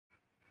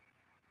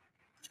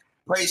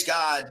Praise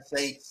God,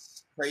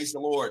 saints. Praise the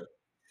Lord.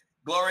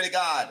 Glory to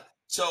God.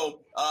 So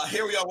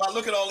here we are. Well,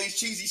 look at all these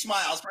cheesy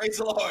smiles. Praise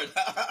the Lord.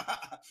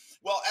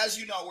 Well, as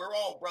you know, we're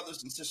all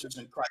brothers and sisters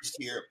in Christ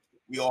here.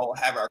 We all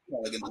have our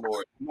calling in the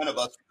Lord. None of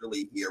us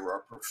really here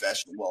are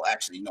professional. Well,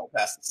 actually, no,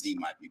 Pastor C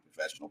might be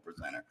professional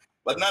presenter.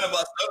 But none of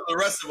the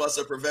rest of us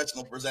are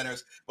professional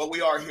presenters. But we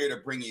are here to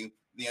bring you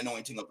the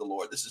anointing of the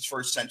Lord. This is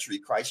First Century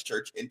Christ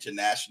Church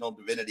International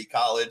Divinity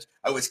College.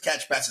 I always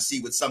catch Pastor C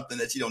with something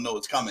that you don't know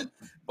is coming.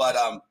 But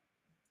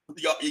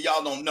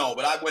y'all don't know,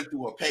 but I went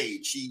through her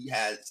page. She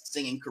has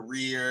singing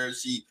career.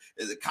 She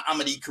is a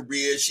comedy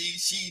career.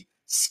 She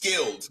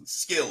skilled.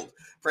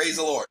 Praise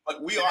the Lord.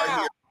 But we are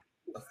here.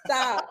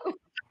 Stop.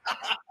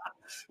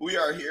 We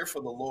are here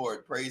for the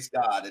Lord. Praise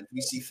God. And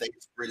we see Faith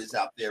Spirit is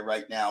out there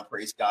right now.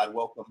 Praise God.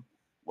 Welcome.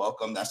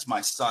 That's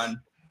my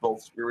son,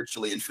 both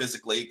spiritually and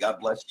physically.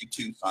 God bless you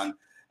too, son.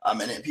 And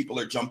then people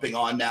are jumping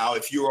on now.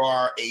 If you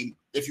are a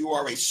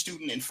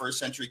student in First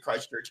Century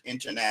Christ Church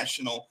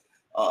International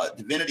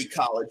Divinity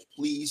College,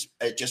 please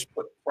just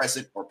put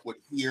present or put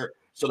here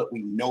so that we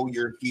know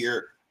you're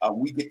here.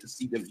 We get to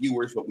see the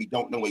viewers, but we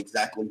don't know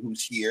exactly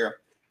who's here.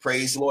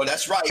 Praise the Lord.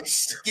 That's right.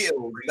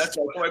 Skilled. That's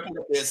what I put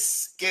up there.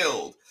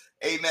 Skilled.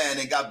 Amen.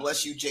 And God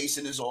bless you.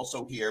 Jason is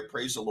also here.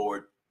 Praise the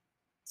Lord.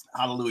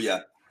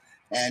 Hallelujah.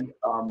 And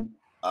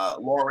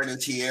Lauren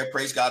is here.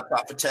 Praise God.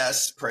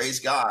 Prophetess. Praise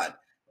God.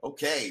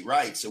 Okay.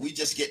 Right. So we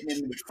just getting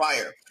in with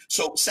fire.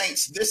 So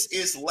saints, this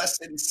is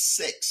lesson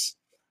 6.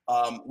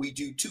 We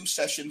do 2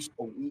 sessions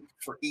a week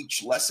for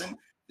each lesson.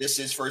 This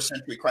is First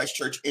Century Christ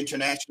Church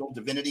International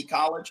Divinity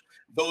College.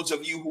 Those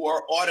of you who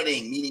are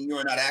auditing, meaning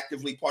you're not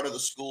actively part of the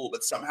school,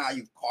 but somehow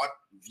you've caught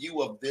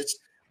view of this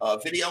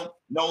video,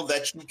 know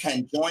that you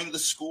can join the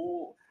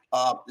school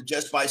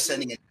just by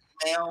sending an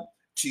email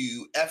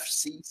to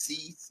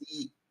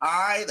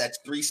FCCCI, that's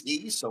 3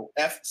 C's, so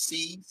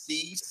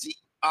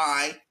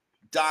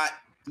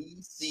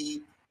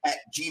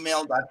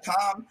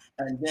FCCCI.dc@gmail.com,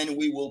 and then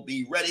we will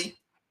be ready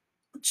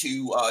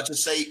to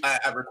say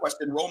I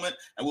request enrollment,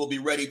 and we'll be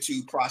ready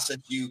to process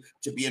you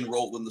to be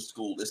enrolled in the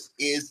school. This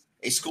is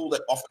a school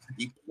that offers a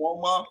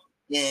diploma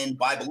in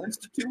Bible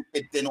Institute.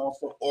 It then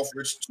also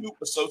offers 2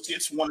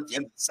 associates, one at the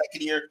end of the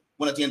 2nd year,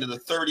 one at the end of the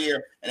 3rd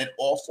year, and it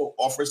also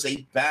offers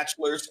a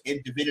bachelor's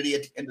in divinity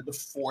at the end of the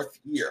 4th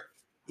year.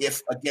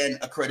 If, again,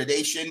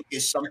 accreditation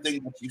is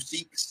something that you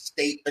seek,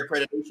 state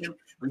accreditation,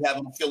 we have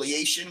an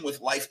affiliation with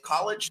Life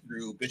College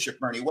through Bishop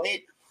Bernie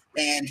Wade.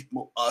 And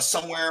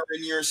somewhere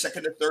in your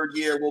 2nd or 3rd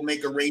year, we'll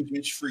make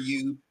arrangements for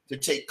you to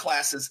take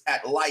classes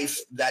at Life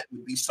that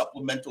would be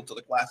supplemental to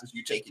the classes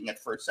you're taking at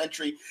First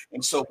Century.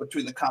 And so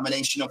between the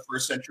combination of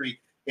First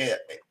Century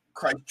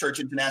Christ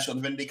Church International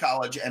Divinity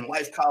College and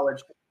Life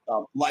College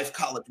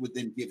would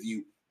then give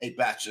you a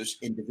bachelor's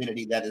in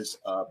divinity that is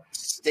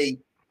state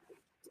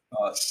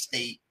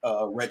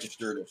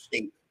registered or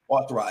state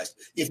authorized.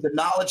 If the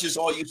knowledge is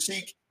all you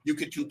seek, you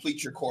can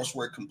complete your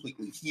coursework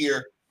completely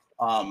here.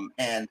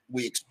 And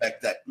we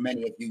expect that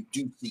many of you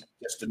do seek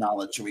just the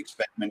knowledge, so we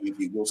expect many of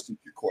you will seek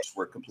your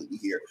coursework completely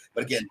here.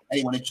 But again,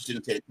 anyone interested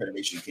in state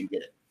accreditation can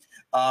get it.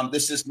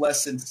 This is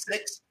lesson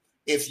 6.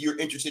 If you're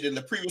interested in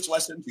the previous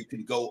lessons, you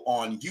can go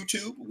on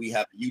YouTube. We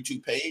have a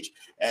YouTube page,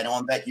 and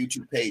on that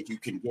YouTube page, you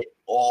can get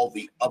all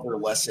the other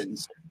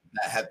lessons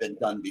that have been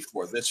done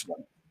before this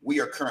one.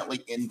 We are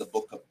currently in the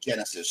book of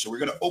Genesis. So we're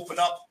going to open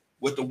up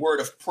with the word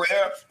of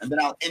prayer, and then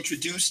I'll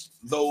introduce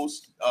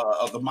those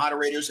of the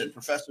moderators and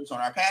professors on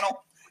our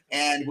panel,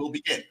 and we'll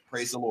begin.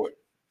 Praise the Lord.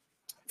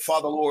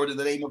 Father, Lord, in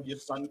the name of your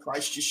Son,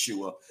 Christ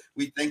Yeshua,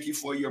 we thank you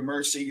for your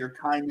mercy, your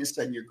kindness,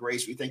 and your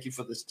grace. We thank you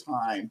for this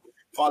time.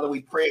 Father,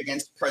 we pray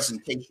against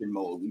presentation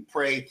mode. We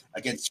pray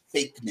against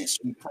fakeness.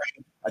 We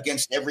pray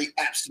against every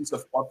absence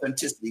of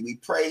authenticity. We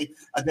pray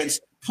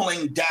against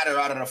pulling data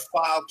out of the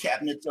file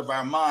cabinets of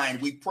our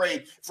mind. We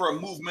pray for a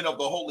movement of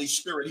the Holy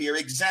Spirit here.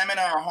 Examine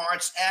our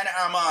hearts and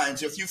our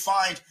minds. If you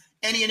find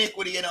any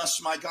iniquity in us,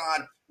 my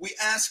God, we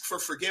ask for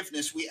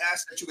forgiveness. We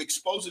ask that you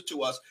expose it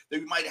to us, that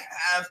we might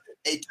have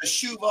a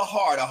teshuva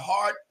heart, a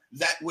heart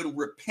that would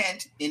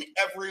repent in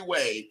every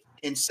way,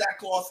 in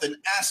sackcloth and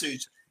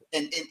ashes,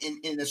 and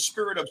in a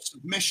spirit of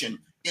submission,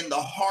 in the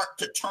heart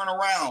to turn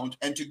around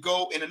and to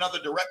go in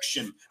another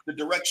direction, the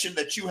direction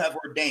that you have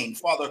ordained.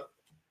 Father,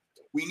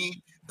 we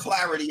need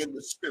clarity in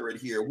the spirit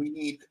here. We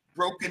need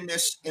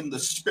brokenness in the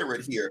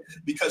spirit here,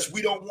 because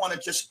we don't want to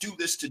just do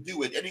this to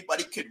do it.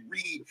 Anybody can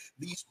read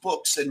these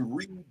books and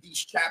read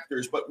these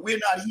chapters, but we're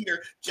not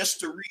here just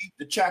to read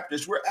the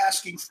chapters. We're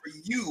asking for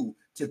you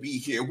to be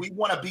here. We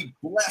want to be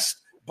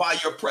blessed by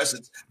your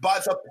presence, by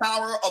the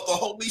power of the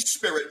Holy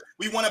Spirit.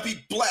 We want to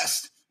be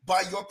blessed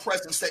by your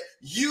presence, that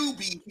you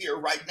be here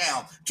right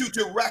now to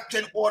direct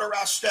and order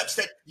our steps,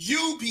 that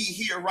you be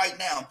here right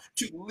now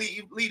to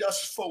lead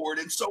us forward.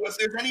 And so if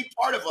there's any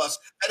part of us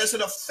that is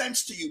an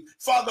offense to you,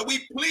 Father,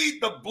 we plead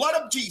the blood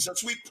of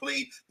Jesus. We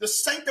plead the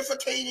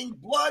sanctifying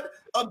blood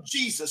of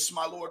Jesus,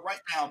 my Lord,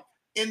 right now,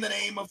 in the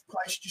name of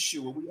Christ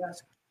Yeshua. We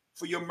ask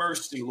for your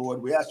mercy,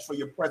 Lord. We ask for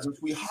your presence.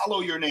 We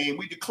hallow your name.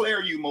 We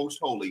declare you most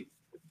holy.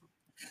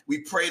 We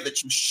pray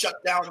that you shut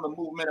down the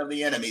movement of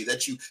the enemy,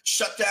 that you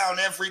shut down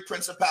every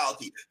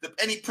principality, that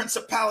any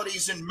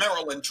principalities in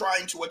Maryland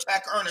trying to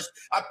attack Ernest.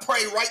 I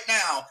pray right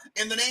now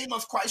in the name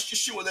of Christ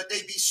Yeshua that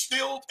they be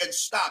stilled and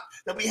stopped,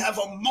 that we have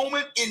a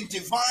moment in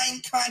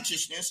divine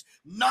consciousness,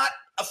 not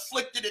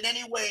afflicted in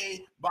any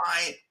way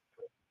by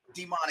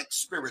demonic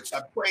spirits.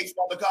 I pray,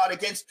 Father God,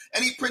 against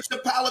any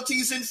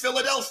principalities in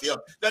Philadelphia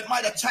that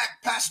might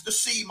attack Pastor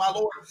C, my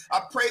Lord.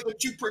 I pray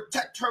that you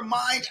protect her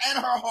mind and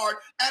her heart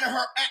and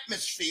her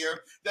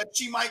atmosphere, that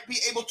she might be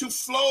able to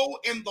flow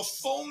in the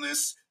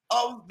fullness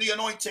of the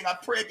anointing. I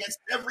pray against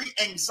every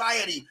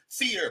anxiety,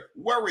 fear,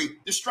 worry,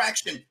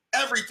 distraction,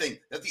 everything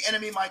that the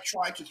enemy might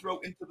try to throw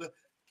into the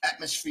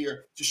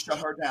atmosphere to shut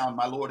her down,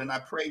 my Lord. And I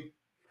pray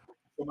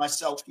for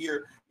myself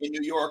here in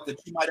New York, that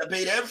you might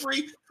abate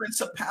every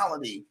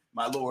principality,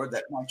 my Lord,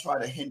 that might try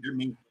to hinder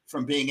me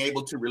from being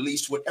able to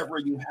release whatever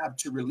you have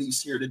to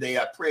release here today.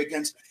 I pray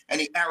against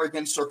any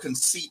arrogance or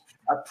conceit.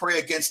 I pray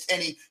against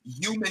any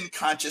human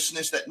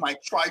consciousness that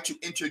might try to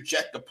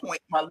interject a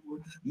point, my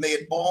Lord. May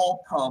it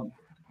all come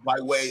by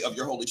way of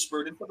your Holy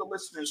Spirit. And for the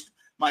listeners,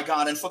 my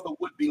God, and for the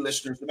would-be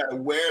listeners, no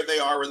matter where they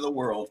are in the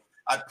world,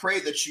 I pray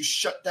that you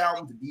shut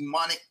down the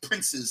demonic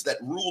princes that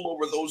rule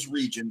over those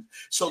regions,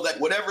 so that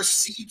whatever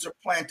seeds are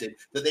planted,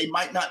 that they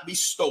might not be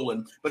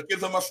stolen, but give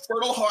them a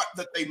fertile heart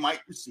that they might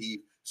receive,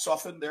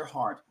 soften their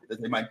heart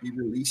that they might be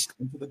released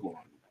into the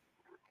glory.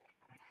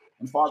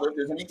 And Father, if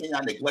there's anything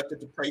I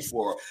neglected to pray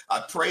for,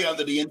 I pray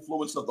under the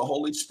influence of the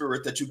Holy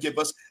Spirit that you give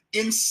us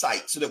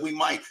insight so that we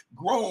might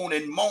groan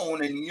and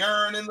moan and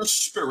yearn in the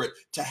Spirit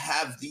to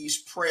have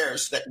these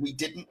prayers that we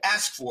didn't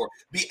ask for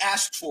be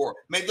asked for.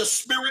 May the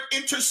Spirit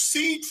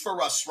intercede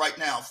for us right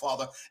now,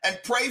 Father, and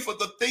pray for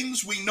the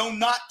things we know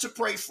not to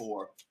pray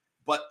for,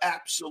 but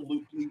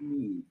absolutely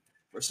need.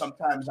 For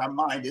sometimes our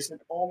mind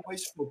isn't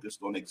always focused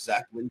on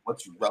exactly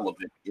what's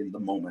relevant in the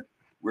moment.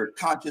 We're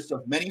conscious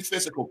of many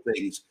physical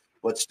things,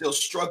 but still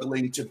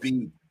struggling to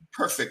be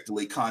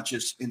perfectly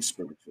conscious in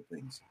spiritual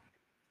things.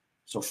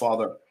 So,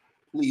 Father,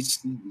 please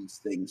see these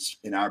things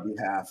in our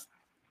behalf.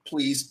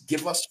 Please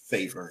give us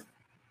favor.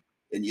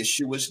 In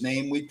Yeshua's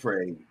name we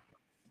pray.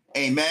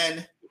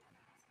 Amen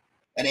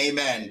and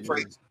amen. Amen.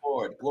 Praise the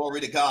Lord. Glory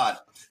to God.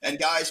 And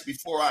guys,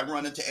 before I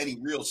run into any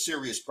real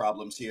serious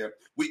problems here,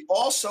 we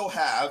also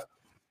have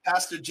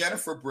Pastor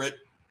Jennifer Britt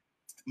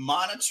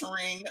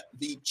monitoring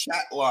the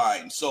chat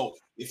line. So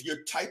if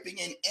you're typing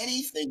in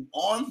anything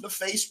on the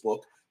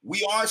Facebook,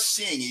 we are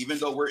seeing, even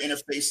though we're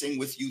interfacing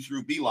with you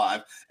through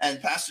BeLive, and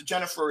Pastor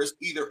Jennifer is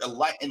either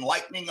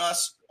enlightening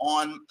us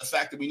on the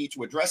fact that we need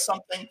to address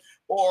something,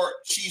 or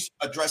she's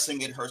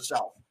addressing it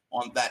herself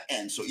on that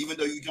end. So even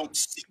though you don't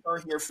see her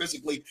here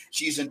physically,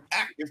 she's an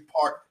active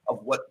part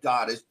of what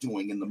God is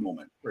doing in the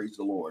moment. Praise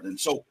the Lord. And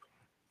so,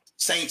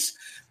 saints,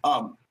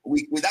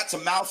 we that's a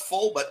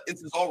mouthful, but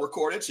this is all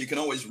recorded, so you can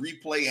always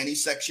replay any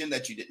section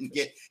that you didn't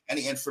get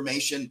any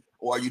information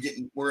or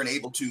you weren't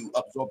able to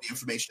absorb the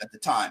information at the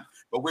time.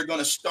 But we're going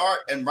to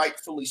start, and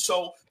rightfully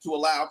so, to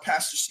allow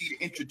Pastor C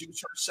to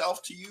introduce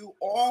herself to you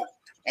all.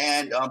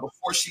 And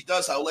before she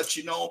does, I'll let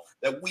you know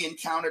that we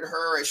encountered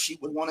her as she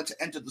wanted to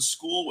enter the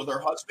school with her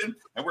husband.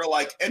 And we're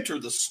like, enter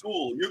the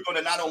school. You're going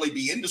to not only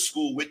be in the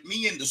school with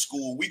me in the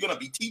school, we're going to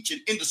be teaching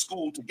in the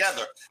school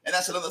together. And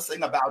that's another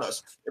thing about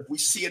us. If we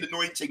see an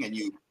anointing in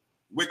you,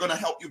 we're going to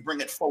help you bring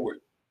it forward.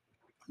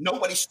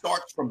 Nobody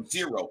starts from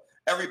zero.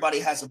 Everybody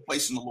has a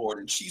place in the Lord.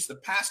 And she's the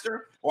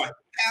pastor, or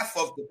half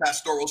of the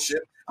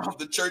pastoralship of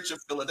the Church of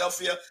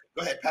Philadelphia.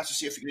 Go ahead, Pastor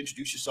C, if you can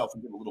introduce yourself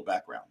and give a little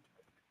background.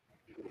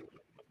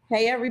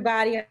 Hey,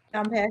 everybody.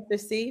 I'm Pastor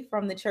C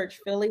from the Church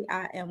Philly.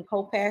 I am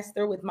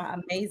co-pastor with my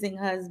amazing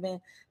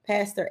husband,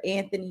 Pastor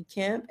Anthony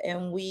Kemp,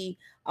 and we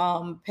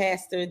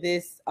pastor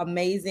this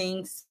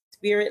amazing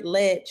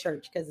Spirit-led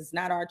church, because it's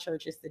not our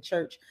church, it's the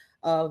Church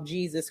of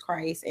Jesus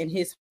Christ, and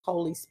his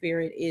Holy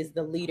Spirit is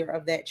the leader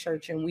of that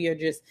church, and we are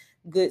just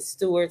good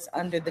stewards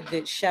under the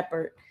Good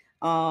Shepherd.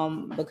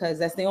 Because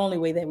that's the only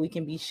way that we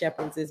can be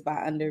shepherds, is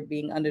by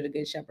being under the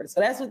Good Shepherd. So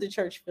that's what the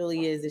Church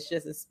Philly is. It's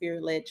just a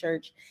Spirit-led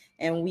church.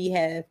 And we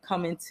have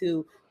come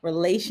into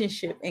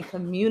relationship and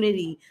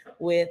community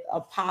with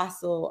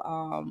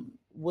Apostle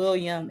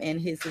William and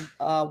his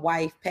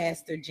wife,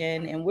 Pastor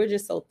Jen. And we're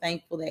just so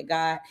thankful that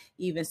God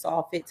even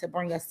saw fit to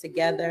bring us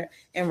together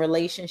in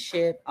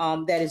relationship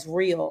that is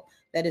real,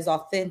 that is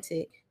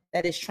authentic,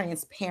 that is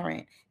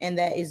transparent, and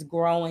that is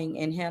growing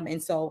in him.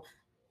 And so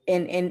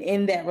and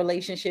in that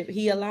relationship,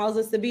 he allows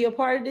us to be a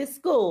part of this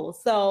school.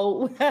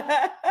 So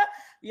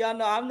y'all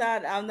know I'm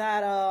not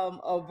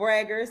a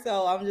bragger,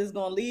 so I'm just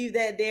gonna leave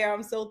that there.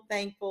 I'm so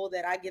thankful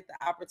that I get the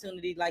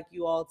opportunity, like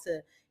you all,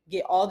 to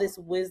get all this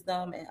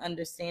wisdom and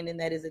understanding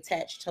that is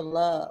attached to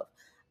love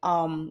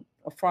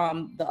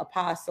from the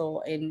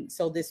apostle. And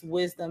so this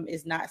wisdom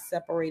is not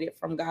separated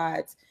from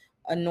God's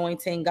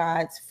anointing,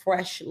 God's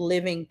fresh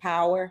living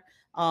power.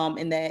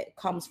 And that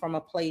comes from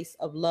a place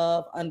of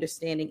love,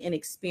 understanding, and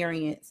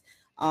experience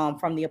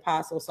from the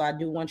apostle. So I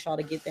do want y'all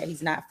to get that.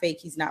 He's not fake.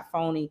 He's not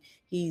phony.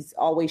 He's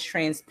always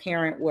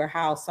transparent, where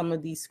how some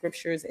of these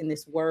scriptures in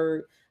this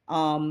word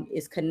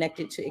is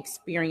connected to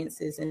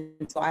experiences. And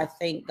so I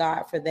thank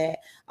God for that.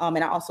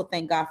 And I also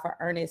thank God for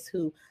Ernest,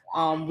 who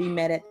we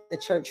met at the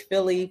Church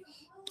Philly,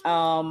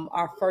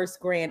 our first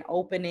grand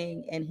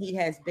opening, and he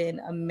has been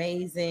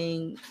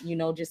amazing,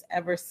 just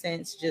ever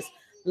since, just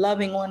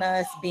loving on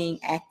us, being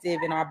active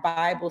in our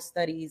Bible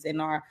studies, in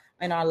our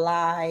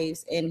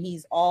lives. And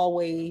he's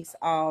always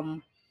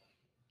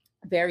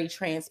very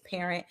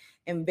transparent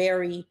and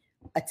very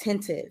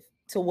attentive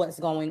to what's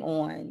going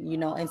on,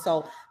 and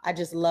so I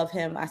just love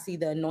him. I see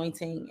the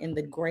anointing and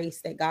the grace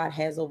that God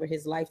has over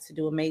his life to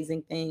do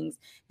amazing things.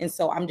 And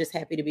so I'm just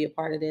happy to be a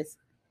part of this.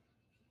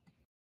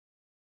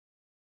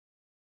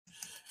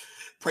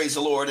 Praise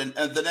the Lord. And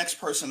the next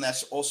person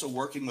that's also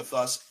working with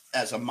us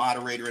as a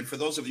moderator, and for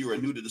those of you who are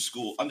new to the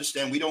school,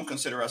 understand we don't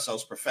consider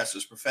ourselves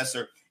professors.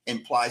 Professor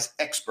implies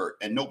expert,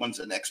 and no one's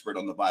an expert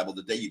on the Bible.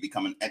 The day you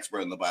become an expert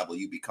on the Bible,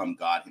 you become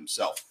God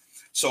himself.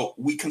 So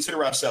we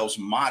consider ourselves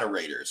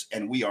moderators,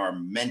 and we are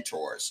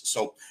mentors.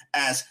 So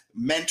as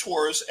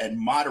mentors and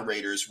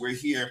moderators, we're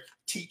here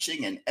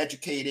teaching and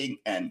educating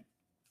and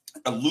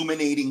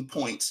illuminating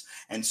points.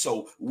 And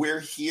so we're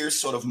here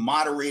sort of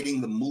moderating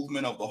the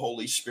movement of the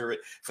Holy Spirit.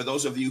 For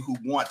those of you who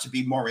want to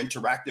be more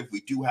interactive, we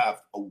do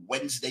have a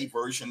Wednesday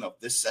version of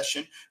this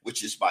session,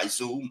 which is by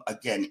Zoom.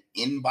 Again,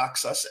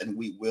 inbox us and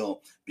we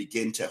will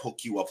begin to hook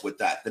you up with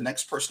that. The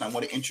next person I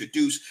want to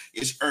introduce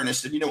is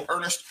Ernest. And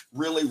Ernest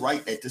really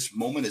right at this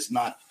moment is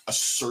not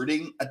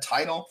asserting a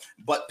title,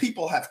 but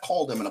people have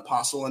called him an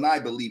apostle, and I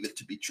believe it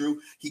to be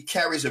true. He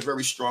carries a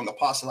very strong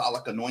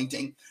apostolic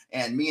anointing,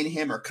 and me and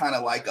him are kind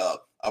of like a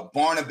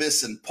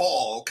Barnabas and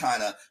Paul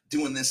kind of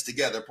doing this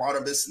together,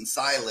 Barnabas and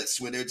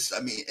Silas, when it's,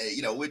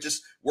 we're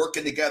just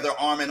working together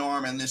arm in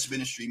arm in this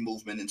ministry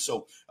movement. And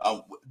so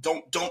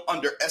don't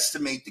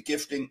underestimate the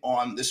gifting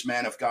on this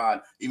man of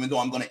God, even though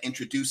I'm going to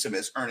introduce him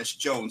as Ernest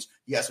Jones.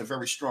 He has a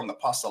very strong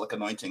apostolic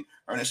anointing.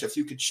 Ernest, if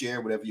you could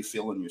share whatever you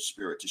feel in your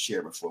spirit to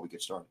share before we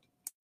get started.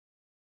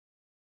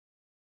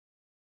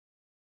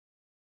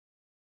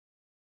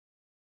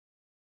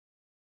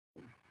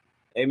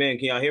 Amen.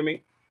 Can y'all hear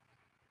me?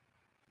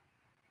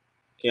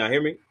 Can y'all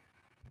hear me?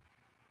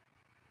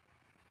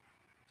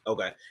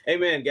 Okay.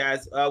 Amen,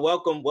 guys.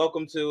 Welcome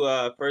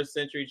to First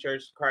Century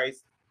Church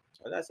Christ.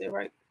 Did I say it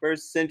right?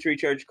 First Century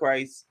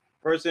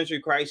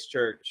Christ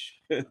Church,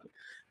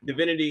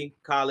 Divinity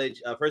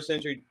College, First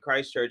Century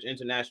Christ Church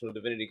International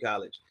Divinity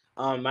College.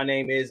 My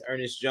name is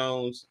Ernest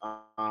Jones.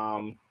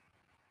 Me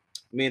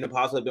and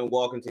Apostle have been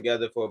walking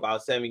together for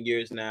about 7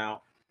 years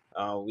now.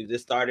 We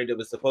just started. It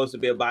was supposed to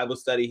be a Bible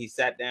study. He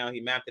sat down, he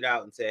mapped it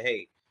out and said,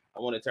 hey,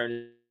 I want to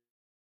turn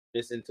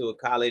this into a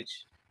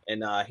college.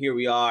 And here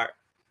we are.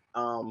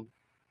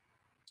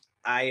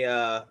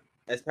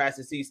 As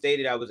Pastor C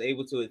stated, I was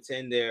able to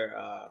attend their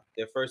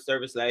first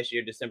service last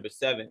year, December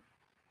 7th.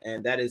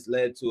 And that has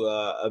led to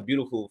a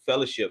beautiful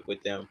fellowship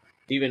with them.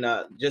 Even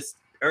just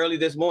early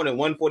this morning,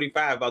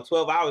 1:45, about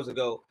 12 hours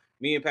ago,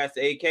 me and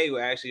Pastor AK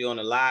were actually on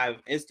a live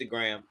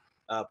Instagram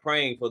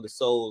praying for the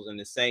souls and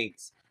the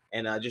saints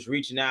and just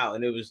reaching out.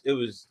 And it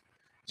was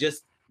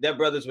just that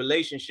brother's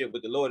relationship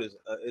with the Lord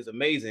is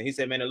amazing. He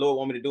said, man, the Lord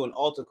want me to do an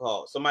altar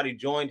call. Somebody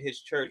joined his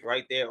church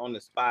right there on the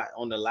spot,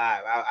 on the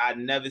live. I'd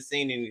never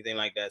seen anything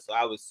like that. So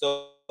I was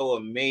so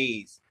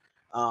amazed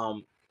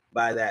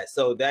by that.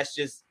 So that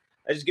just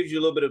gives you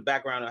a little bit of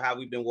background on how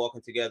we've been walking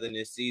together in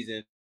this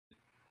season.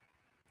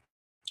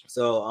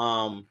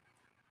 So,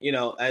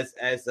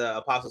 as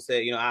Apostle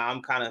said,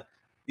 I'm kind of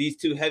these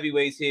two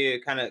heavyweights here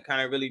kind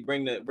of really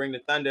bring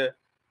the thunder.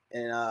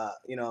 And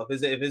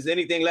if there's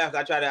anything left,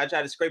 I try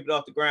to scrape it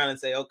off the ground and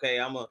say, okay,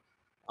 I'm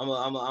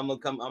gonna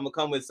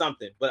come with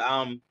something. But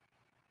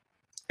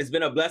it's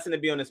been a blessing to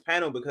be on this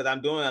panel because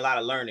I'm doing a lot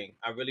of learning.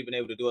 I've really been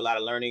able to do a lot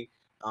of learning,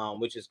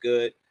 which is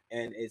good,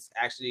 and it's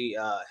actually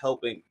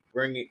helping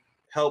bringing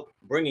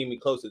me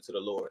closer to the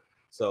Lord.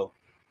 So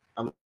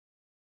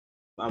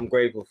I'm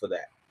grateful for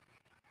that.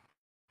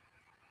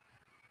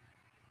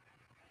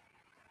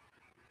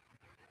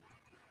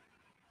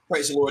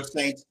 Praise the Lord,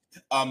 saints.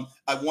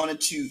 I wanted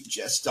to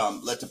just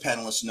let the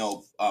panelists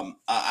know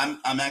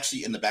I'm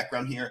actually in the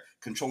background here,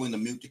 controlling the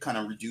mute to kind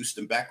of reduce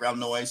the background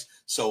noise.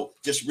 So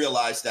just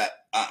realize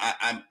that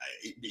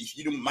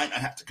you might not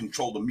have to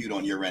control the mute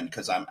on your end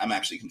because I'm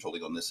actually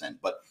controlling on this end.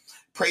 But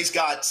praise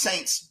God,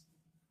 saints.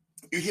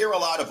 You hear a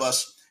lot of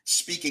us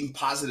speaking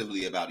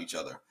positively about each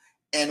other.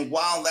 And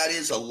while that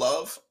is a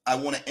love, I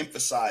want to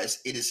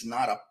emphasize it's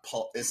not a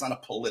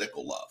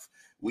political love.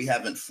 We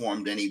haven't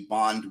formed any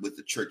bond with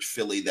the Church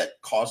Philly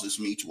that causes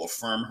me to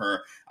affirm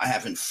her. I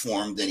haven't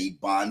formed any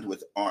bond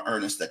with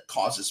Ernest that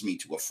causes me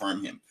to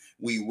affirm him.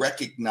 We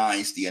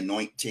recognize the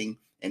anointing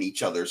in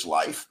each other's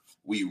life.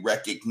 We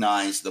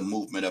recognize the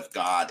movement of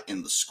God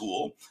in the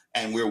school,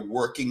 and we're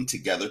working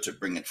together to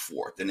bring it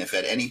forth. And if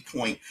at any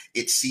point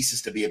it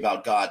ceases to be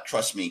about God,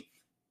 trust me,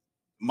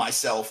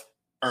 myself,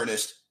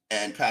 Ernest,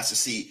 and Pastor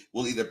C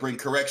will either bring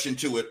correction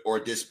to it or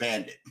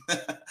disband it.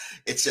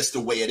 It's just the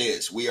way it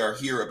is. We are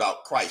here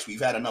about Christ. We've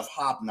had enough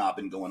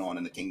hobnobbing going on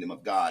in the kingdom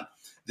of God.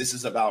 This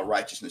is about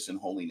righteousness and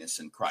holiness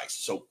in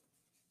Christ. So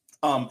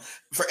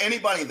For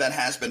anybody that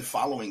has been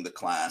following the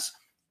class,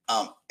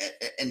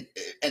 and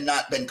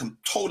not been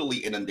totally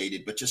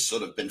inundated, but just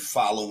sort of been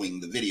following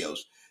the videos,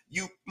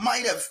 you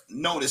might have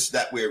noticed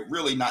that we're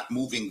really not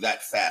moving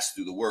that fast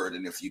through the word.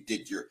 And if you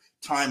did your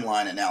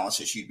timeline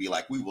analysis, you'd be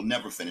like, we will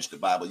never finish the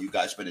Bible. You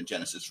guys have been in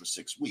Genesis for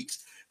 6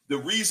 weeks. The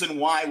reason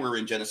why we're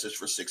in Genesis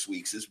for 6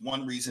 weeks is,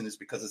 one reason is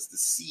because it's the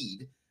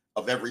seed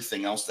of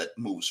everything else that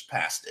moves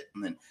past it.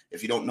 And then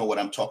if you don't know what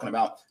I'm talking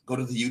about, go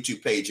to the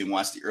YouTube page and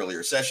watch the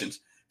earlier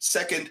sessions.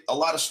 Second, a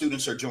lot of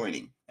students are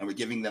joining and we're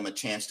giving them a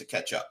chance to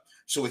catch up.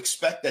 So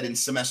expect that in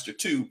semester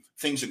 2,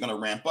 things are going to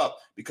ramp up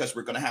because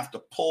we're going to have to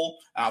pull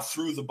out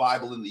through the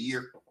Bible in the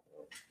year.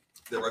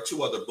 There are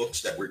 2 other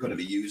books that we're going to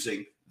be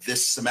using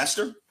this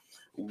semester.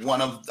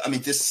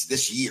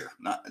 This year,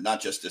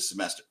 not just this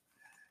semester.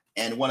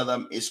 And one of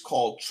them is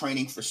called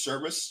Training for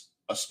Service,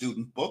 a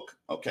student book.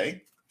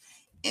 Okay.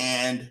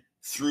 And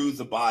Through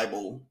the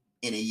Bible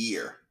in a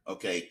Year.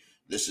 Okay.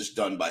 This is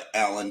done by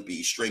Alan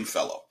B.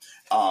 Stringfellow.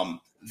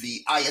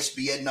 The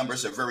ISBN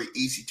numbers are very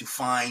easy to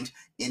find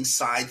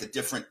inside the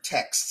different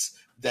texts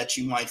that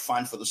you might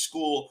find for the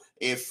school.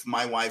 If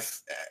my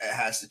wife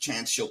has the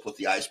chance, she'll put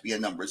the ISBN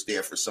numbers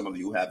there for some of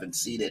you who haven't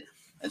seen it,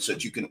 and so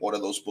that you can order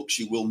those books.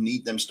 You will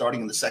need them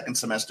starting in the 2nd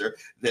semester.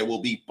 There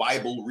will be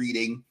Bible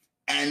reading,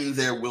 and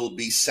there will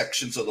be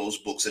sections of those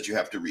books that you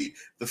have to read.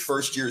 The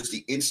first year is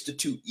the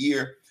Institute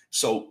year,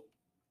 so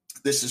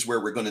this is where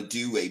we're going to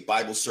do a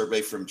Bible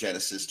survey from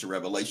Genesis to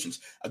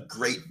Revelations, a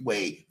great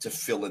way to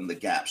fill in the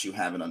gaps you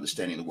have in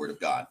understanding the Word of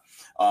God.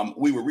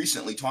 We were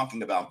recently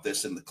talking about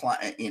this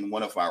in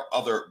one of our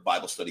other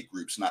Bible study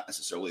groups, not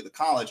necessarily the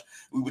college.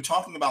 We were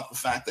talking about the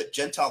fact that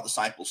Gentile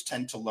disciples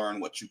tend to learn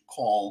what you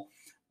call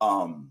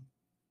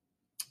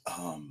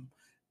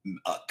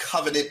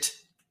covenant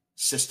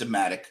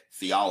systematic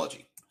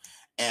theology.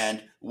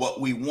 And what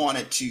we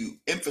wanted to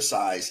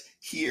emphasize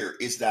here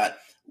is that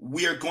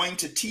we are going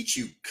to teach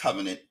you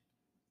covenant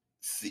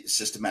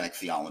systematic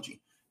theology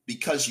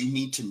because you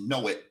need to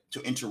know it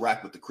to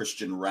interact with the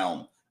Christian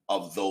realm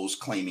of those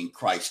claiming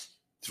Christ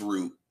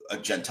through a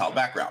Gentile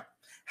background.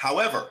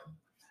 However,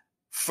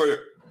 for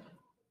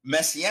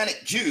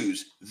Messianic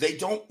Jews, they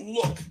don't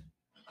look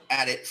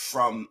at it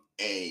from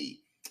a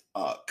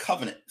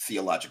covenant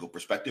theological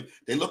perspective.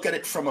 They look at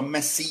it from a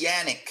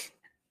messianic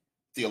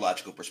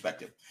theological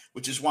perspective,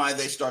 which is why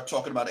they start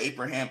talking about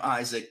Abraham,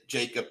 Isaac,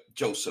 Jacob,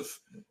 Joseph,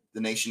 the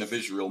nation of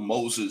Israel,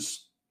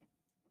 Moses,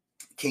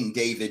 King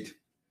David,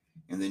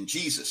 and then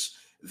Jesus.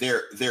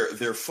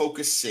 They're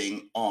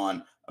focusing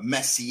on a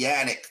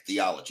messianic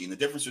theology. And the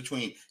difference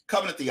between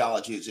covenant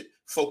theology is it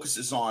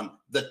focuses on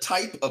the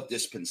type of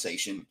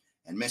dispensation,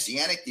 and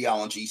messianic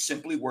theology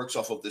simply works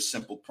off of this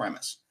simple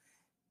premise.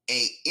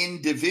 An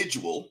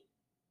individual,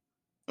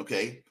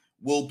 okay,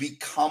 will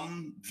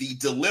become the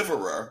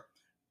deliverer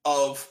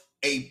of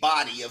a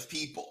body of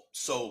people.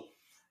 So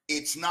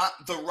it's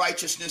not the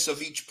righteousness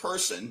of each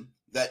person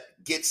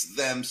that gets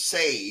them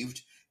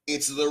saved.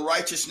 It's the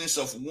righteousness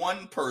of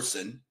one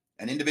person,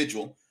 an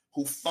individual,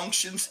 who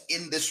functions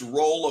in this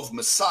role of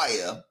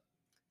Messiah,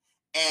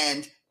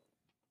 and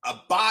a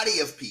body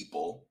of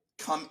people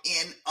come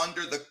in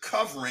under the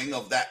covering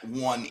of that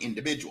one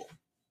individual.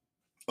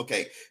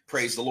 Okay,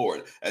 praise the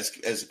Lord.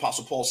 As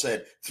Apostle Paul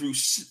said,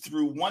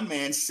 through one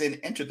man sin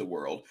entered the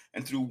world,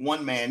 and through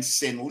one man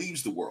sin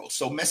leaves the world.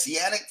 So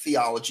messianic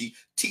theology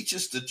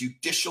teaches the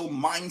judicial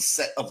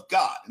mindset of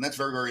God. And that's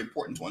very, very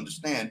important to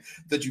understand,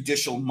 the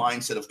judicial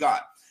mindset of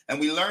God. And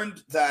we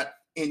learned that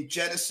in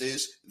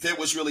Genesis, there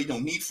was really no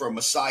need for a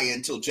Messiah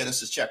until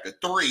Genesis chapter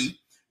 3,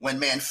 when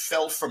man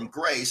fell from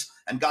grace,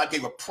 and God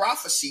gave a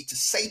prophecy to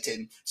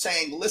Satan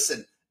saying,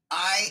 listen,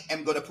 I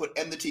am going to put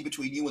enmity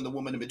between you and the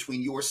woman, and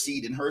between your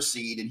seed and her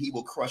seed, and he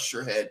will crush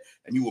your head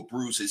and you will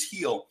bruise his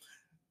heel.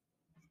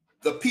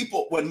 The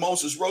people, when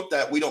Moses wrote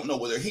that, we don't know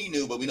whether he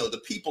knew, but we know the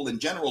people in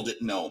general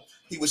didn't know.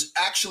 He was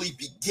actually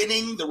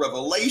beginning the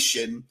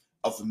revelation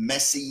of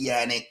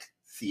messianic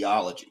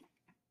theology.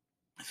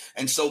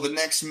 And so the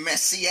next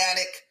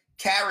messianic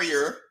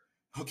carrier,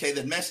 okay,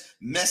 the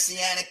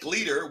messianic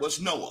leader was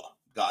Noah.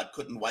 God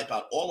couldn't wipe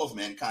out all of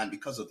mankind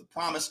because of the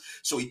promise,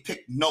 so he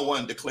picked Noah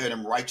and declared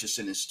him righteous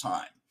in his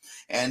time.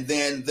 And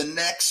then the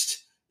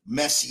next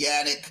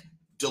messianic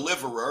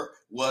deliverer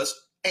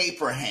was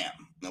Abraham,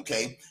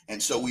 okay?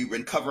 And so we've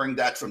been covering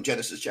that from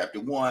Genesis chapter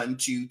 1,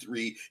 2,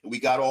 3, and we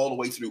got all the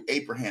way through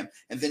Abraham.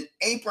 And then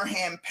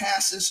Abraham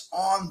passes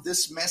on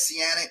this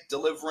messianic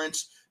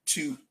deliverance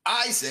to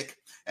Isaac.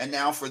 And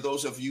now, for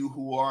those of you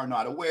who are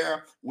not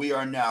aware, we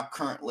are now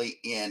currently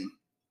in,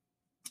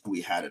 we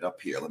had it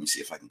up here. Let me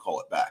see if I can call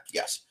it back.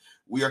 Yes,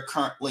 we are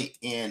currently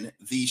in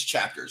these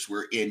chapters.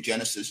 We're in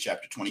Genesis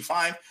chapter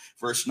 25,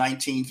 verse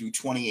 19 through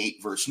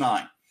 28, verse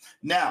 9.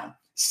 Now,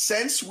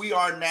 since we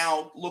are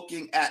now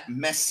looking at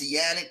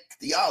messianic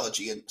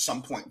theology, at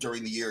some point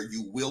during the year,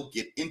 you will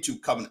get into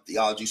covenant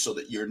theology so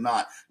that you're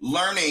not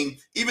learning,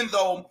 even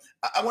though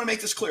I want to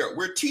make this clear.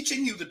 We're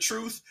teaching you the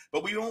truth,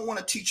 but we don't want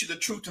to teach you the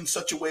truth in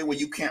such a way where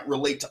you can't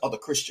relate to other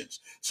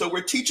Christians. So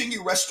we're teaching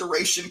you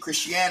restoration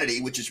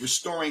Christianity, which is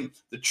restoring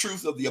the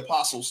truth of the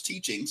apostles'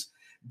 teachings.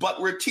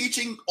 but we're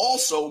teaching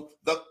also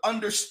the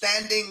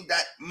understanding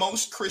that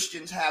most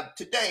Christians have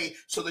today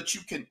so that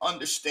you can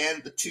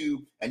understand the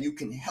two and you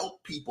can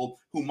help people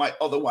who might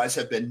otherwise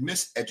have been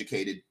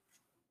miseducated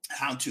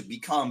how to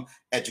become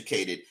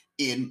educated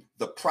in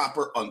the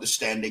proper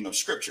understanding of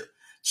Scripture.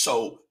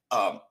 So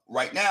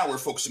right now we're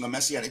focusing on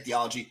Messianic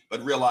theology,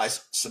 but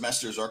realize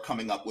semesters are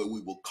coming up where we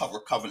will cover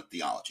covenant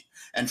theology.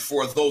 And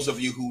for those of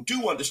you who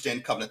do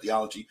understand covenant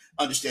theology,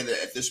 understand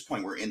that at this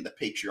point we're in the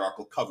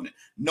patriarchal covenant.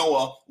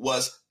 Noah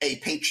was a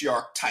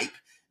patriarch type.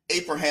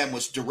 Abraham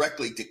was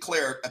directly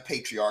declared a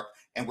patriarch.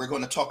 And we're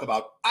going to talk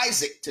about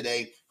Isaac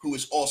today, who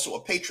is also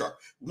a patriarch.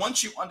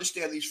 Once you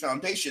understand these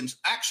foundations,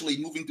 actually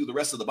moving through the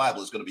rest of the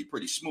Bible is going to be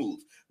pretty smooth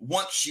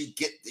once you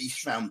get these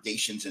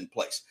foundations in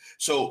place.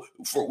 So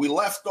we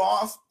left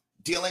off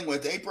dealing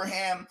with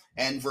Abraham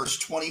and verse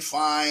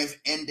 25,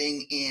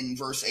 ending in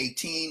verse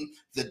 18,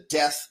 the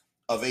death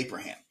of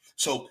Abraham.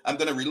 So I'm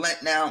going to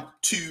relent now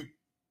to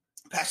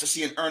Pastor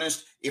C and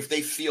Ernest if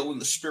they feel in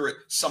the spirit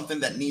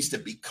something that needs to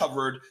be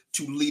covered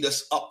to lead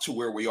us up to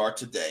where we are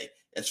today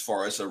as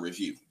far as a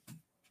review.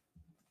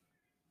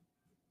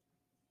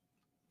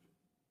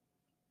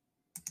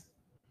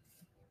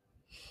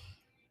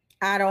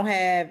 I don't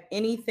have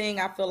anything.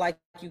 I feel like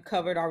you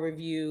covered our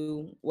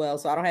review well,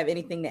 so I don't have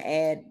anything to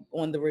add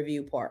on the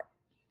review part.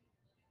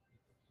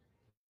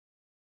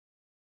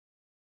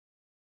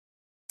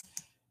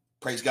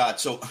 Praise God.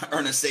 So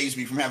Ernest saves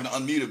me from having to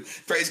unmute him.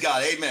 Praise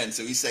God. Amen.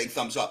 So he's saying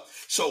thumbs up.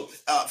 So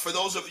for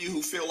those of you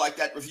who feel like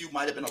that review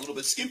might have been a little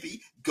bit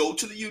skimpy, go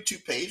to the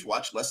YouTube page,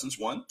 watch lessons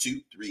 1, 2,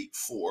 3,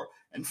 4,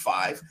 and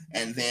 5,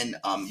 and then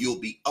you'll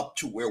be up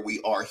to where we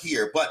are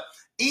here. But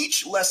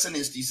each lesson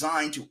is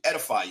designed to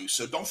edify you.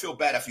 So don't feel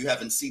bad if you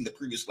haven't seen the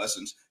previous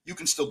lessons. You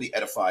can still be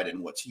edified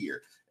in what's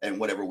here and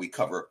whatever we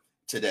cover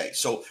today.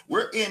 So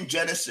we're in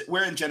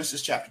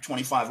Genesis chapter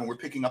 25, and we're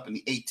picking up in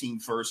the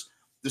 18th verse,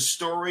 the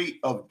story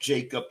of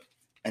Jacob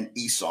and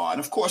Esau. And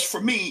of course, for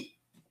me,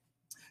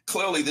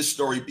 clearly this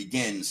story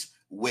begins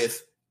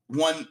with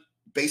one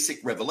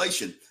basic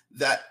revelation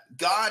that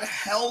God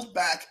held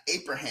back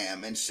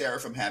Abraham and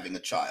Sarah from having a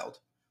child.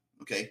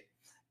 Okay.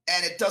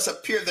 And it does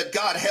appear that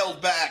God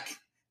held back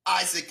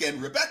Isaac and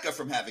Rebekah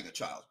from having a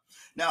child.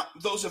 Now,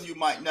 those of you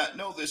might not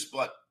know this,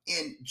 but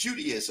in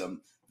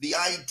Judaism, the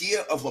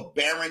idea of a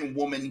barren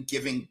woman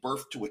giving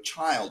birth to a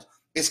child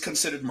is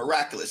considered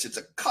miraculous. It's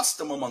a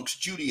custom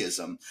amongst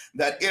Judaism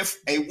that if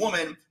a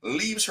woman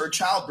leaves her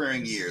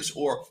childbearing years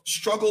or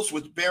struggles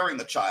with bearing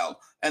a child,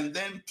 and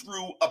then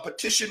through a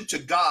petition to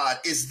God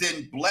is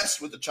then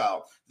blessed with a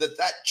child,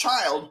 that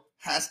child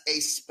has a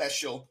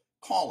special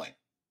calling.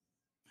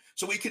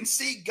 So we can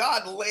see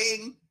God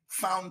laying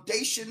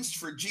foundations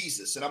for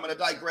Jesus. And I'm going to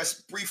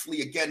digress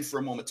briefly again for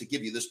a moment to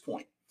give you this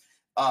point.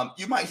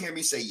 You might hear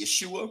me say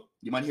Yeshua.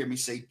 You might hear me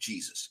say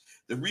Jesus.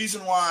 The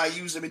reason why I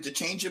use them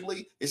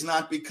interchangeably is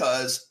not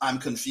because I'm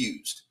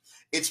confused.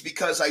 It's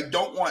because I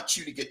don't want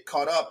you to get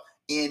caught up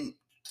in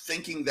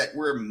thinking that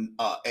we're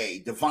a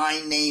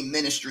divine name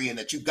ministry and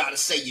that you've got to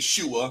say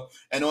Yeshua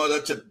in order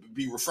to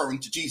be referring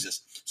to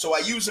Jesus. So I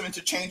use them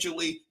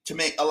interchangeably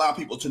to allow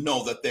people to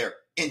know that they're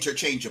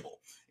interchangeable.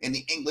 In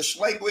the English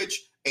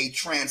language, a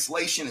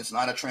translation is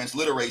not a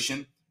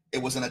transliteration.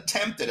 It was an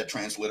attempt at a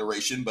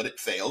transliteration, but it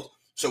failed.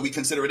 So we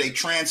consider it a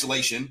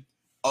translation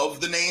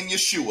of the name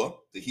Yeshua,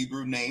 the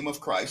Hebrew name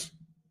of Christ,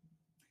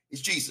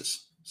 is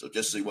Jesus. So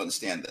just so you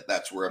understand that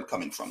that's where I'm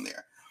coming from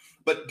there.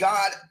 But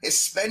God is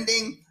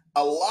spending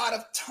a lot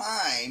of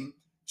time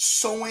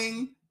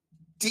sowing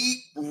deep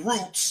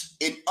roots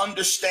in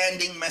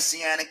understanding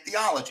Messianic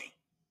theology.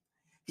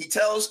 He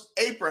tells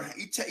Abraham,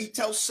 he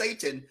tells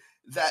Satan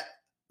that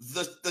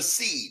the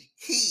seed,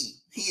 he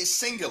is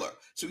singular.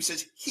 So he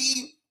says,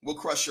 he will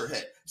crush your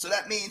head. So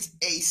that means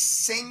a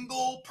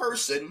single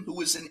person who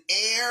is an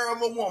heir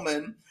of a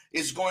woman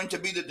is going to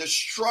be the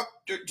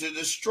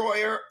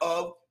destroyer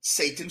of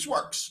Satan's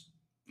works.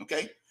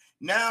 Okay.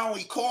 Now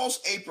he calls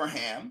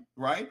Abraham,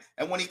 right?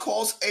 And when he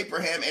calls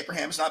Abraham,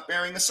 Abraham's not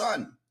bearing a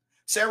son.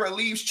 Sarah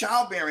leaves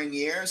childbearing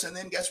years and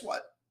then guess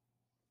what?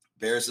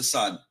 Bears a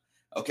son.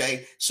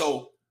 Okay.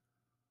 So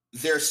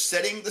they're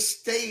setting the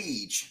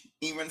stage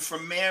even for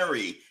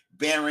Mary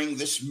bearing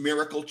this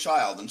miracle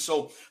child. And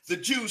so the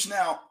Jews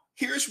now,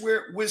 here's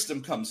where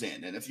wisdom comes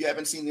in. And if you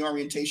haven't seen the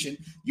orientation,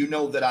 you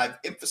know that I've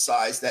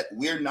emphasized that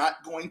we're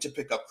not going to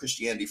pick up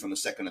Christianity from the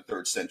 2nd or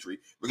 3rd century.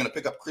 We're going to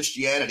pick up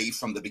Christianity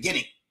from the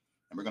beginning.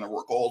 And we're going to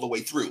work all the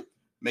way through.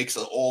 Makes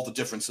all the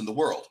difference in the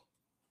world.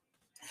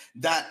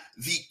 That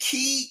the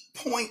key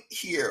point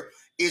here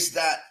is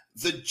that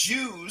the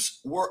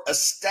Jews were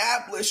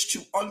established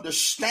to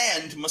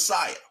understand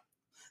Messiah,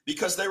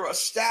 because they were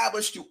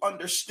established to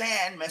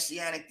understand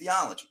Messianic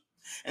theology.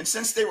 And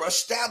since they were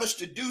established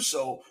to do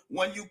so,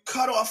 when you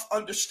cut off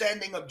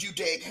understanding of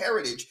Judaic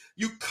heritage,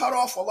 you cut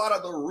off a lot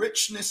of the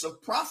richness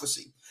of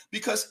prophecy.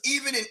 Because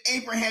even in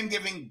Abraham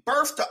giving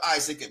birth to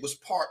Isaac, it was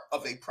part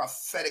of a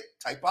prophetic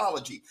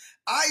typology.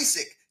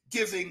 Isaac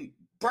giving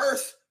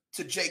birth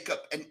to Jacob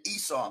and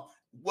Esau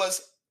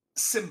was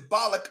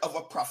symbolic of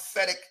a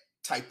prophetic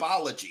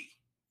typology.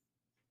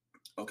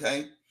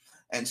 Okay?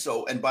 And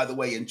so, and by the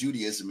way, in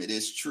Judaism, it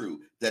is true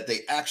that they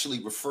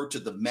actually refer to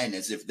the men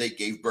as if they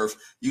gave birth.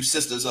 You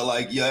sisters are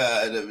like,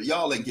 yeah,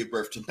 y'all ain't give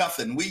birth to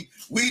nothing.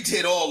 We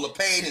did all the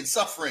pain and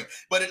suffering,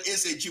 but it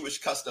is a Jewish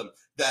custom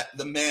that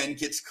the man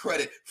gets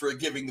credit for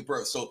giving the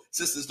birth. So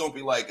sisters, don't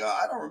be like,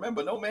 I don't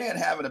remember no man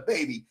having a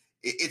baby.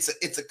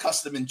 It's a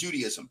custom in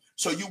Judaism.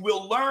 So you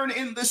will learn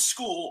in this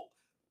school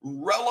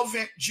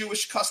relevant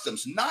Jewish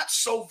customs, not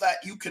so that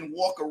you can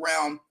walk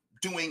around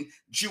doing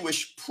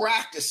Jewish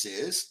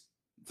practices,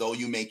 though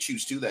you may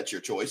choose to, that's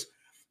your choice,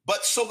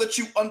 but so that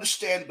you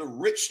understand the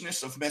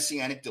richness of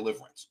messianic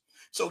deliverance.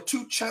 So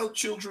two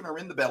children are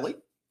in the belly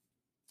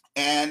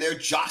and they're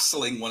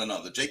jostling one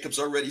another. Jacob's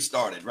already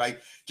started, right?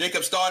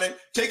 Jacob started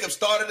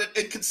it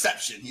in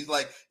conception. He's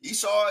like,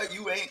 Esau,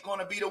 you ain't going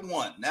to be the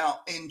one.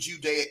 Now, in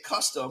Judaic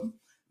custom,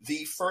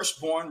 the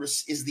firstborn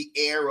is the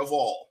heir of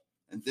all.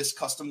 And this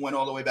custom went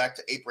all the way back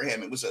to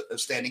Abraham. It was a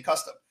standing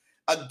custom.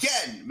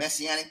 Again,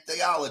 messianic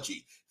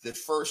theology, the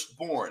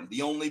firstborn,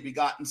 the only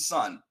begotten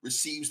son,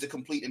 receives the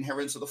complete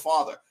inheritance of the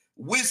father.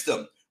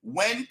 Wisdom,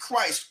 when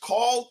Christ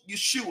called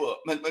Yeshua,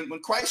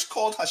 when Christ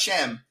called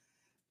Hashem,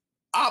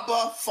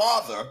 Abba,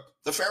 Father,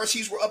 the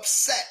Pharisees were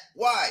upset.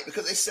 Why?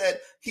 Because they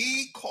said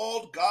he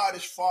called God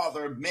his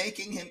father,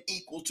 making him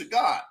equal to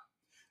God.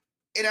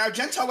 In our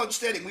Gentile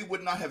understanding, we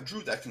would not have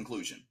drew that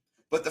conclusion,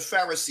 but the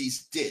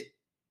Pharisees did.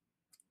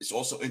 It's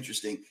also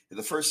interesting that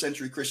the first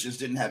century Christians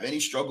didn't have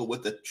any struggle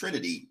with the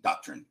Trinity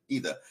doctrine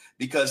either,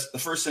 because the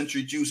first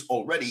century Jews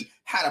already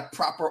had a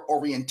proper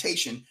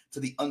orientation to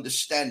the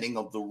understanding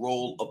of the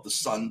role of the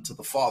son to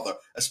the father,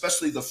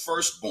 especially the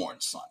firstborn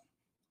son.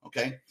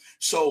 Okay,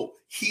 so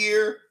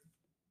here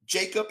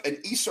Jacob and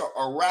Esau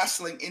are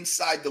wrestling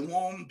inside the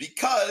womb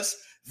because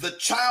the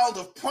child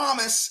of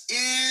promise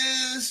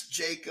is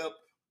Jacob,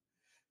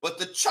 but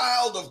the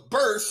child of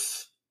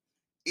birth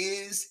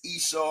is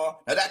Esau.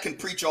 Now that can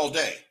preach all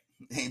day.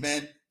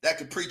 Amen. That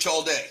can preach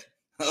all day.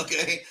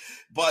 Okay.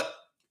 But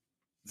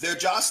they're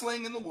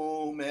jostling in the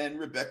womb and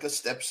Rebecca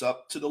steps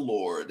up to the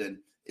Lord. And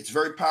it's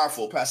very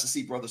powerful. Pastor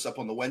C brought this up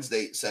on the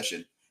Wednesday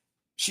session.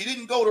 She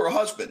didn't go to her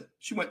husband.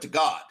 She went to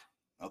God.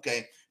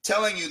 Okay.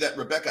 Telling you that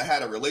Rebecca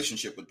had a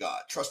relationship with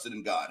God, trusted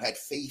in God, had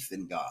faith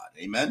in God.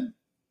 Amen.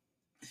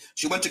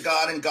 She went to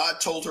God and God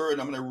told her, and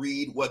I'm going to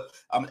read what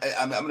I'm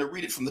going to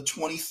read it from the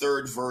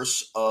 23rd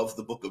verse of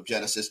the book of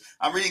Genesis.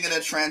 I'm reading in a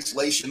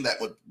translation that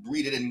would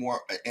read it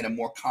in a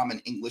more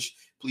common English.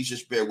 Please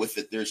just bear with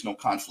it. There's no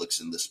conflicts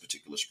in this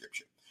particular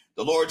scripture.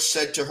 The Lord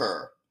said to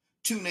her,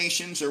 2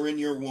 nations are in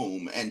your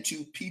womb, and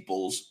 2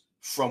 peoples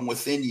from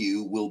within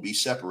you will be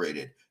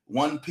separated.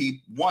 One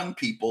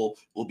people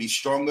will be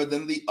stronger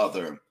than the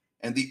other,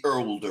 and the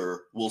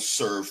elder will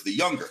serve the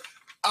younger.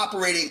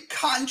 Operating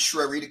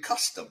contrary to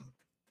custom.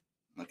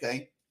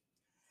 Okay.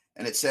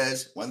 And it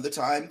says, when the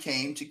time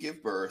came to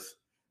give birth,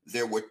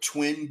 there were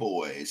twin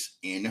boys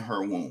in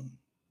her womb.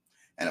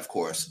 And of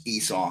course,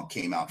 Esau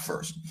came out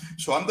first.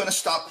 So I'm going to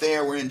stop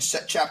there. We're in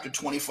chapter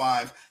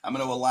 25. I'm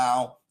going to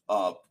allow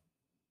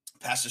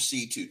Pastor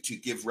C to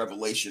give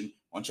revelation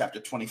on chapter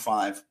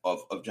 25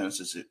 of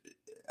Genesis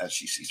as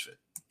she sees fit.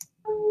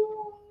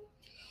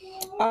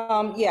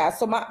 Yeah.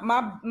 So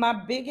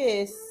my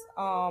biggest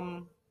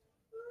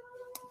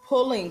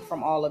pulling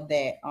from all of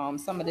that,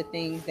 some of the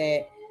things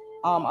that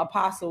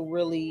Apostle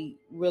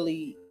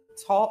really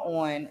taught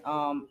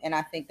on, and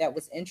I think that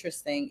was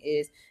interesting,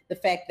 is the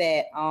fact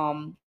that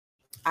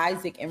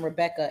Isaac and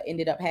Rebecca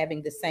ended up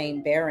having the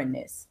same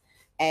barrenness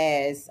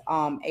as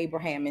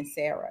Abraham and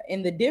Sarah,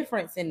 and the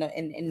difference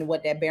in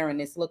what that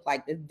barrenness looked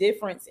like, the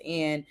difference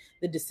in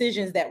the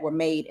decisions that were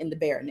made in the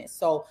barrenness.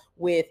 So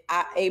with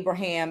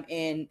Abraham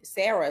and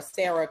Sarah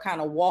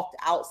kind of walked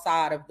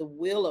outside of the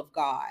will of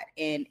God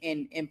and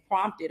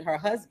prompted her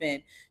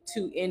husband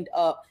to end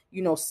up,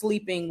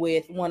 sleeping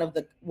with one of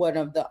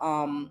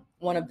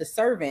the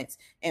servants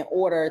in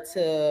order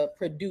to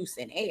produce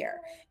an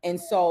heir.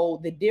 And so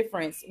the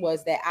difference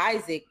was that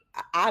Isaac,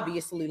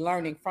 obviously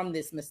learning from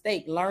this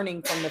mistake,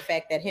 learning from the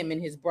fact that him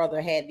and his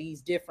brother had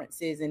these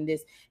differences and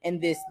this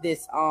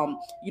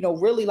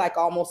really like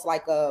almost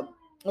like a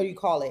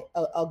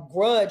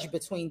grudge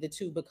between the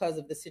two because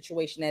of the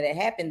situation that had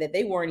happened, that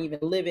they weren't even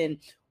living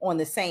on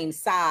the same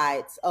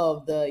sides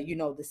of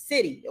the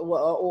city,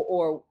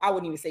 or I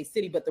wouldn't even say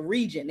city, but the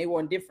region. They were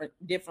on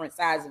different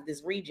sides of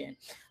this region.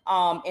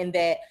 And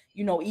that,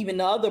 even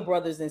the other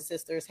brothers and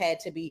sisters had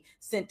to be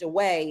sent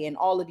away and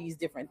all of these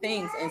different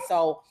things. And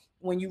so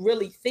when you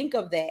really think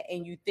of that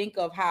and you think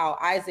of how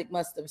Isaac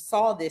must have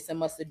saw this and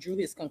must have drew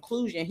his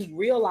conclusion, he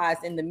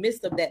realized in the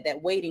midst of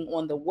that waiting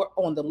on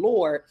the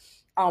Lord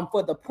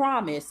for the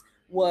promise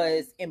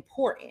was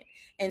important.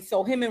 And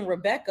so him and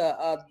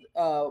Rebecca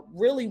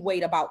really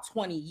wait about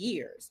 20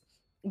 years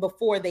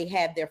before they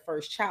had their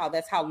first child.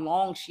 That's how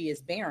long she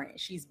is barren.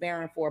 She's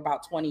barren for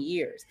about 20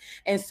 years.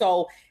 And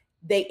so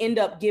they end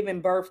up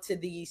giving birth to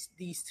these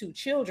 2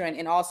 children.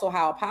 And also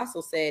how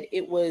Apostle said,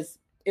 it was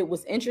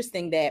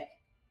interesting that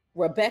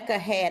Rebecca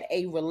had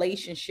a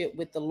relationship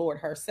with the Lord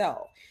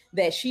herself,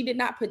 that she did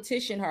not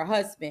petition her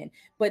husband.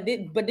 But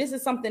this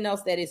is something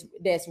else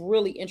that's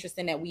really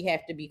interesting that we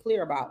have to be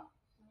clear about,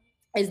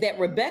 is that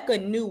Rebecca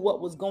knew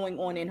what was going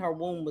on in her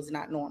womb was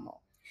not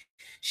normal.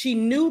 She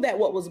knew that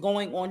what was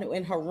going on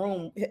in her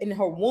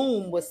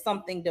womb was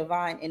something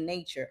divine in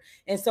nature.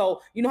 And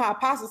so, you know how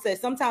Apostle says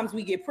sometimes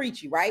we get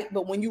preachy, right?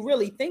 But when you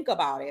really think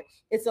about it,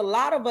 it's a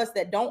lot of us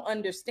that don't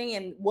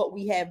understand what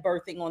we have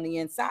birthing on the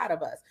inside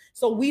of us.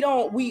 So we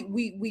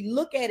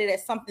look at it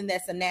as something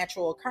that's a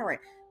natural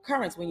occurrence.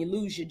 When you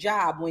lose your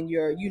job, when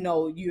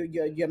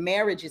your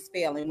marriage is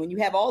failing, when you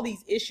have all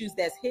these issues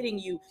that's hitting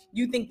you,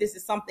 you think this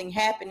is something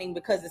happening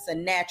because it's a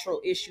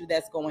natural issue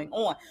that's going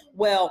on.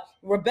 Well,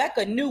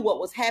 Rebecca knew what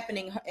was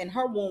happening in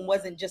her womb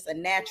wasn't just a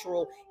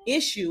natural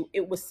issue.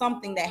 It was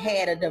something that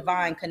had a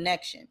divine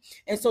connection.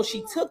 And so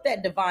she took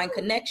that divine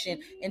connection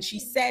and she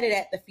set it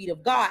at the feet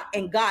of God,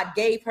 and God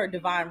gave her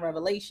divine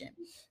revelation.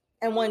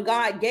 And when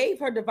God gave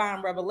her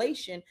divine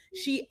revelation,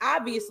 she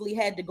obviously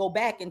had to go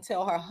back and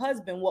tell her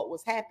husband what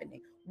was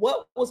happening.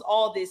 What was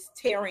all this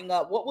tearing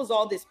up? What was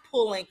all this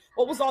pulling?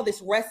 What was all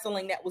this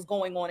wrestling that was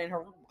going on in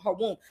her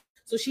womb?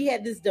 So she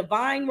had this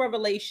divine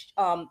revelation,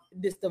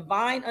 this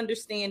divine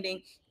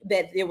understanding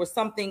that there was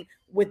something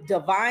with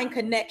divine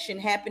connection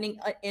happening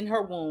in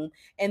her womb,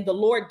 and the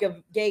Lord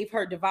gave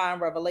her divine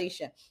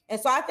revelation.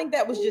 And so I think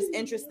that was just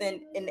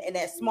interesting in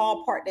that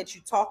small part that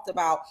you talked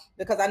about,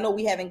 because I know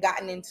we haven't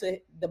gotten into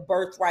the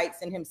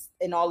birthrights and him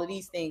and all of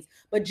these things,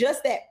 but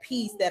just that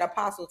piece that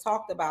Apostle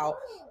talked about,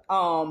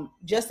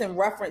 just in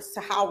reference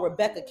to how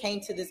Rebecca came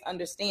to this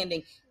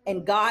understanding,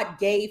 and God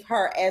gave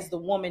her as the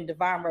woman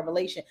divine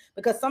revelation.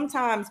 Because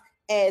sometimes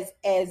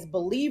as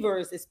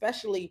believers,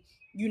 especially,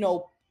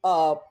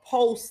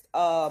 post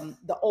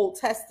the Old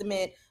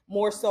Testament,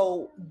 more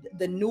so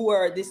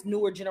this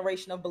newer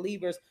generation of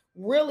believers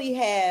really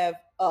have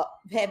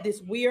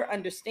this weird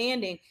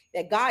understanding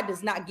that God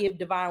does not give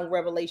divine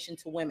revelation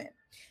to women.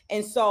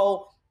 And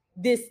so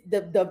this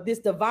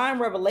divine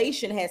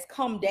revelation has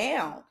come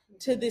down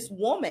to this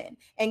woman,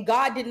 and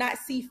God did not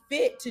see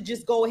fit to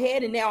just go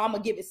ahead and now I'm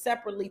gonna give it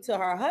separately to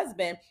her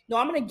husband. No,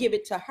 I'm gonna give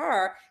it to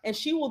her, and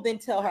she will then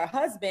tell her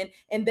husband,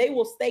 and they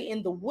will stay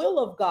in the will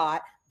of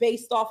God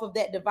based off of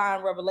that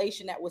divine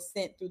revelation that was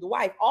sent through the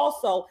wife.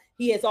 Also,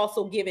 he has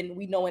also given,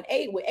 we know with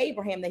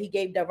Abraham, that he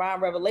gave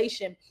divine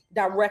revelation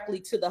directly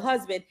to the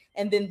husband,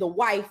 and then the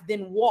wife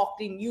then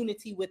walked in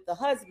unity with the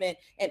husband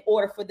in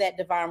order for that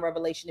divine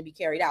revelation to be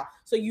carried out.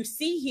 So you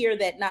see here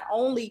that not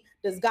only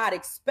does God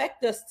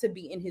expect us to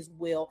be in his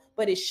will,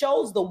 but it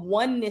shows the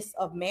oneness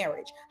of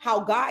marriage, how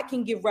God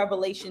can give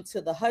revelation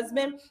to the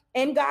husband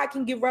and God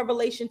can give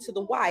revelation to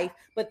the wife.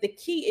 But the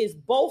key is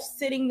both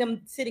sitting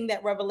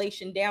that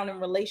revelation down in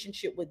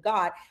relationship with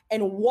God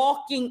and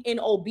walking in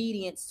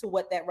obedience to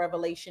what that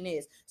revelation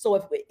is. So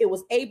if it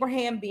was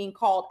Abraham being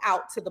called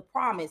out to the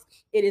promise,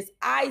 it is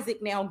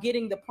Isaac now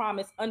getting the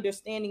promise,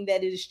 understanding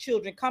that it is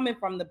children coming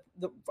from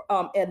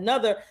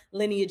another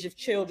lineage of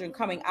children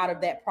coming out of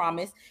that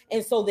promise.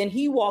 And so then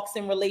he walks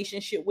in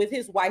relationship with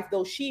his wife,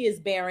 though she is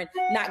barren,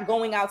 not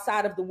going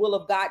outside of the will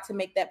of God to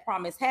make that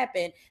promise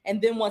happen.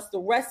 And then once the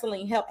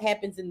wrestling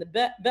happens in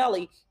the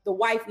belly, the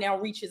wife now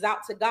reaches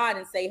out to God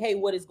and say, hey,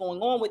 what is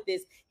going on with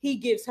this? He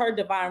gives her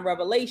divine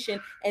revelation,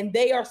 and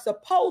they are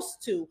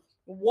supposed to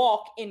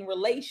walk in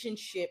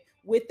relationship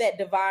with that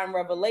divine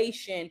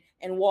revelation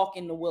and walk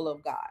in the will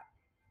of God.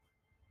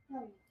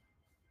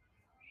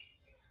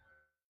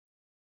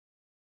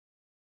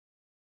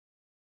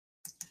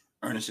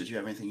 Ernest, did you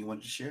have anything you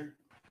wanted to share?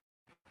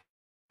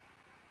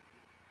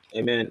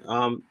 Amen.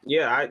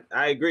 Yeah,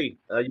 I agree.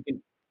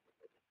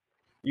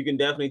 You can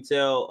definitely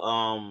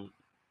tell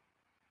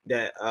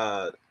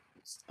that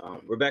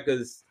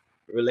Rebecca's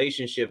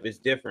relationship is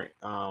different.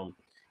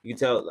 You can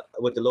tell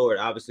with the Lord.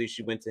 Obviously,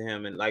 she went to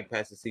him, and like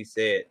Pastor C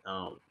said,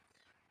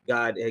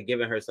 God had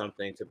given her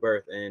something to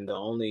birth, and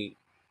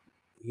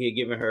he had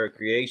given her a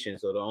creation.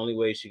 So the only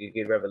way she could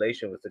get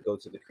revelation was to go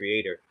to the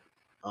Creator,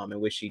 in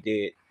which she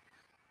did.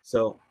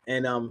 So,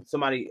 and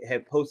somebody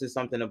had posted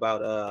something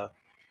about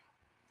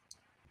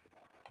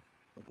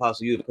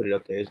Apostle, you put it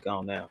up there, it's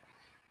gone now.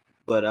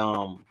 But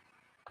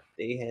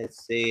they had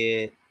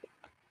said,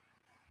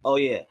 oh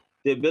yeah,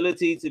 the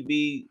ability to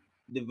be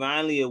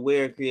divinely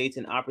aware creates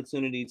an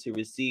opportunity to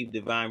receive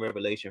divine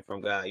revelation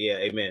from God. Yeah,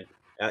 amen.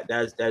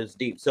 That's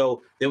deep.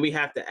 So then we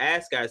have to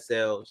ask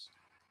ourselves,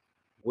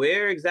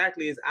 where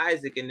exactly is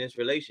Isaac in this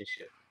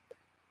relationship?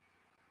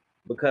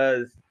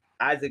 Because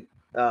Isaac,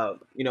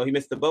 he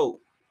missed the boat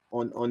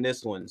on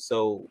this one.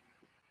 So,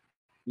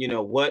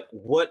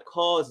 what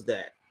caused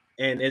that?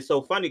 And it's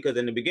so funny because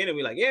in the beginning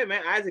we're like, yeah,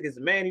 man, Isaac is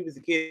a man. He was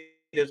a kid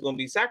that's going to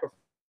be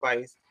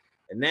sacrificed.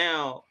 And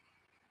now,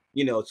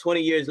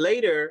 20 years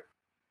later,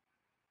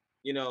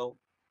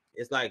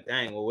 it's like,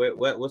 dang, well,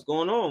 what's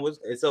going on?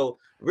 And so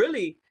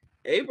really,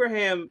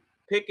 Abraham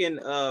picking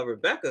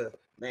Rebecca,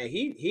 man,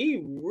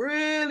 he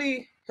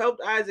really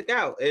helped Isaac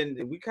out,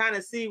 and we kind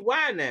of see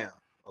why now.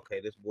 Okay,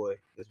 this boy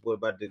he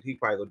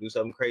probably gonna do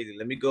something crazy.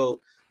 Let me go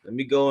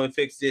and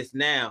fix this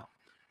now.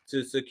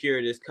 to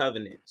secure this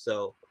covenant.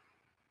 So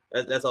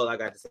that's all I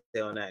got to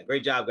say on that.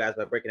 Great job, guys,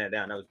 by breaking that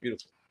down. That was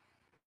beautiful.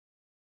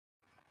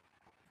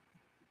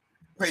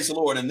 Praise the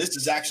Lord. And this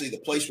is actually the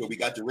place where we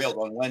got derailed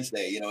on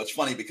Wednesday. You know, it's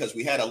funny because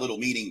we had a little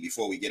meeting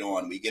before we get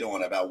on. We get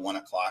on about 1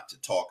 o'clock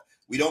to talk.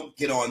 We don't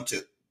get on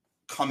to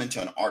come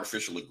into an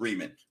artificial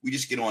agreement. We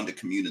just get on to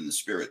commune in the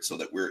spirit so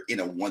that we're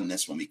in a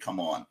oneness when we come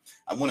on.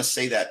 I want to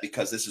say that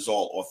because this is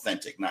all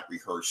authentic, not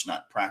rehearsed,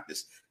 not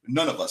practiced.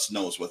 None of us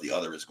knows what the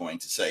other is going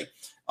to say.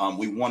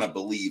 We want to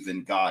believe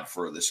in God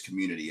for this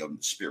community of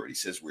the spirit. He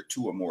says, where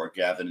two or more are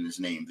gathered in his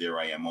name, there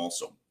I am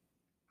also.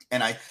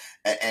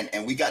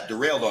 And we got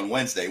derailed on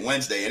Wednesday.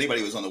 Anybody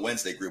who was on the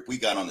Wednesday group, we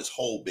got on this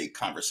whole big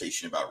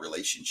conversation about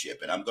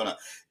relationship. And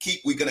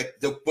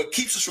what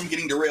keeps us from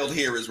getting derailed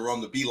here is we're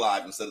on the Be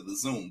Live instead of the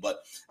Zoom. But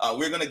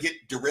we're going to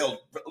get derailed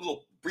a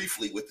little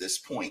briefly with this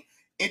point.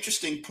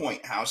 Interesting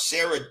point, how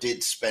Sarah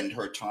did spend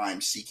her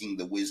time seeking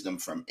the wisdom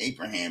from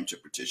Abraham to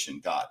petition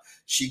God.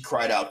 She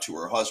cried out to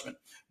her husband.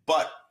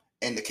 But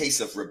in the case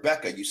of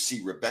Rebecca, you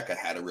see Rebecca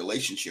had a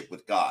relationship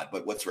with God.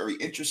 But what's very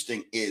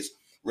interesting is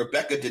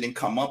Rebecca didn't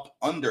come up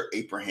under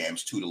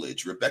Abraham's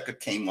tutelage. Rebecca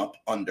came up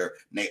under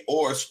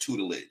Nahor's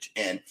tutelage.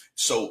 And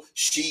so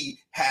she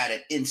had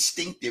an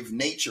instinctive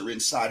nature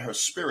inside her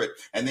spirit.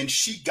 And then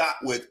she got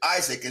with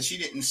Isaac and she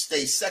didn't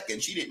stay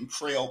second. She didn't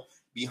trail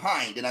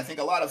behind. And I think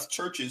a lot of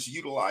churches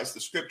utilize the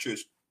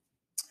scriptures,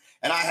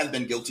 and I have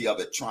been guilty of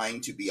it,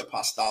 trying to be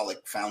apostolic,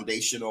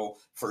 foundational,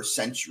 first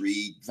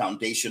century,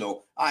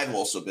 foundational. I've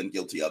also been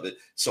guilty of it.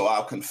 So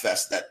I'll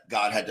confess that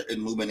God had to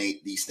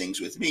illuminate these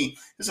things with me.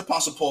 As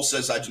Apostle Paul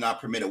says, I do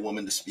not permit a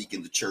woman to speak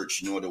in the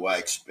church, nor do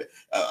I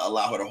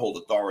allow her to hold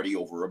authority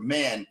over a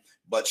man,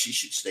 but she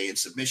should stay in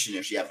submission.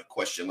 If she has a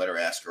question, let her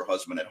ask her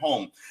husband at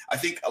home. I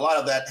think a lot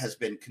of that has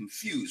been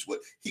confused.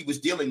 What he was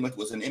dealing with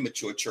was an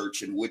immature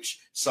church in which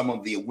some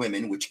of the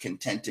women, which can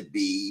tend to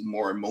be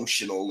more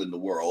emotional in the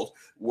world,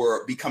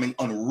 were becoming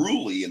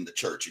unruly in the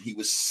church. And he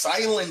was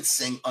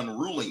silencing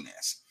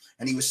unruliness.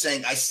 And he was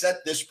saying, I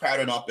set this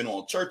pattern up in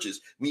all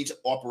churches. We need to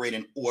operate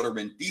in order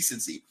and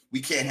decency.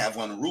 We can't have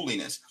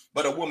unruliness.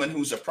 But a woman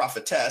who's a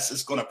prophetess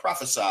is going to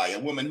prophesy. A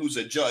woman who's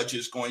a judge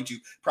is going to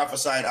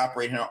prophesy and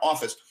operate in her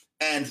office.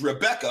 And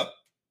Rebecca,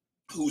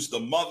 who's the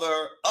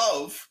mother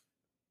of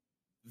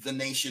the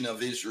nation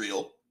of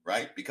Israel,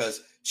 right?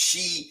 Because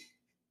she,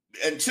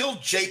 until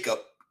Jacob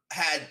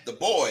had the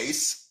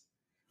boys,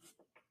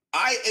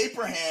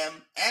 Abraham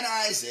and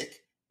Isaac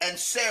and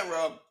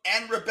Sarah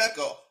and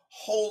Rebecca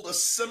hold a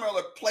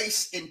similar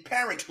place in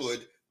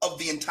parenthood of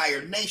the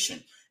entire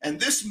nation. And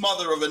this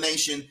mother of a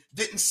nation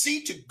didn't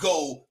see to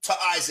go to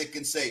Isaac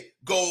and say,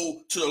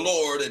 go to the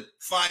Lord and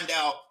find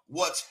out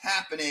what's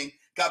happening.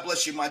 God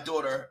bless you, my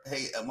daughter.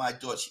 Hey, my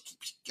daughter, she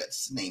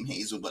gets the name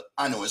Hazel, but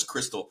I know it's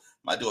Crystal.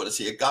 My daughter's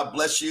here. God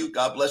bless you.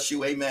 God bless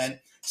you. Amen.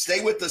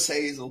 Stay with us,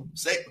 Hazel.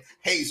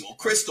 Hazel,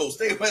 Crystal,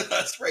 stay with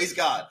us. Praise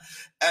God.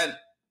 And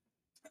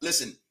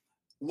listen,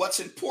 what's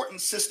important,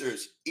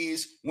 sisters,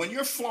 is when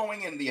you're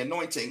flowing in the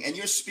anointing and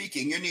you're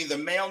speaking, you're neither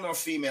male nor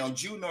female,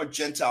 Jew nor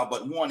Gentile,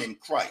 but one in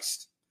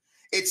Christ.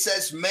 It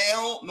says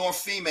male nor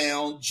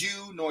female,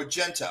 Jew nor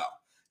Gentile,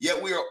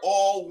 yet we are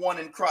all one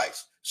in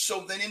Christ.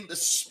 So then in the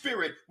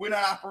spirit, we're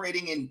not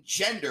operating in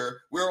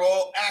gender. We're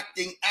all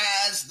acting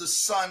as the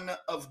Son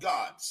of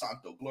God.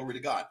 Santo, glory to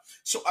God.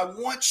 So I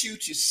want you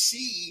to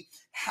see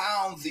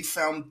how the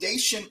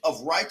foundation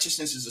of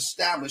righteousness is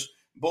established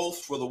both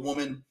for the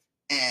woman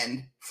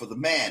and for the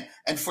man.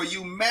 And for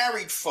you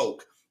married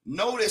folk,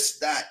 notice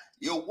that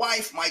your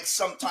wife might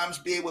sometimes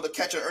be able to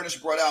catch an Ernest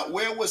brought out,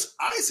 where was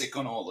Isaac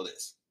on all of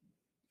this?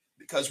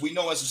 Because we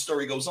know as the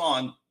story goes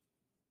on,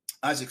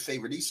 Isaac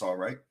favored Esau,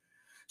 right?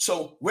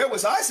 So where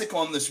was Isaac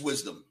on this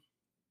wisdom?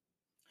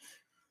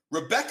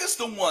 Rebecca's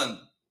the one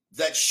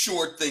that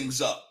shored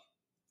things up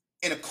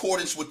in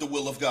accordance with the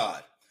will of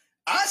God.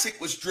 Isaac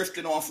was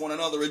drifting off on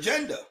another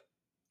agenda.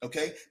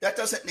 Okay, that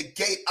doesn't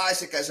negate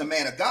Isaac as a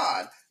man of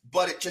God,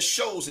 but it just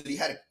shows that he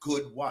had a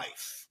good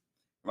wife,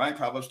 right?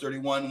 Proverbs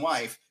 31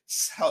 wife.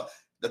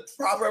 The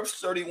Proverbs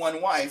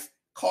 31 wife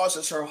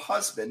causes her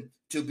husband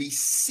to be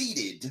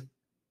seated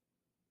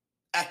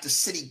at the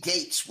city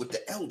gates with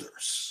the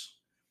elders.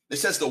 It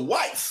says the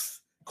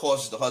wife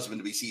causes the husband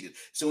to be seated.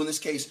 So in this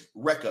case,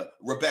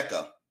 Rebecca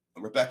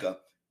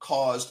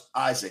caused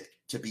Isaac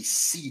to be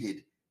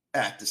seated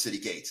at the city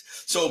gates.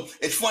 So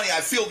it's funny, I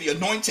feel the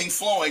anointing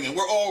flowing and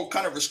we're all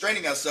kind of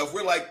restraining ourselves.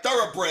 We're like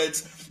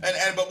thoroughbreds,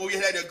 but we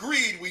had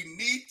agreed we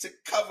need to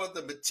cover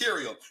the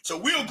material. So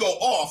we'll go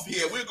off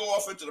here. We'll go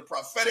off into the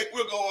prophetic.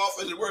 We'll go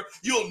off into the word.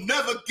 You'll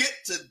never get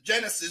to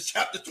Genesis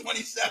chapter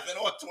 27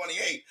 or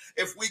 28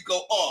 if we go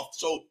off.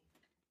 So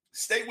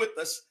stay with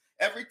us.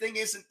 Everything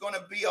isn't going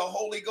to be a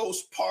Holy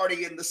Ghost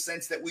party in the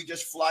sense that we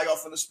just fly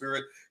off in the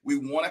spirit. We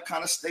want to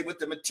kind of stay with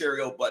the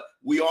material, but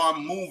we are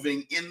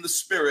moving in the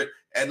spirit.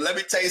 And let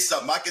me tell you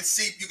something. You can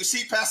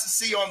see Pastor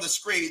C on the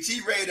screen.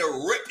 He's ready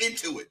to rip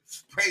into it.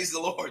 Praise the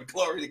Lord.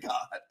 Glory to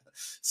God.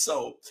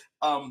 So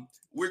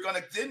we're going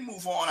to then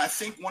move on. I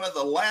think one of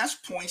the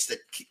last points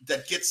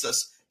that gets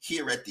us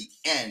here at the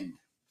end,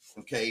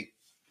 okay,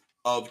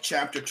 of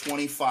chapter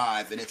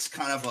 25, and it's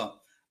kind of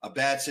a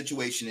bad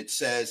situation. It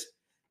says,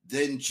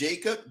 then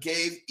Jacob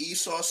gave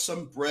Esau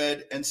some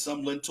bread and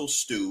some lentil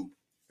stew.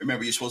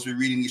 Remember, you're supposed to be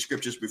reading these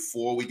scriptures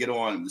before we get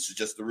on. This is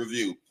just a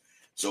review.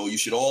 So you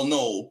should all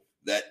know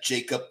that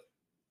Jacob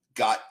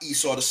got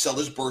Esau to sell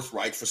his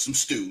birthright for some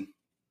stew.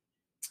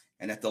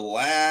 And at the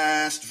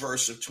last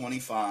verse of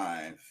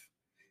 25,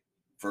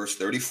 verse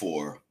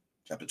 34,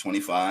 chapter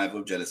 25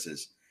 of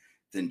Genesis,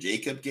 then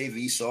Jacob gave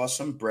Esau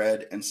some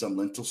bread and some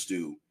lentil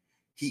stew.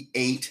 He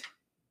ate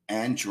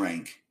and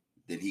drank.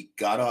 Then he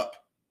got up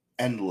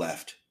and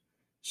left.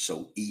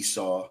 So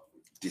Esau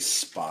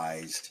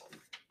despised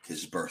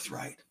his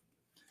birthright.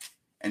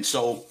 And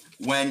so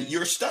when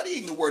you're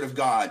studying the word of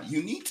God,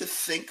 you need to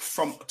think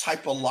from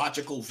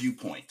typological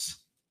viewpoints.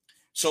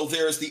 So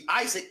there's the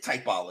Isaac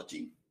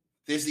typology,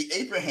 there's the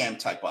Abraham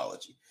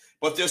typology,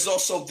 but there's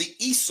also the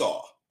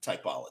Esau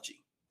typology.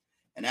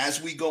 And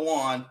as we go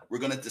on, we're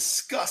going to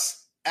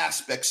discuss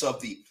aspects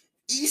of the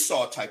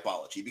Esau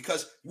typology,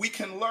 because we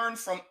can learn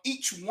from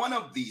each one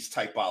of these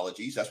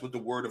typologies. That's what the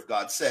word of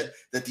God said,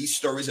 that these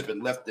stories have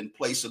been left in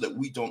place so that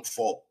we don't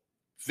fall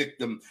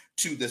victim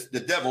to the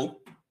devil,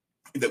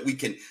 that we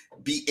can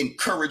be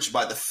encouraged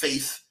by the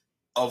faith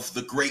of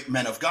the great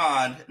men of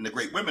God and the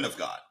great women of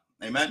God.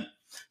 Amen.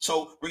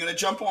 So we're going to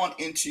jump on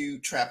into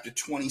chapter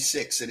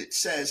 26, and it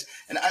says,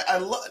 and I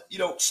love,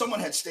 someone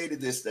had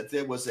stated this, that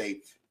there was a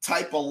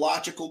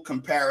typological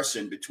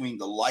comparison between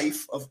the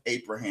life of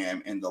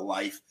Abraham and the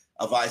life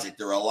of Isaac.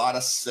 There are a lot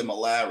of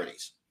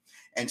similarities.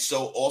 And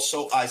so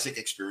also Isaac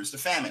experienced a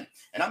famine.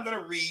 And I'm going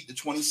to read the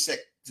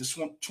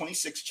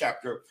 26th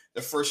chapter,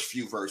 the first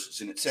few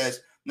verses. And it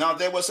says, now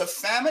there was a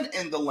famine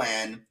in the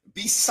land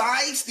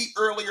besides the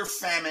earlier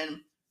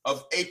famine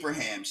of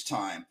Abraham's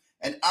time.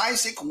 And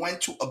Isaac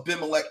went to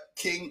Abimelech,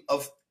 king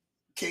of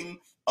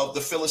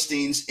the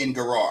Philistines in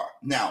Gerar.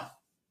 Now,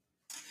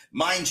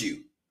 mind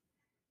you,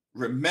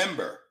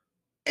 remember,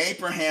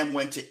 Abraham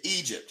went to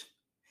Egypt.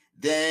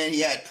 Then he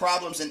had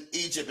problems in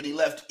Egypt and he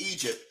left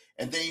Egypt.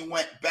 And then he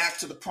went back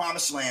to the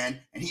promised land.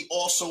 And he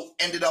also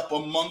ended up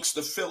amongst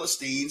the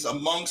Philistines,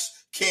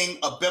 amongst King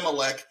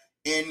Abimelech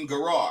in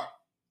Gerar.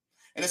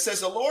 And it says,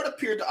 the Lord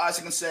appeared to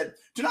Isaac and said,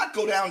 do not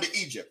go down to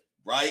Egypt,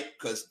 right?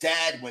 Because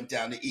dad went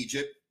down to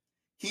Egypt.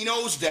 He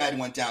knows dad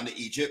went down to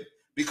Egypt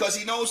because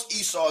he knows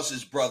Esau is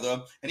his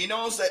brother. And he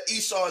knows that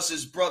Esau is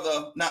his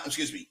brother. Not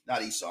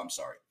Esau, I'm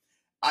sorry.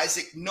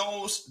 Isaac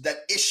knows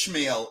that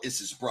Ishmael is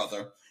his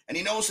brother. And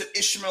he knows that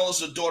Ishmael is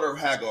the daughter of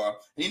Hagar.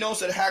 And he knows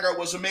that Hagar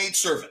was a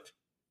maidservant.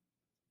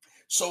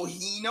 So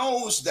he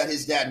knows that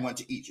his dad went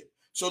to Egypt.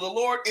 So the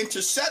Lord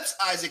intercepts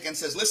Isaac and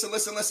says,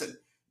 listen.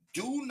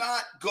 Do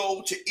not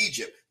go to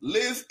Egypt.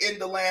 Live in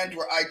the land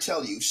where I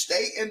tell you.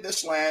 Stay in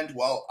this land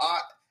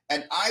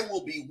and I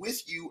will be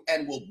with you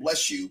and will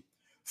bless you.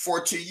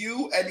 For to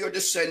you and your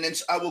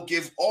descendants I will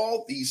give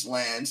all these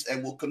lands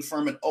and will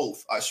confirm an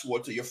oath I swore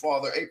to your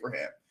father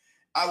Abraham.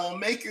 I will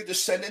make your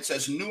descendants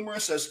as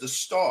numerous as the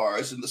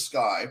stars in the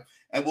sky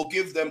and will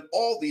give them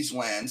all these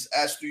lands.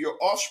 As to your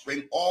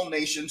offspring, all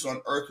nations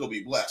on earth will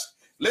be blessed.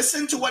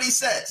 Listen to what he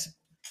says.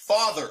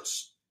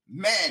 Fathers,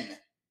 men,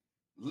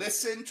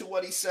 listen to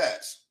what he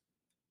says.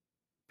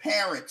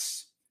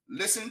 Parents,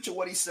 listen to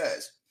what he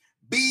says.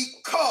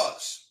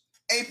 Because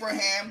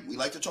Abraham, we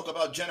like to talk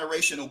about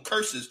generational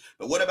curses,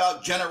 but what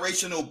about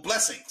generational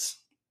blessings?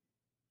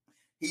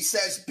 He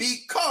says,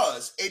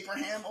 because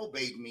Abraham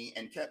obeyed me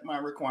and kept my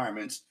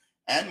requirements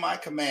and my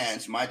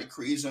commands, my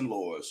decrees and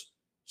laws,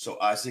 so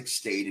Isaac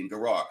stayed in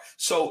Gerar.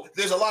 So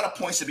there's a lot of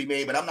points to be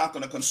made, but I'm not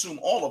going to consume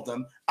all of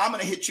them. I'm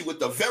going to hit you with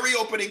the very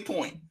opening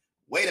point.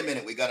 Wait a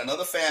minute, we got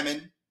another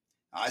famine.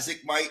 Isaac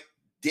might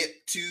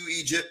dip to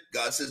Egypt.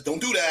 God says, don't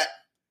do that.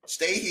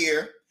 Stay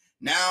here.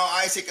 Now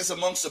Isaac is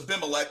amongst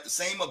Abimelech, the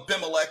same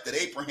Abimelech that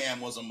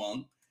Abraham was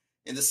among,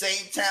 in the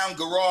same town,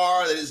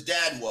 Gerar, that his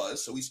dad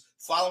was. So he's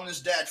following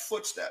his dad's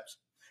footsteps.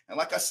 And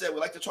like I said, we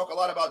like to talk a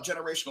lot about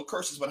generational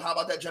curses, but how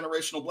about that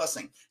generational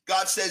blessing?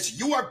 God says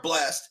you are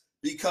blessed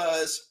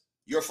because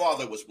your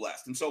father was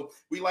blessed. And so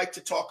we like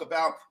to talk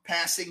about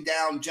passing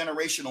down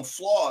generational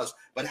flaws,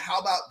 but how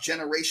about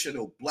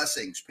generational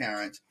blessings,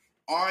 parents?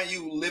 Are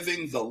you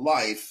living the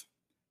life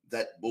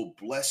that will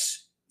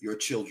bless your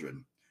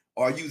children?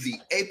 Are you the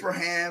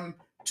Abraham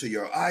to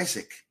your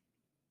Isaac?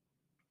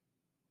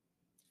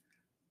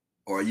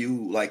 Or are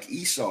you like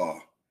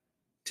Esau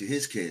to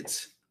his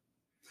kids?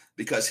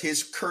 Because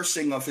his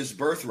cursing of his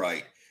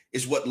birthright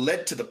is what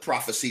led to the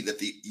prophecy that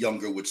the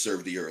younger would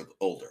serve the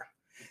older.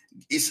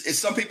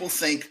 Some people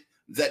think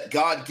that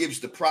God gives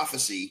the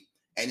prophecy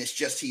and it's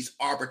just he's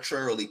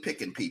arbitrarily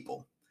picking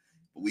people.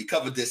 We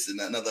covered this in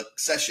another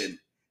session.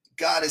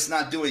 God is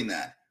not doing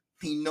that.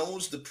 He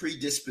knows the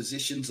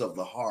predispositions of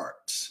the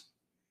heart,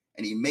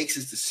 and he makes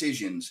his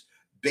decisions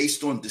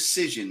based on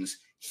decisions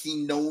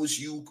he knows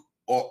you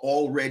are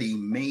already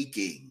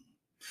making.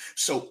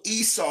 So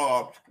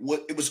Esau,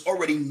 it was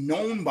already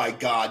known by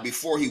God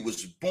before he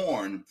was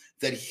born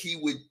that he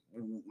would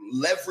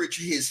leverage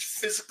his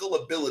physical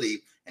ability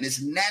and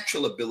his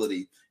natural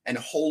ability and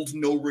hold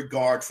no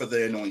regard for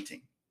the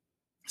anointing.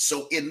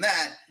 So in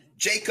that,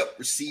 Jacob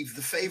received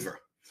the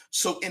favor.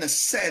 So in a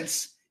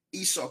sense,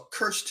 Esau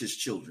cursed his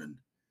children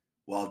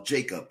while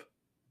Jacob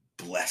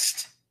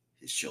blessed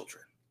his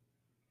children.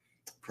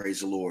 Praise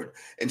the Lord.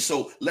 And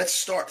so let's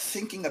start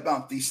thinking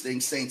about these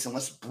things, saints, and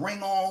let's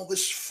bring all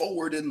this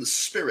forward in the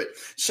spirit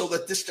so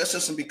that this just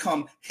doesn't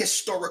become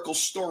historical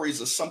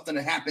stories of something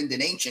that happened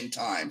in ancient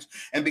times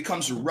and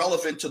becomes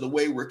relevant to the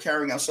way we're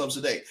carrying ourselves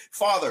today.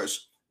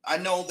 Fathers, I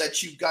know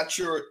that you've got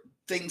your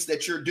things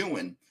that you're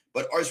doing,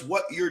 but is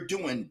what you're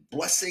doing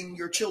blessing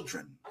your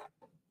children?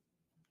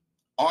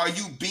 Are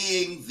you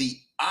being the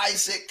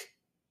Isaac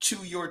to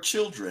your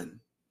children,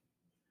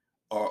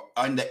 or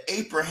the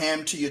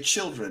Abraham to your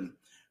children?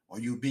 Are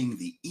you being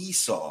the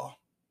Esau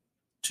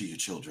to your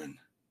children?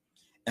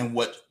 And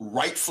what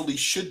rightfully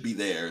should be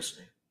theirs,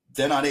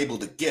 they're not able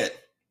to get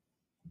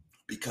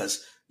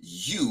because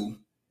you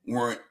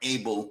weren't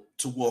able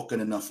to walk in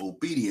enough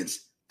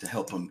obedience to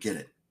help them get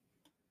it.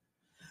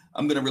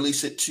 I'm going to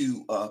release it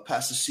to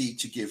Pastor C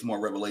to give more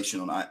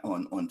revelation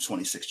on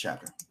 26th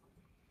chapter.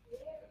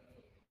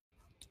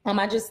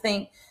 I just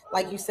think,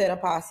 like you said,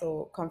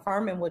 Apostle,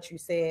 confirming what you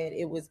said,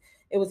 it was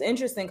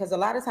interesting because a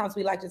lot of times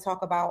we like to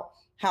talk about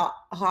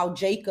how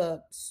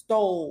Jacob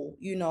stole,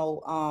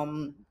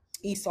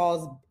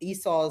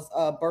 Esau's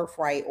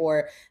birthright,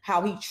 or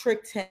how he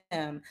tricked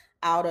him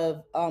out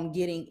of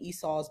getting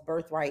Esau's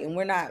birthright. And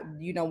we're not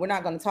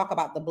going to talk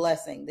about the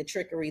blessing, the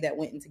trickery that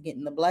went into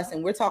getting the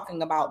blessing. We're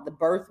talking about the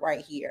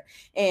birthright here.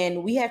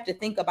 And we have to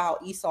think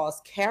about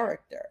Esau's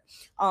character,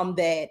 and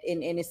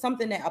it's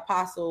something that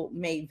Apostle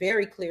made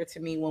very clear to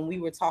me when we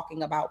were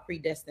talking about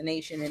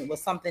predestination. And it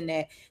was something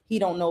that he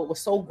don't know. It was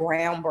so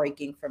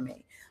groundbreaking for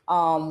me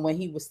when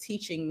he was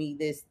teaching me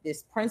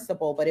this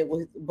principle.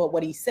 But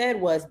what he said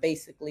was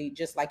basically,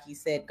 just like he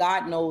said,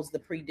 God knows the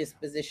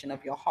predisposition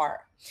of your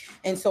heart.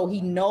 And so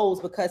he knows,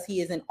 because he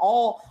is in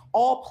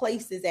all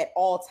places at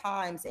all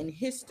times in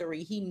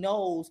history, he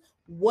knows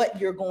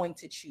what you're going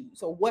to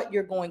choose or what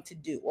you're going to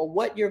do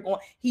or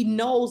he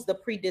knows the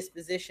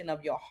predisposition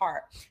of your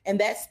heart. And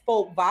that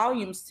spoke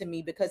volumes to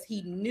me, because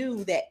he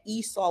knew that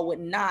Esau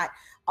would not,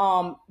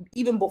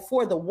 even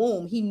before the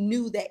womb, he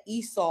knew that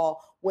Esau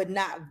would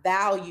not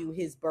value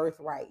his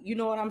birthright. You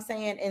know what I'm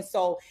saying? And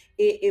so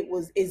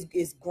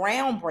it's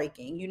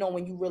groundbreaking,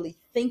 when you really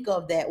think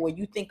of that, where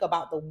you think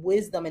about the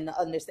wisdom and the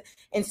understanding.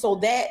 And so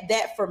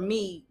that for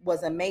me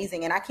was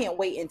amazing. And I can't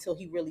wait until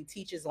he really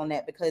teaches on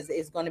that, because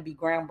it's going to be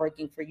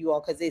groundbreaking for you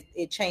all, because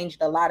it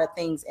changed a lot of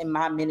things in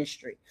my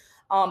ministry.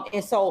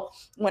 And so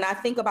when I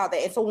think about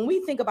that, and so when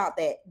we think about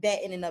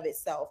that in and of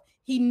itself,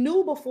 he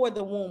knew before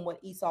the womb what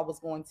Esau was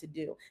going to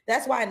do.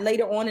 That's why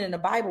later on in the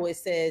Bible, it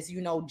says,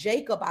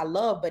 Jacob I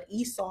love, but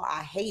Esau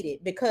I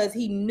hated, because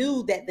he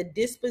knew that the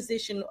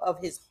disposition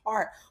of his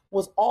heart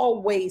was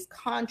always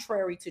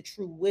contrary to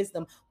true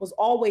wisdom, was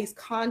always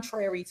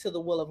contrary to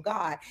the will of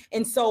God.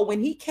 And so when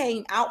he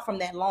came out from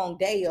that long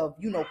day of,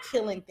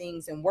 killing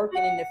things and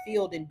working in the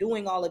field and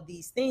doing all of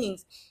these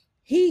things,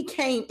 he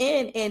came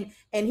in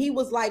and he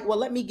was like, well,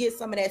 let me get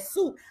some of that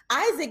soup.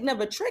 Isaac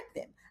never tricked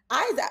him.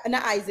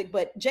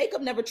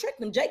 Jacob never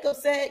tricked him. Jacob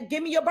said,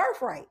 give me your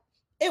birthright.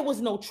 It was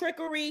no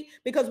trickery,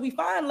 because we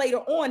find later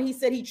on, he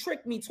said he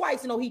tricked me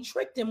twice. He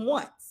tricked him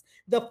once.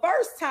 The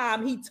first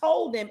time he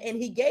told him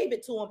and he gave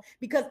it to him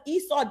because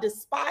Esau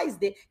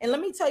despised it. And let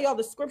me tell y'all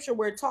the scripture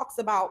where it talks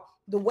about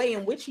the way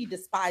in which he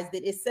despised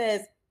it. It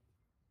says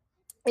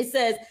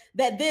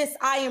that this,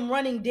 I am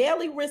running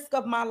daily risk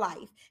of my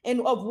life,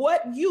 and of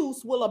what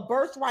use will a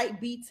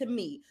birthright be to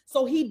me?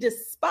 So he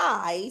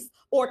despised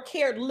or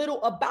cared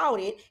little about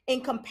it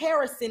in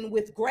comparison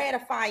with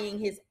gratifying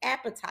his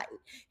appetite.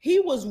 He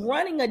was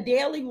running a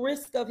daily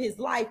risk of his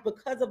life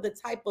because of the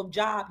type of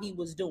job he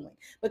was doing,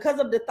 because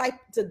of the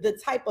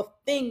type of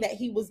thing that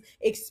he was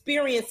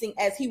experiencing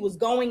as he was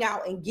going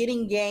out and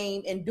getting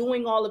game and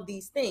doing all of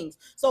these things.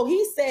 So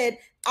he said,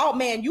 oh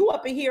man, you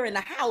up in here in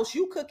the house,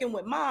 you cooking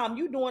with mom,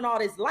 you doing all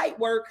this light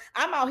work.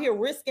 I'm out here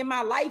risking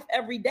my life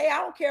every day. I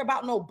don't care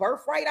about no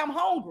birthright. I'm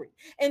hungry.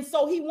 And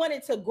so he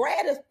wanted to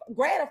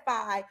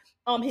gratify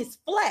his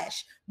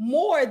flesh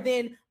more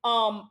than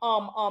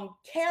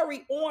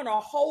carry on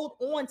or hold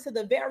on to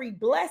the very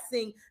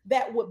blessing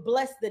that would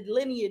bless the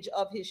lineage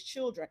of his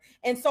children.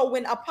 And so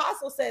when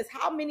Apostle says,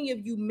 how many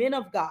of you men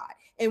of God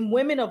and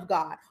women of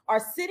God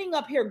are sitting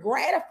up here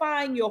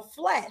gratifying your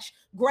flesh,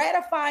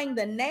 gratifying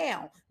the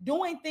now,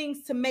 doing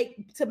things to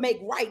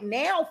make right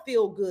now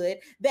feel good,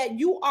 that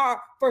you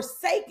are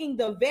forsaking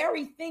the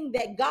very thing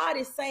that God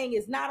is saying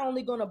is not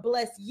only going to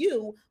bless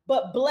you,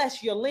 but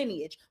bless your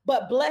lineage,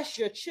 but bless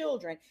your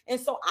children. And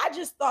so I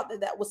just thought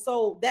that was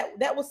so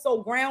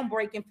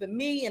groundbreaking for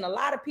me and a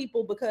lot of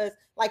people, because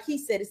like he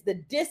said, it's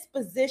the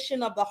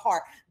disposition of the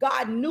heart.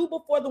 God knew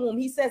before the womb.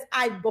 He says,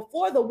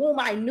 before the womb,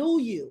 I knew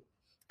you.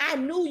 I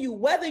knew you,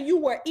 whether you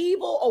were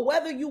evil or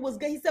whether you was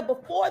good. He said,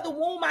 before the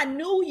womb, I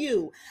knew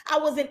you. I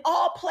was in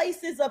all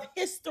places of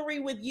history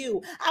with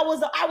you. I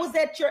was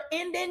at your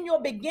end and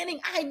your beginning.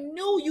 I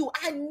knew you.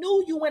 I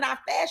knew you when I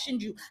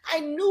fashioned you. I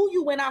knew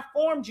you when I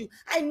formed you.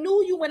 I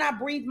knew you when I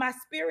breathed my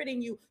spirit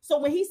in you. So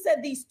when he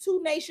said these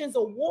two nations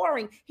are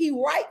warring, he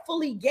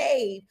rightfully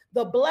gave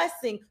the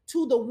blessing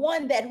to the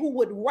one that who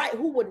would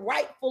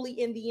rightfully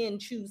in the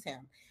end choose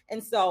him.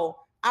 And so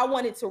I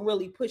wanted to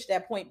really push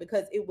that point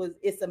because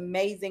it's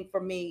amazing for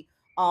me.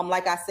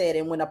 Like I said,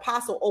 and when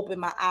Apostle opened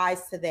my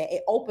eyes to that,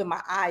 it opened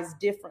my eyes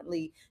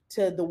differently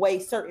to the way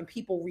certain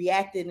people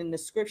reacted in the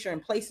scripture in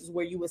places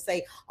where you would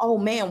say, oh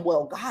man,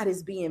 well, God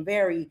is being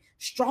very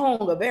strong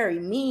or very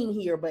mean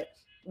here. But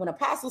when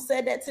Apostle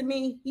said that to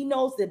me, he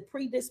knows the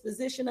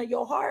predisposition of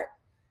your heart.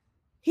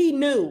 He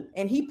knew,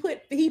 and he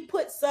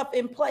put stuff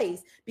in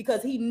place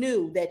because he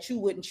knew that you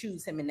wouldn't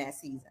choose him in that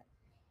season.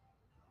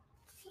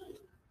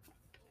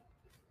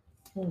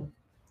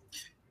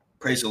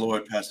 Praise the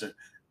Lord, Pastor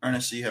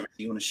Ernest. Do you have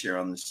anything you want to share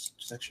on this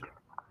section?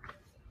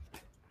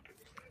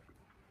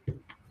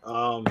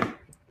 I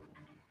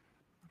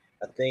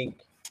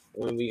think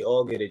when we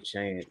all get a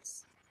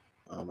chance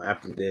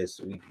after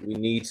this, we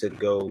need to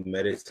go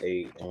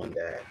meditate on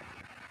that.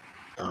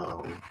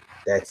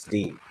 That's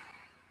deep,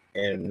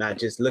 and not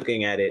just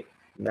looking at it,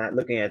 not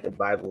looking at the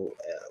Bible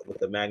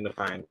with a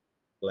magnifying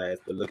glass,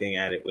 but looking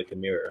at it with the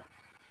mirror,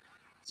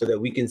 so that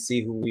we can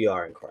see who we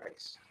are in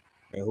Christ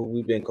and who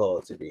we've been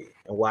called to be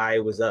and why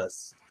it was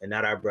us and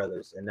not our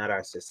brothers and not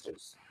our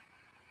sisters,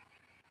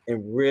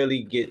 and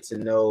really get to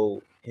know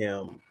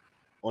him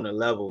on a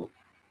level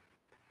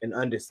and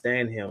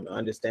understand him,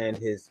 understand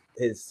his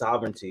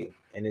sovereignty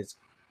and his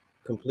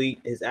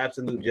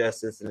absolute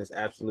justice and his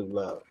absolute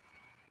love.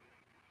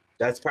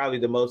 That's probably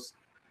the most,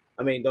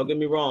 I mean, don't get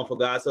me wrong, for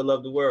God so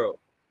loved the world,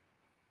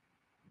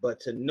 but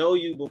to know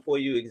you before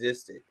you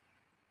existed,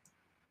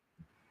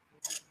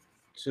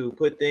 to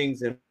put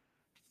things in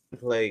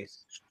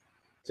place,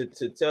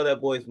 to tell that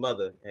boy's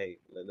mother, hey,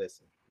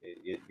 listen,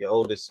 your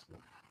oldest,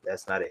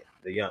 that's not it.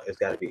 The young, it's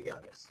got to be the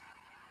youngest.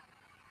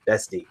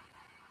 That's deep.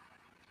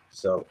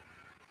 So,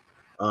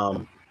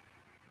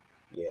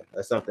 yeah,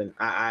 that's something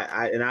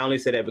I only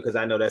say that because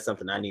I know that's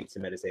something I need to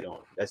meditate on.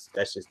 That's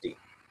just deep.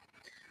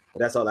 But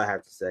that's all I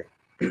have to say.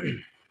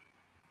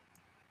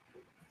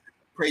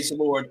 Praise the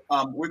Lord.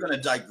 We're going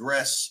to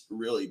digress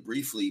really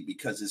briefly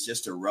because it's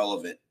just a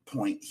relevant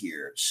point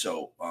here.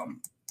 So,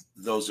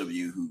 those of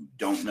you who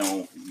don't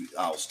know,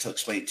 I'll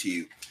explain to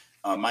you.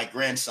 My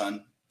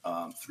grandson,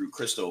 through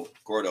Crystal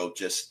Gordo,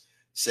 just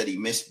said he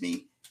missed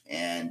me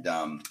and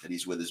that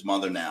he's with his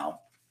mother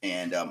now.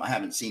 And I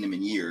haven't seen him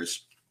in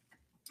years.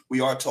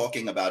 We are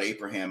talking about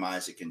Abraham,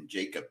 Isaac, and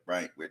Jacob,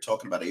 right? We're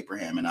talking about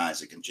Abraham and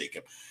Isaac and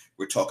Jacob.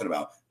 We're talking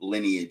about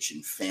lineage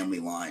and family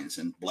lines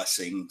and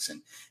blessings.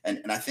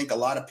 And I think a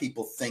lot of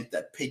people think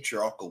that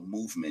patriarchal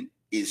movement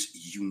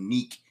is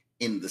unique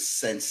in the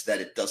sense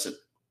that it doesn't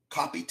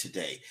copy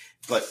today.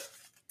 But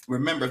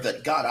remember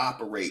that God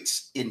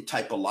operates in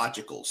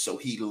typological. So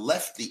he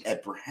left the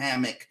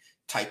Abrahamic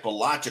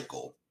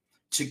typological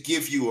to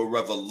give you a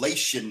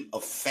revelation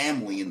of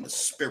family in the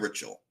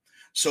spiritual.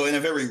 So in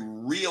a very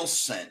real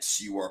sense,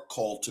 you are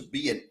called to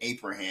be an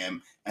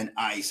Abraham, an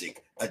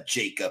Isaac, a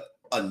Jacob,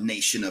 a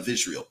nation of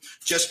Israel.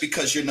 Just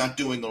because you're not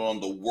doing it on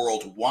the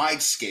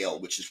worldwide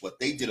scale, which is what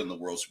they did on the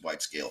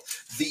worldwide scale,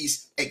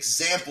 these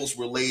examples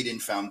were laid in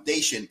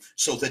foundation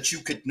so that you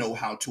could know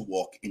how to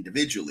walk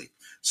individually.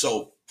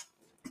 So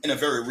in a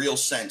very real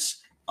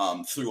sense,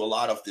 through a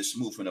lot of this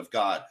movement of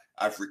God,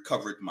 I've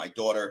recovered my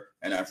daughter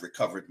and I've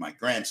recovered my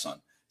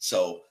grandson.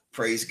 So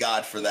praise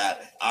God for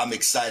that. I'm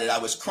excited. I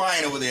was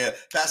crying over there.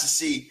 Pastor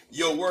C,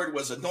 your word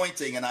was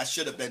anointing and I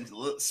should have been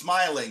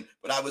smiling,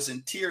 but I was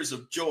in tears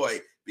of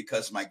joy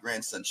because my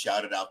grandson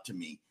shouted out to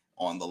me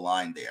on the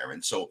line there.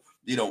 And so,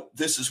 you know,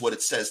 this is what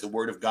it says. The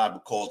word of God will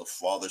call the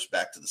fathers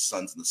back to the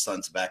sons and the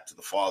sons back to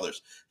the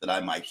fathers, that I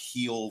might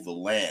heal the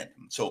land.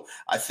 And so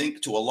I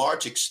think to a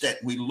large extent,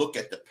 we look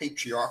at the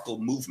patriarchal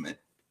movement,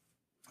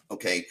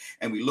 okay,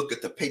 and we look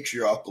at the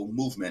patriarchal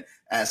movement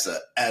as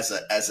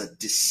a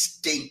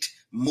distinct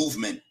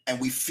movement, and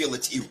we feel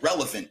it's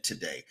irrelevant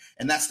today.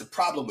 And that's the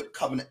problem with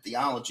covenant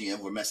theology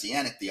and with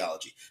messianic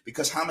theology,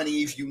 because how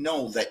many of you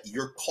know that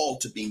you're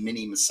called to be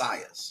many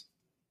messiahs?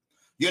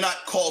 You're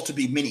not called to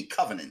be many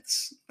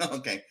covenants,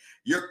 okay?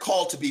 You're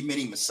called to be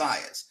many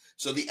messiahs.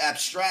 So the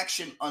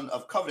abstraction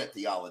of covenant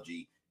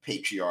theology,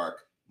 patriarch,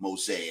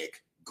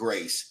 mosaic,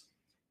 grace,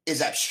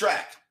 is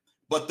abstract.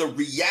 But the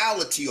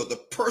reality or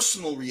the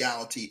personal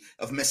reality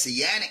of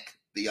messianic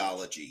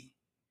theology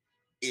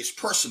is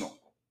personal.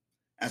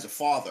 As a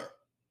father,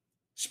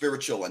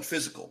 spiritual and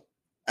physical.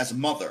 As a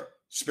mother,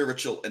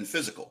 spiritual and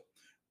physical.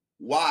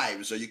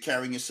 Wives, are you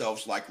carrying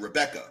yourselves like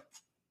Rebecca?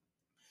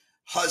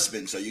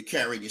 Husbands, are you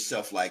carrying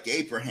yourself like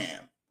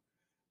Abraham?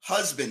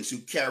 Husbands who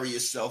carry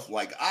yourself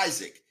like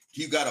Isaac.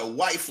 You got a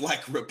wife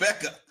like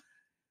Rebecca.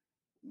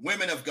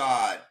 Women of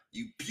God,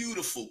 you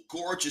beautiful,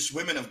 gorgeous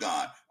women of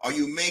God, are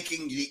you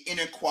making the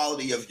inner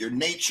quality of your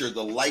nature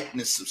the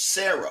likeness of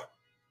Sarah,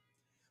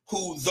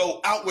 who, though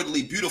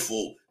outwardly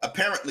beautiful,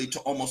 apparently to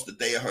almost the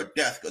day of her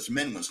death, because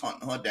men was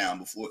hunting her down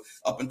before,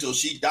 up until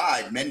she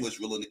died, men was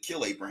willing to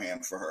kill Abraham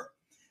for her.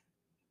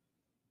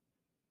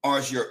 Or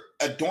as your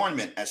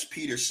adornment, as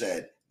Peter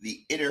said,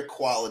 the inner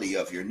quality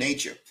of your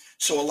nature.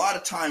 So a lot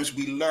of times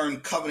we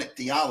learn covenant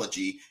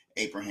theology,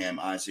 Abraham,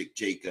 Isaac,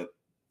 Jacob,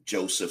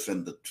 Joseph,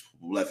 and the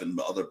 11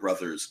 other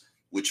brothers,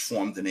 which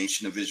formed the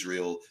nation of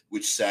Israel,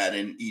 which sat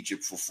in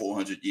Egypt for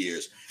 400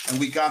 years. And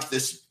we got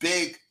this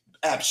big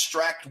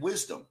abstract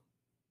wisdom,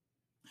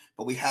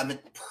 but we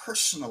haven't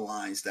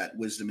personalized that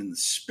wisdom in the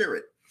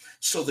spirit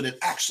so that it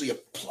actually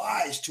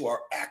applies to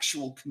our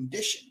actual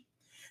condition,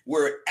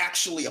 where it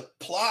actually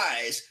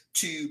applies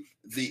to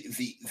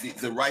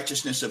the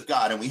righteousness of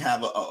God. And we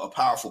have a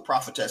powerful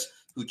prophetess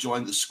who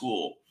joined the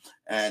school,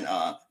 and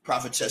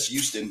Prophetess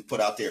Houston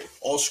put out there,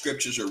 all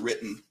scriptures are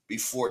written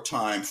before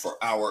time for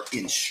our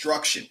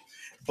instruction.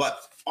 But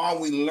are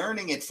we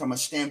learning it from a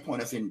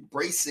standpoint of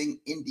embracing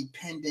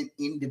independent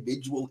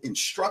individual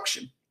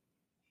instruction?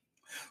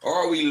 Or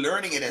are we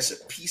learning it as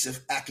a piece of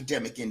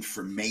academic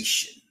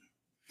information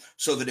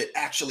so that it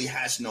actually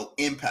has no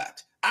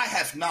impact? I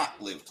have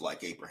not lived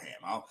like Abraham.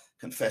 I'll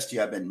confess to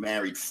you, I've been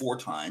married 4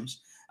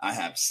 times. I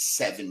have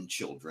 7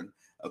 children.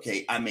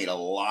 Okay, I made a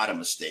lot of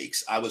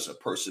mistakes. I was a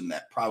person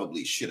that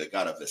probably should have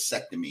got a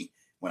vasectomy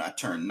when I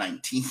turned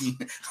 19.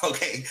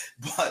 Okay,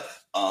 but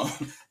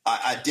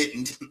I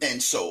didn't.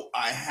 And so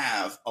I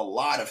have a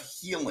lot of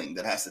healing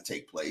that has to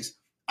take place.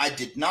 I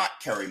did not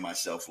carry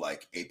myself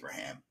like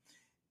Abraham.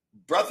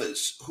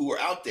 Brothers who are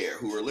out there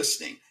who are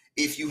listening,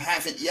 if you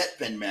haven't yet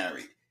been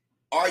married,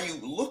 are you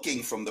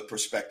looking from the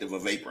perspective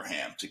of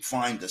Abraham to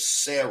find a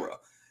Sarah,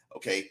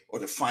 okay, or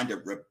to find a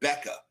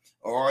Rebecca?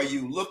 Or are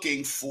you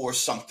looking for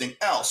something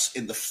else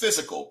in the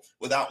physical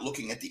without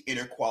looking at the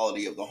inner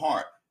quality of the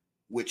heart,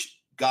 which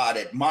God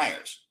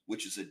admires,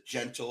 which is a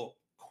gentle,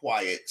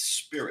 quiet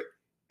spirit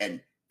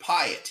and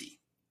piety?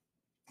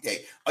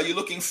 Okay, are you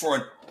looking for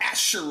an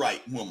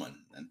Asherite woman?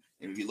 And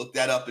if you look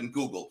that up in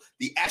Google,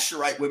 the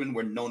Asherite women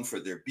were known for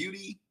their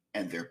beauty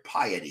and their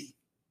piety.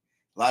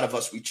 A lot of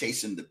us, we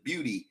chasing the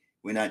beauty,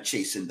 we're not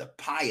chasing the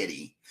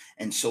piety.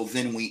 And so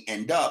then we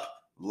end up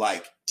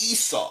like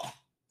Esau,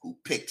 who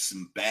picked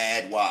some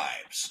bad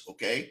wives,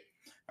 okay?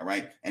 All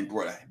right, and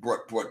brought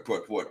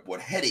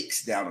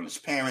headaches down on his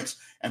parents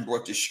and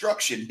brought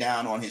destruction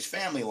down on his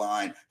family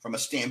line from a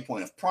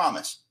standpoint of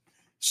promise.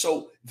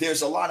 So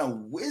there's a lot of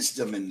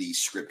wisdom in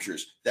these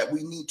scriptures that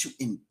we need to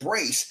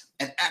embrace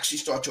and actually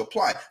start to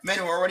apply. Men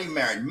who are already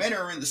married, men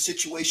are in the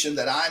situation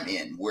that I'm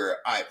in, where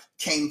I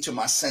came to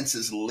my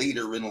senses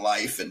later in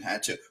life and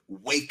had to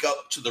wake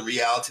up to the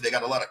reality. They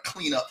got a lot of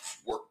cleanup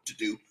work to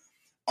do.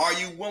 Are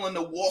you willing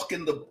to walk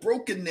in the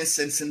brokenness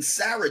and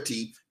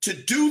sincerity to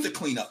do the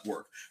cleanup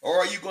work? Or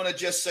are you going to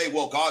just say,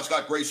 well, God's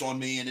got grace on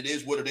me and it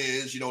is what it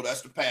is, you know,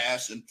 that's the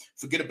past, and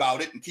forget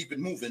about it and keep it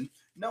moving?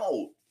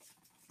 No,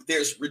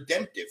 there's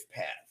redemptive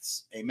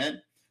paths.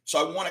 Amen. So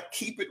I want to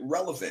keep it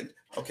relevant.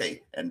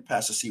 Okay. And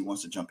Pastor C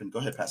wants to jump in. Go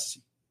ahead, Pastor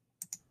C.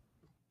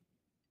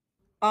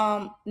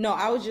 No,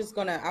 I was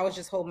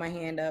just hold my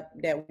hand up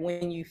that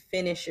when you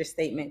finish your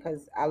statement,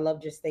 because I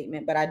loved your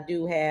statement, but I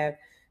do have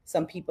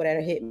some people that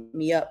are hitting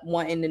me up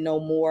wanting to know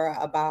more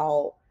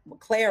about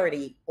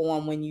clarity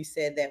on when you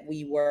said that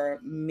we were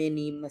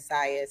many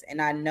messiahs.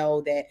 And I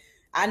know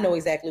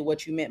exactly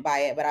what you meant by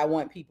it, but I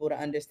want people to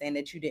understand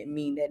that you didn't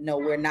mean that. No,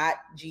 we're not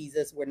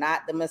Jesus. We're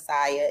not the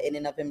Messiah in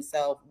and of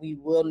himself. We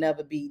will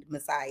never be the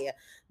Messiah.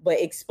 But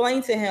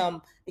explain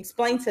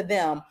to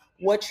them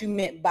what you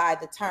meant by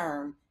the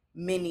term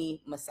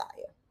mini Messiah.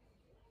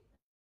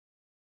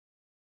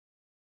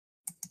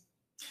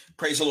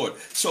 Praise the Lord.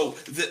 So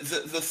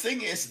the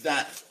thing is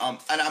that, and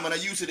I'm going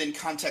to use it in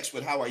context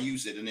with how I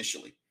use it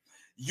initially.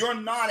 You're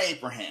not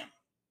Abraham,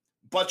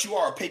 but you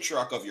are a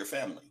patriarch of your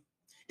family.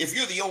 If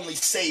you're the only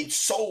saved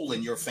soul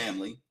in your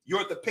family,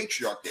 you're the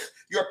patriarch there.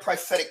 You're a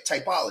prophetic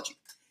typology.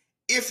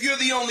 If you're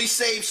the only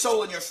saved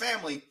soul in your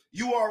family,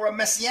 you are a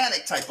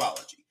messianic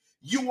typology.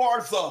 You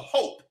are the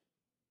hope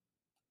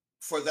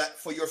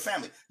for your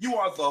family. You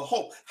are the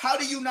hope. How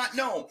do you not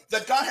know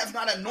that God has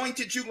not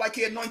anointed you like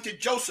he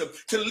anointed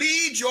Joseph to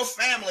lead your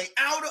family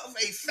out of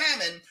a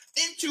famine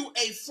into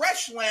a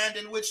fresh land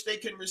in which they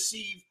can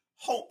receive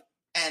hope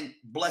and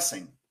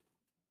blessing?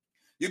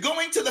 You're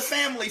going to the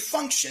family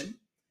function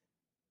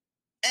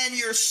and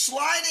you're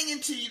sliding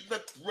into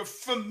the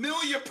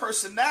familiar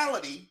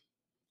personality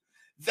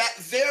that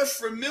they're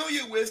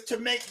familiar with to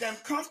make them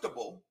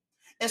comfortable,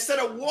 instead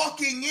of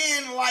walking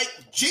in like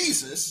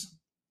Jesus.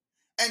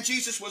 And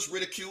Jesus was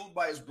ridiculed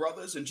by his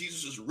brothers, and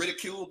Jesus was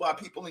ridiculed by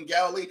people in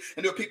Galilee.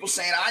 And there were people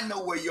saying, I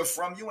know where you're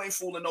from. You ain't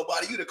fooling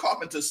nobody. You the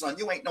carpenter's son.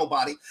 You ain't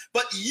nobody.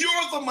 But you're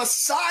the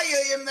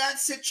Messiah in that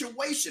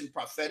situation.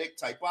 Prophetic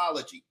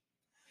typology.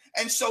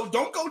 And so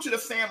don't go to the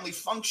family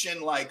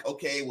function like,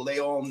 okay, well, they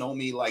all know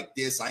me like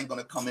this. I ain't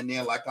going to come in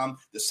there like I'm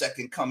the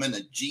second coming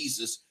of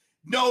Jesus.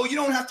 No, you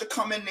don't have to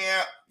come in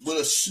there with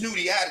a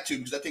snooty attitude,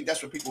 because I think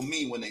that's what people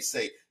mean when they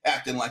say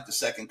acting like the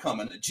second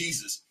coming of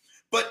Jesus.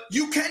 But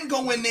you can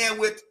go in there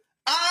with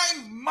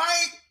I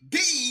might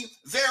be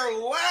their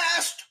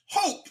last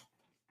hope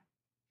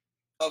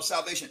of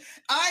salvation.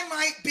 I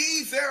might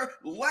be their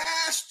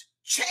last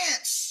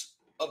chance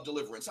of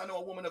deliverance. I know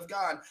a woman of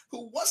God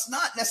who was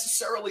not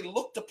necessarily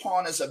looked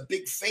upon as a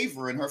big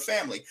favor in her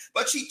family,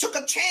 but she took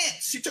a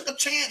chance. She took a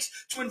chance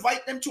to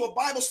invite them to a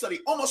Bible study.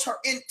 Almost her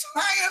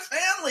entire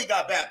family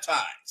got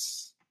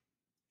baptized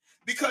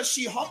because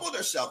she humbled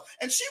herself,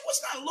 and she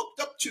was not looked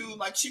up to.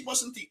 Like, she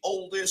wasn't the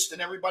oldest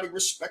and everybody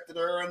respected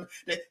her, and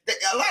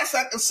a lot of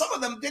fact, and some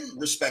of them didn't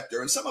respect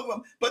her, and some of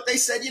them, but they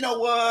said, you know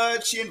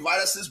what, she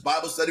invited us to this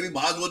Bible study, we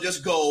might as well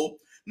just go.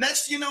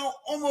 Next, you know,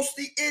 almost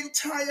the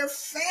entire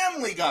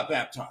family got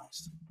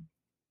baptized.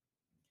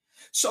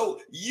 So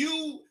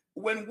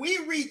when we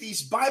read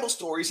these Bible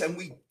stories and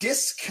we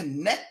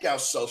disconnect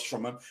ourselves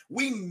from them,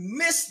 we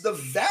miss the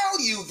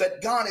value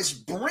that God is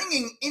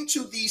bringing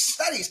into these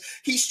studies.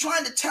 He's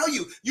trying to tell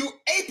you,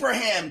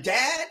 Abraham,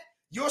 Dad,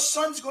 your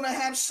son's going to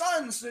have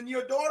sons, and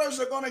your daughters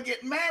are going to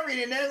get married,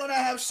 and they're going to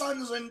have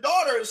sons and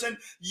daughters, and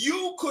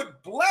you could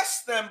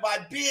bless them by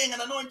being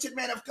an anointed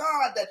man of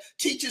God that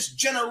teaches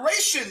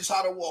generations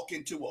how to walk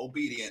into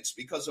obedience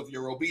because of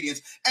your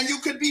obedience. And you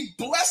could be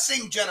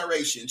blessing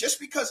generations. Just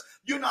because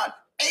you're not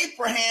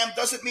Abraham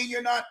doesn't mean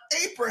you're not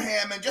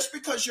Abraham, and just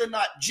because you're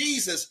not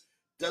Jesus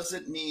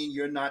doesn't mean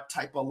you're not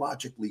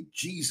typologically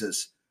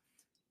Jesus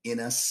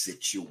in a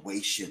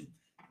situation.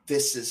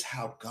 This is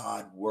how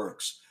God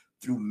works,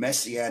 through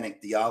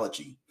messianic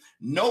theology.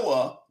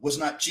 Noah was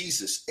not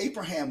Jesus.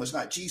 Abraham was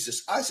not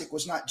Jesus. Isaac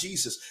was not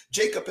Jesus.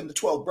 Jacob and the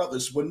 12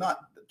 brothers were not,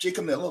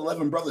 Jacob and the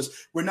 11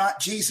 brothers were not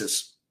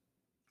Jesus.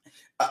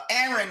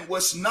 Aaron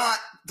was not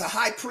the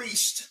high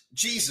priest,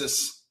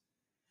 Jesus,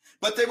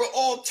 but they were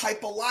all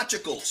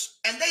typologicals,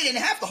 and they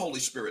didn't have the Holy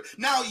Spirit.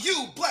 Now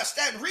you, blessed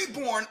and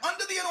reborn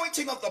under the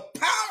anointing of the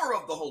power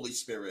of the Holy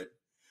Spirit,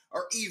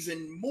 are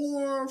even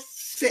more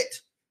fit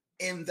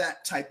in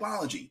that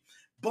typology.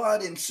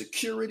 But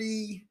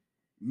insecurity,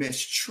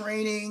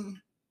 mistraining,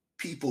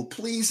 people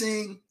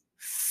pleasing,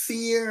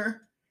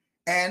 fear,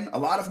 and a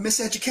lot of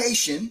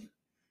miseducation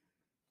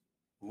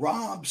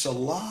robs a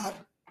lot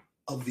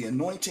of the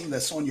anointing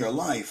that's on your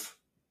life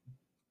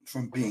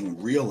from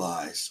being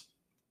realized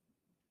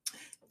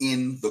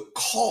in the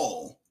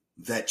call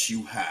that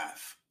you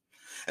have.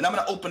 And I'm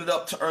going to open it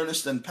up to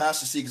Ernest and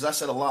Pastor C, because I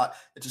said a lot,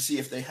 to see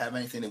if they have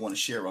anything they want to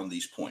share on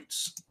these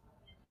points.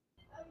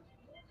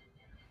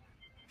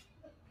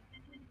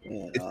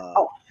 Man,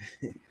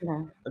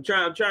 I'm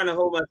trying to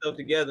hold myself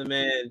together,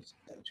 man.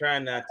 I'm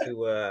trying not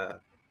to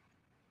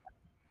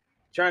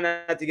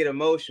get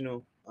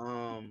emotional.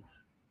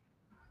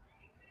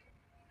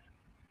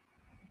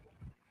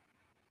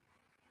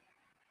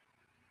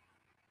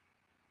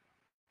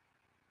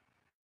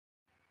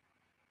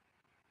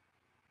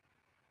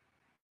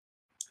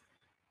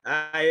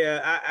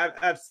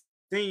 I've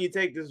seen you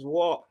take this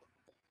walk,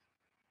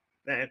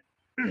 man.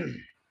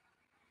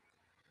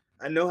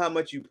 I know how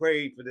much you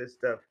prayed for this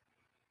stuff,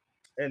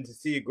 and to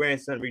see your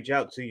grandson reach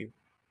out to you,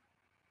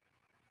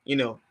 you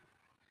know,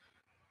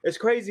 it's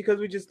crazy because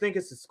we just think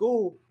it's a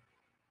school,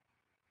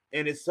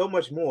 and it's so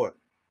much more.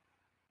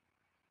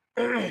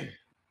 The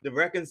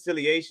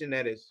reconciliation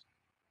that is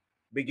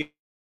begin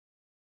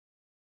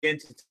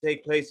to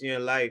take place in your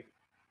life,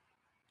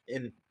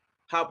 and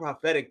how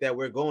prophetic that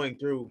we're going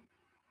through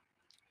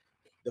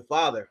the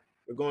father,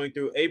 we're going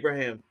through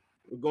Abraham,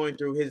 we're going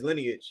through his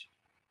lineage,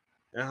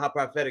 and how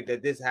prophetic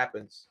that this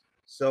happens.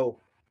 So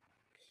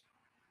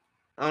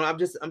I'm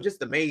just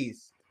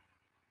amazed.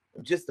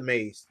 I'm just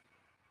amazed.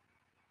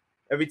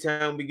 Every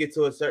time we get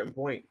to a certain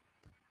point,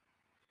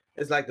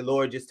 it's like the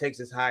Lord just takes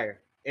us higher.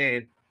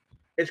 And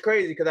it's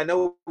crazy because I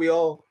know we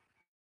all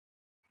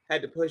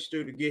had to push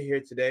through to get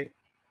here today.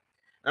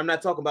 I'm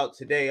not talking about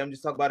today. I'm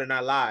just talking about in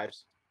our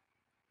lives.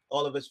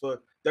 All of us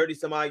for 30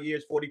 some odd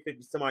years, 40,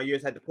 50 some odd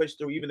years had to push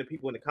through. Even the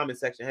people in the comment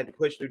section had to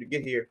push through to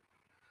get here.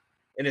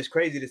 And it's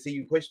crazy to see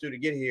you push through to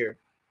get here,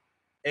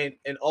 and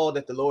all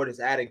that the Lord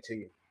is adding to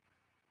you,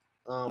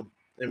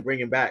 and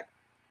bringing back.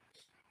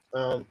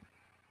 I'm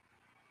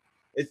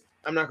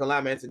not gonna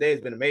lie, man. Today has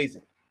been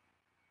amazing.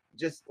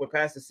 Just what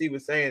Pastor C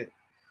was saying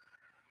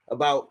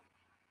about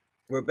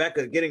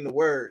Rebecca getting the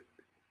word,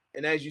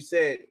 and as you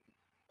said,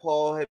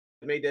 Paul had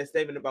made that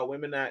statement about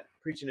women not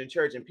preaching in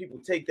church, and people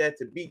take that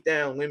to beat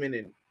down women,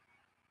 and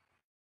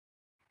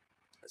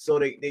so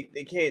they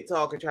can't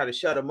talk and try to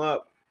shut them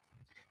up.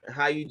 And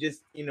how you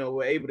just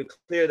were able to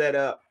clear that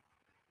up.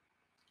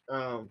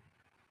 I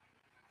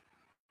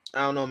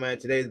don't know, man.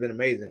 Today's been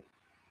amazing.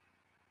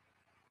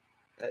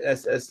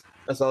 That's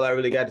all I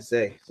really got to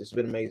say. It's just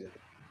been amazing.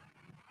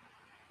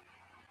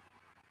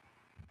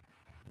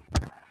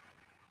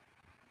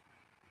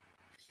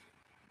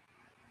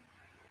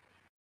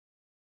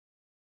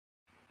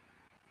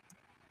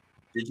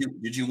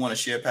 Did you want to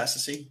share, Pastor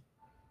C?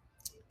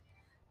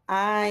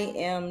 I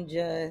am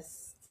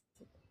just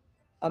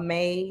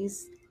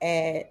amazed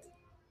at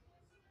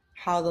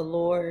how the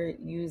Lord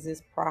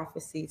uses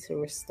prophecy to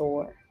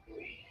restore.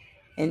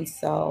 And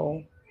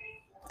so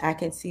I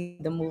can see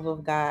the move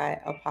of God,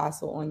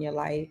 Apostle, on your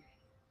life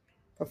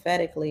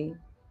prophetically.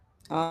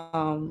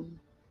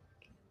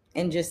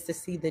 And just to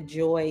see the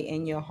joy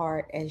in your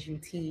heart as you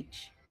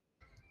teach,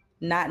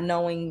 not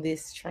knowing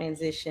this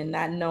transition,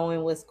 not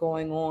knowing what's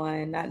going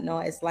on, not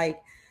knowing, it's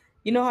like,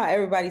 you know how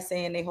everybody's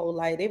saying their whole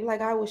life, they be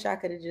like, I wish I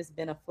could have just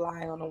been a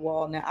fly on the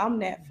wall. Now I'm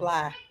that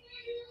fly,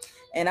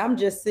 and I'm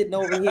just sitting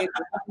over here.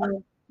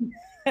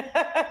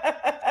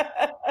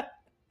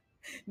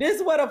 This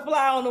is what a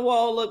fly on the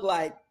wall look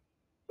like.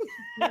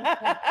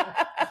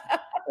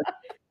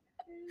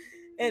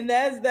 And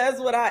that's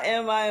what I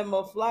am. I am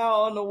a fly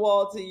on the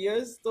wall to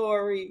your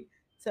story,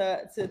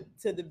 to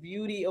the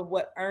beauty of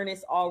what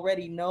Ernest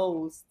already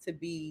knows to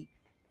be,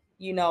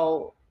 you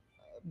know,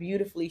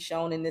 beautifully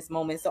shown in this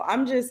moment. So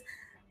I'm just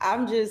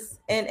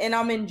and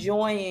I'm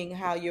enjoying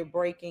how you're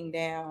breaking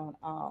down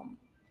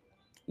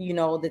you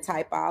know, the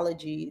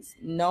typologies,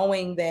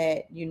 knowing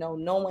that, you know,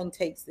 no one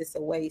takes this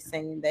away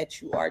saying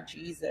that you are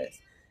Jesus,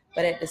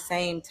 but at the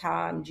same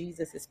time,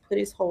 Jesus has put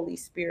his Holy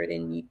Spirit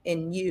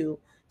in you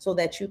so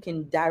that you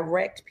can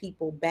direct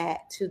people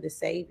back to the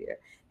Savior.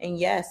 And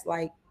yes,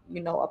 like,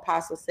 you know,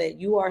 Apostle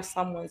said, you are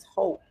someone's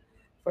hope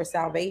for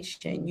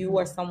salvation. You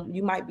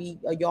might be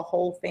your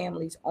whole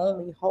family's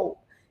only hope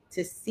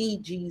to see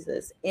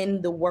Jesus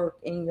in the work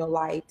in your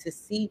life, to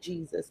see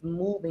Jesus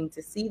moving,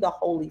 to see the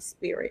Holy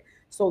Spirit.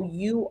 So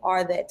you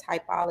are that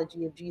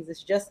typology of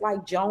Jesus, just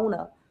like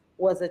Jonah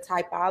was a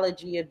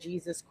typology of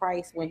Jesus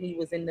Christ when he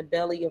was in the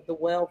belly of the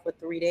whale for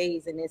 3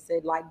 days. And it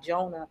said, like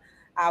Jonah,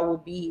 I will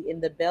be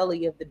in the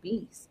belly of the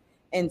beast.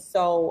 And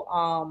so,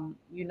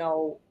 you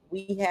know,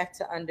 we have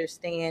to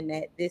understand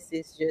that this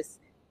is just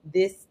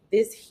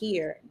this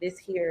here,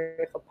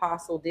 if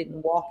Apostle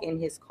didn't walk in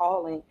his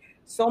calling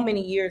so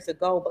many years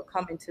ago, but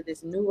coming to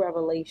this new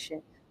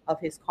revelation of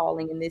his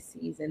calling in this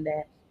season,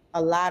 that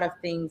a lot of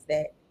things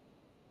that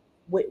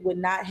would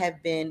not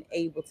have been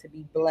able to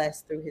be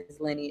blessed through his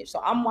lineage. So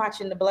I'm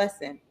watching the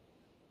blessing,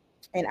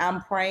 and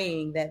I'm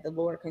praying that the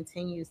Lord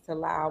continues to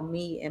allow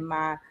me and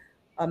my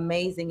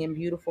amazing and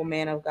beautiful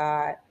man of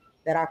God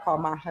that I call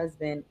my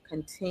husband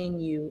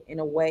continue in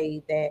a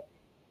way that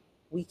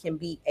we can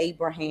be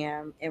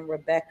Abraham and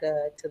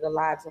Rebecca to the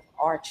lives of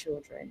our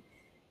children,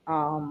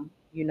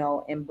 you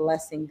know, and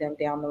blessing them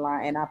down the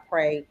line. And I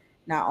pray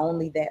not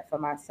only that for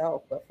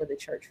myself, but for the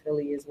Church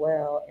Philly as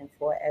well, and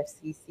for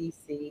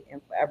FCCC, and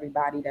for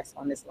everybody that's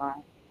on this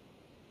line.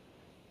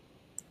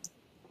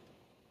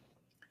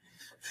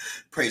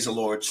 Praise the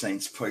Lord,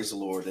 saints. Praise the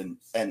Lord.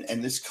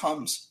 And this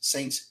comes,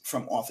 saints,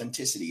 from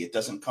authenticity. It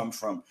doesn't come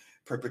from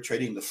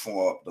perpetrating the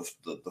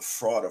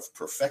fraud of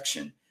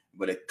perfection,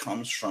 but it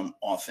comes from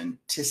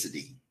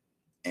authenticity.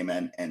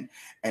 Amen.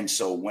 And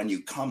so when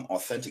you come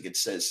authentic, it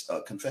says,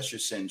 confess your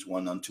sins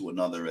one unto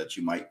another that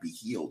you might be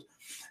healed.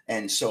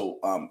 And so,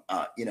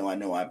 you know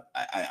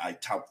I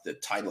tout the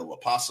title of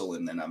apostle,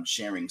 and then I'm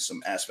sharing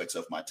some aspects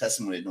of my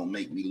testimony that don't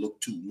make me look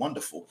too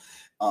wonderful.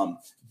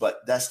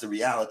 But that's the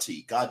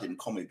reality. God didn't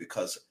call me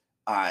because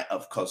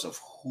of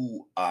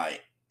who I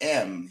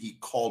am. He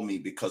called me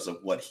because of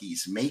what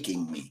he's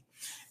making me.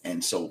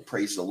 And so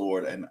praise the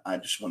Lord. And I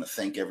just want to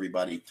thank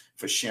everybody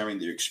for sharing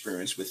their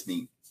experience with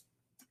me.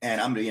 And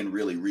I'm being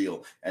really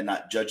real and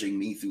not judging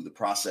me through the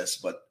process,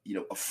 but, you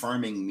know,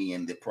 affirming me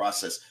in the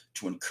process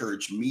to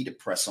encourage me to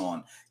press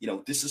on. You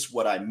know, this is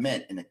what I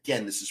meant. And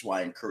again, this is why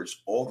I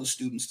encourage all the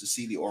students to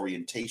see the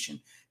orientation.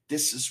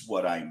 This is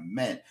what I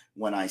meant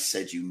when I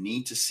said you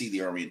need to see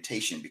the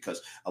orientation,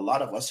 because a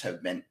lot of us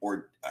have been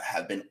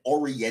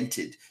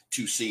oriented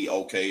to see,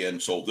 okay,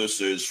 and so this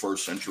is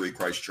First Century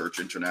Christ Church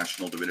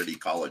International Divinity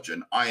College,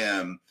 and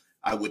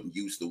I wouldn't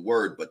use the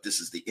word, but this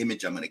is the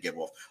image I'm going to give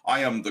off.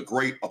 I am the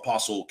great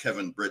apostle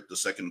Kevin Britt, the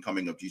second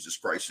coming of Jesus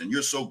Christ. And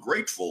you're so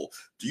grateful.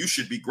 You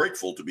should be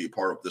grateful to be a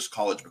part of this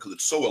college because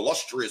it's so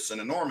illustrious and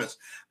enormous.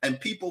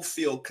 And people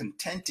feel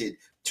contented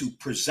to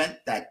present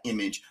that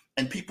image,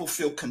 and people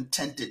feel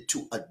contented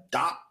to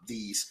adopt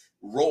these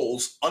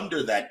roles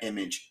under that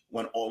image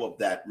when all of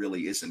that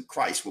really isn't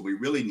Christ. What we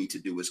really need to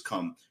do is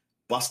come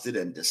busted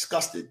and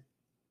disgusted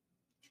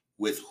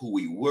with who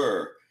we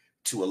were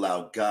to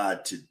allow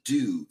God to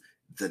do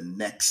the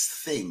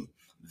next thing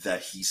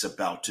that he's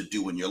about to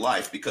do in your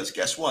life. Because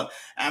guess what?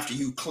 After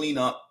you clean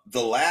up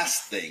the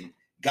last thing,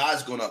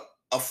 God's going to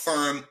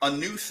affirm a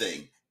new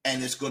thing,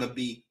 and it's going to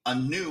be a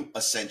new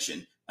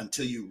ascension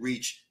until you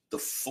reach the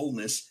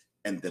fullness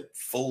and the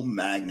full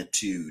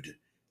magnitude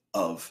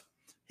of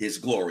his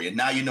glory. And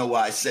now you know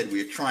why I said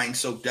we are trying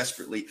so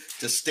desperately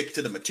to stick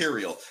to the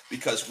material,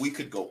 because we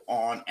could go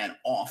on and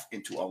off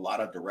into a lot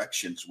of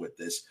directions with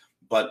this.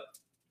 But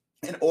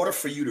in order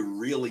for you to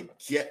really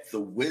get the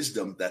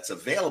wisdom that's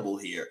available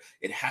here,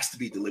 it has to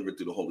be delivered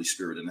through the Holy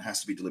Spirit, and it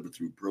has to be delivered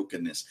through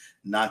brokenness,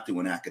 not through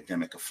an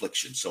academic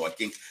affliction. So I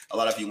think a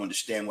lot of you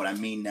understand what I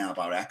mean now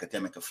about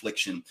academic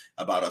affliction,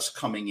 about us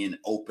coming in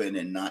open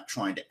and not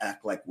trying to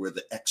act like we're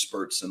the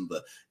experts and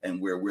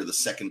we're the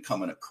second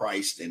coming of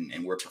Christ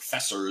and we're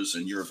professors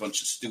and you're a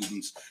bunch of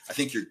students. I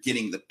think you're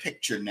getting the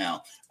picture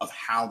now of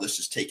how this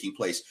is taking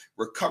place.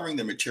 We're covering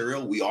the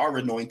material. We are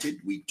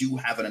anointed. We do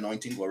have an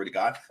anointing, glory to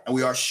God, and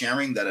we are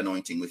sharing that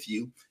anointing with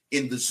you.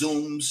 In the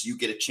Zooms, you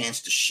get a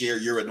chance to share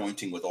your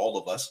anointing with all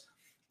of us.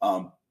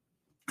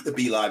 The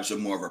Be Lives are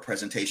more of a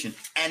presentation,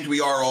 and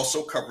we are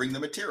also covering the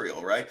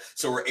material, right?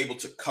 So we're able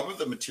to cover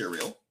the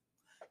material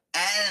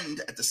and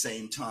at the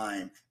same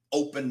time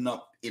open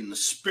up in the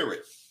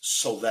spirit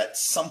so that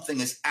something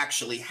is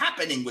actually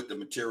happening with the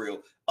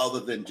material other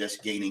than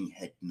just gaining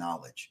head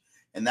knowledge.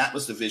 And that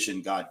was the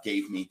vision God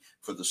gave me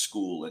for the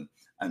school.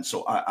 And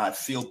so I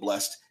feel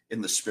blessed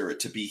in the spirit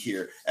to be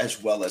here,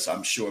 as well as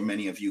I'm sure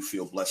many of you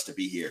feel blessed to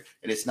be here.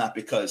 And it's not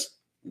because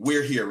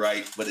we're here,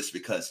 right? But it's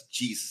because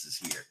Jesus is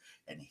here,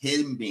 and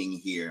him being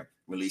here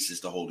releases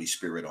the Holy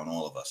Spirit on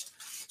all of us.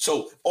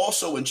 So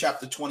also in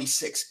chapter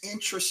 26,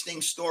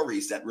 interesting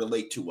stories that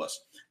relate to us.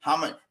 How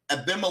much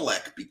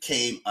Abimelech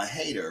became a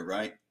hater,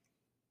 right?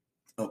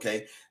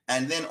 Okay.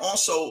 And then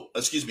also,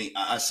 excuse me,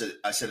 I said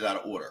it out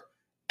of order.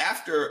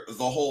 After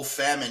the whole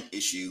famine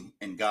issue,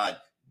 and God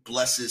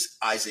blesses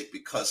Isaac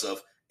because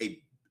of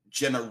a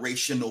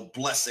generational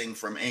blessing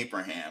from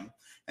Abraham,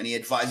 and he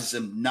advises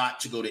him not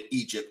to go to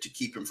Egypt to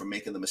keep him from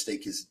making the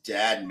mistake his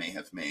dad may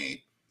have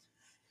made.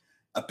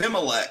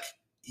 Abimelech,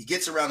 he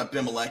gets around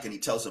Abimelech and he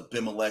tells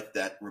Abimelech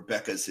that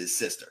Rebekah is his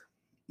sister.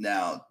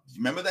 Now,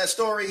 remember that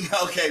story?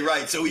 Okay,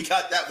 right. So we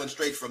got that one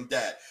straight from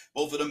dad.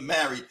 Both of them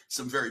married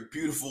some very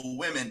beautiful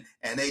women,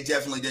 and they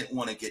definitely didn't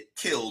want to get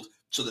killed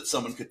so that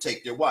someone could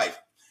take their wife.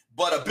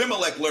 But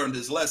Abimelech learned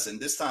his lesson.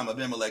 This time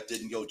Abimelech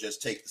didn't go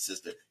just take the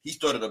sister. He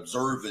started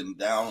observing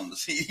down on the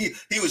sea.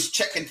 He was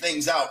checking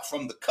things out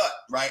from the cut,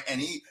 right? And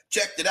he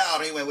checked it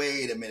out. He went,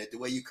 wait a minute, the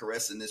way you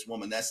caressing this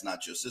woman, that's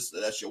not your sister,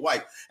 that's your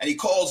wife. And he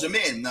calls him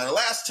in. Now, the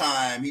last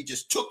time he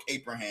just took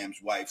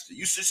Abraham's wife. So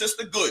your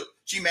sister, good.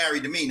 She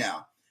married to me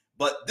now.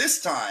 But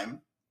this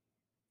time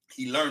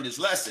he learned his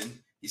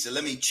lesson. He said,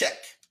 let me check.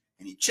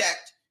 And he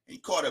checked, and he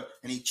caught up,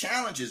 and he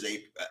challenges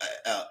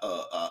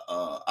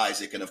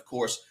Isaac. And of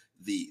course,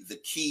 the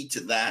key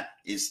to that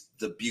is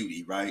the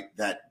beauty, right?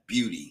 That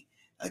beauty.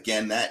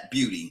 Again, that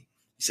beauty.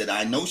 He said,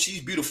 I know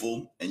she's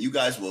beautiful, and you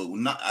guys will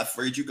not, I'm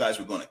afraid you guys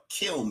were going to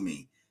kill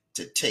me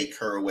to take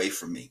her away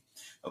from me.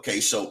 Okay,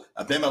 so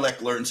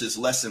Abimelech learns his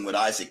lesson with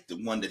Isaac, the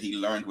one that he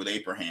learned with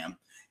Abraham.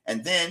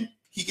 And then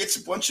he gets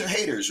a bunch of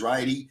haters,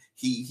 right?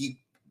 He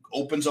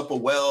opens up a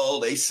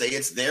well. They say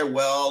it's their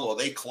well, or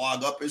they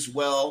clog up his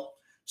well.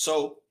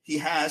 So he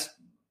has,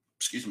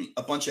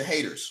 a bunch of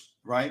haters,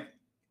 right?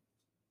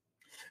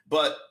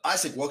 But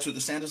Isaac walks with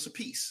the sandals of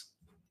peace.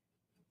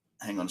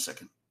 Hang on a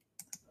second.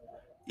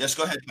 Yes,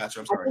 go ahead, Pastor.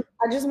 I'm sorry.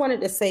 I just wanted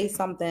to say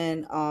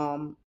something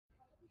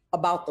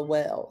about the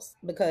wells,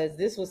 because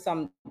this was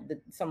some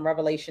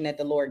revelation that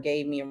the Lord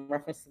gave me in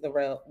reference to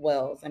the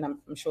wells, and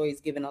I'm sure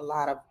he's given a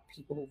lot of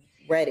people who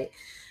read it.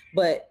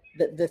 But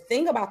the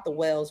thing about the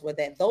wells were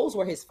that those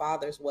were his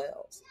father's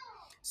wells.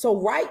 So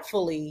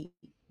rightfully,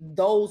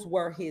 those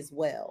were his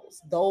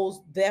wells.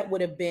 That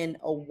would have been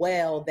a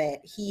well that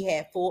he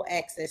had full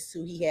access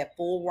to. He had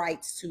full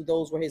rights to.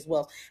 Those were his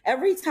wells.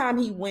 Every time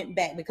he went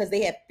back, because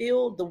they had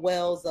filled the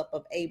wells up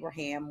of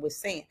Abraham with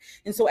sand.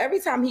 And so every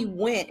time he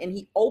went and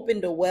he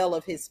opened a well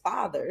of his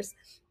father's,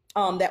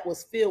 that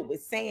was filled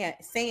with sand,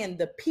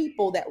 the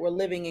people that were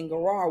living in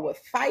Gerar would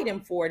fight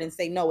him for it and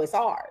say, no, it's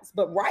ours.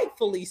 But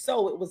rightfully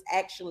so, it was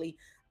actually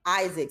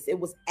Isaac's. It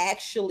was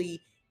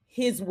actually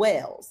his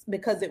wells,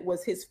 because it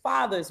was his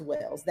father's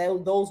wells.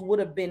 Those would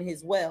have been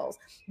his wells.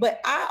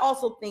 But I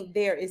also think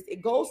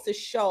it goes to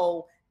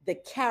show the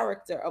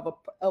character of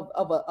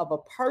a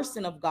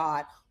person of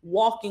God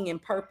walking in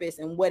purpose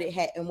and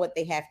what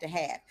they have to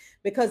have.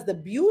 Because the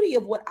beauty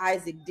of what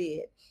Isaac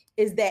did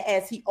is that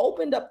as he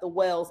opened up the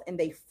wells and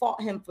they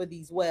fought him for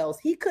these wells,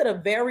 he could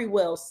have very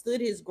well stood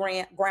his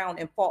ground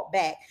and fought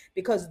back,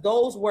 because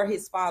those were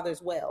his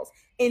father's wells.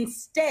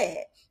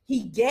 Instead,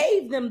 he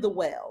gave them the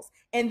wells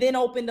and then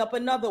opened up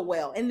another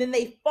well, and then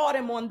they fought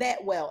him on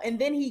that well, and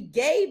then he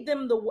gave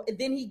them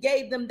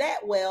that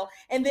well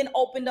and then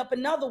opened up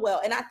another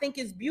well. And I think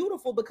it's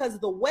beautiful, because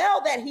the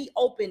well that he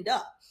opened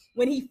up,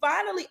 when he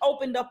finally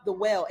opened up the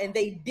well and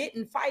they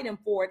didn't fight him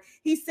for it,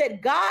 he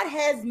said, God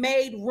has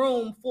made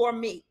room for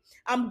me.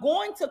 I'm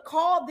going to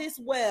call this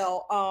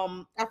well,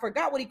 I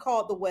forgot what he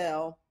called the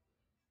well.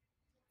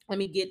 Let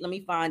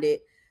me find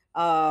it.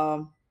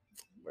 Where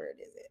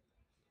is it?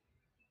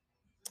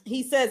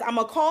 He says, I'm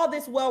going to call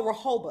this well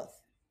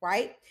Rehoboth,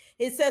 right?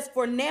 It says,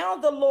 for now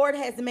the Lord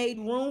has made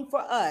room for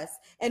us,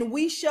 and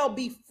we shall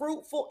be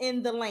fruitful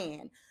in the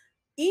land.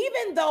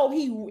 Even though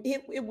he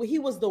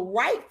was the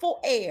rightful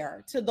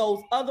heir to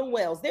those other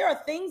wells, there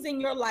are things in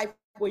your life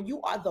where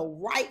you are the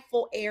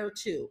rightful heir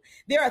to.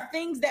 There are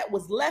things that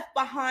was left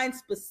behind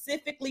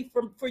specifically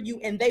for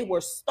you, and they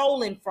were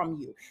stolen from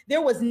you.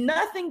 There was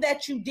nothing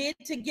that you did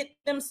to get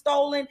them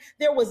stolen.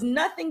 There was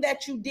nothing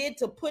that you did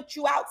to put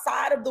you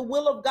outside of the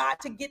will of God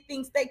to get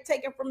things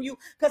taken from you.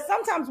 Because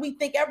sometimes we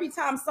think every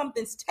time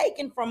something's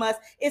taken from us,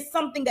 it's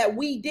something that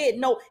we did.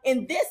 No,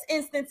 in this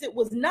instance, it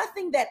was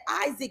nothing that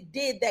Isaac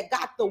did that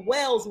got the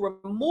wells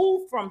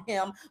removed from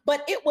him,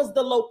 but it was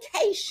the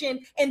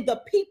location and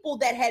the people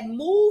that had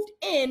moved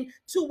in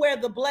to where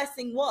the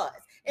blessing was.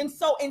 And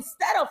so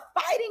instead of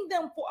fighting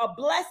them for a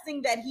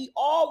blessing that he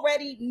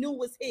already knew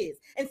was his,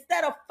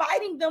 instead of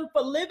fighting them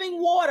for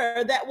living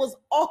water that was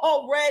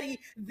already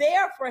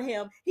there for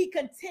him, he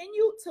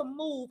continued to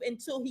move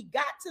until he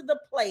got to the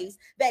place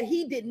that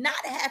he did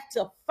not have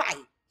to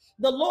fight.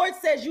 The Lord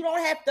says you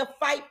don't have to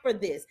fight for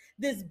this.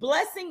 This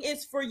blessing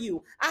is for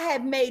you. I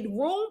have made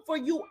room for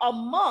you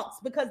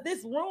amongst, because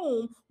this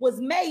room was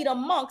made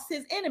amongst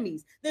his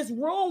enemies. This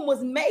room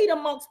was made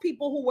amongst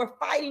people who were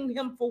fighting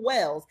him for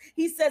wells.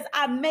 He says,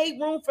 I made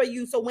room for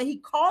you. So when he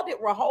called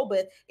it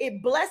Rehoboth,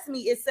 it blessed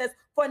me. It says,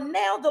 for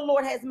now the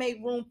Lord has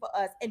made room for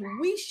us, and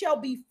we shall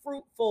be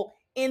fruitful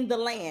in the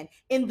land,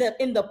 in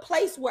the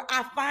place where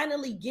I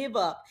finally give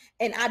up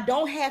and I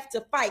don't have to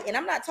fight. And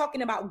I'm not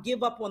talking about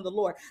give up on the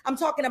Lord. I'm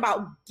talking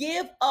about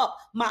give up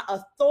my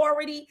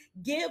authority,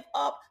 give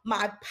up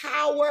my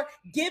power,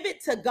 give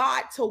it to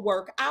God to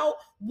work out.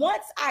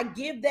 Once I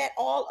give that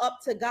all up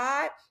to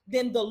God,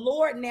 then the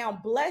Lord now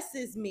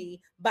blesses me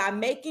by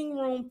making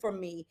room for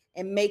me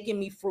and making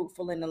me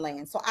fruitful in the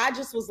land. So I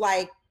just was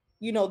like,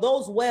 you know,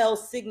 those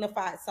wells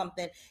signified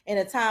something in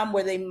a time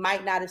where they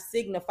might not have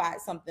signified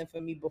something for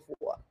me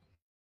before.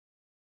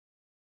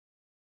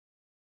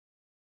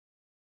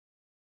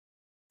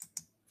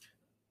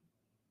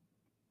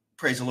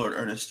 Praise the Lord.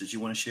 Ernest, did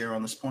you want to share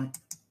on this point?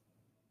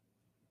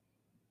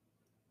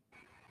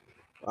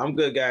 I'm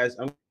good, guys.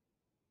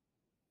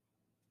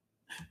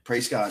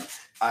 Praise God.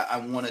 I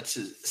wanted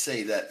to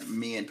say that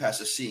me and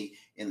Pastor C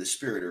in the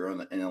spirit are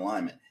in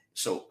alignment.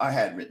 So I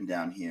had written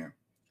down here,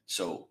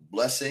 so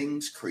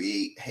blessings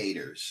create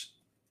haters,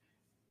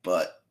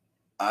 but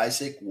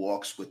Isaac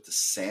walks with the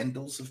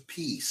sandals of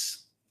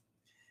peace.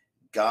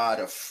 God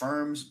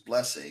affirms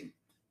blessing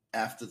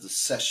after the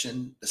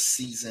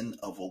season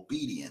of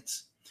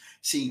obedience.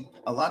 See,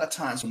 a lot of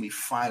times when we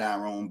fight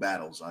our own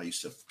battles, I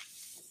used to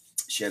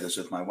share this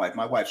with my wife.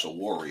 My wife's a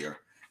warrior.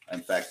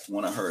 In fact,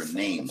 one of her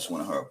names, one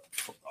of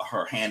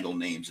her handle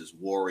names is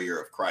Warrior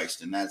of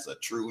Christ, and that's a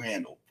true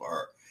handle for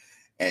her.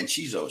 And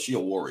she's a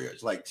warrior.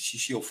 It's like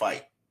she'll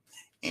fight.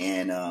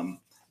 And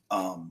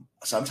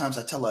sometimes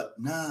I tell her,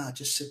 nah,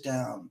 just sit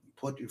down,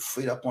 put your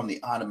feet up on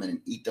the ottoman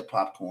and eat the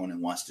popcorn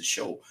and watch the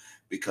show,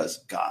 because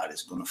God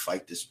is going to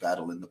fight this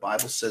battle. And the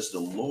Bible says the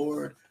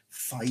Lord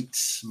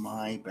fights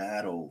my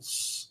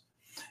battles.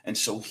 And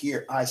so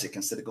here Isaac,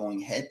 instead of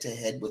going head to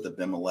head with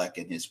Abimelech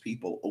and his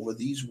people over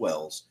these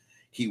wells,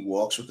 he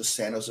walks with the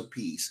sandals of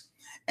peace.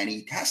 And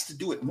he has to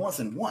do it more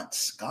than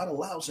once. God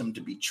allows him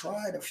to be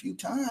tried a few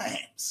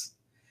times.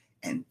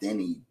 And then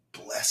he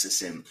blesses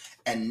him.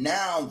 And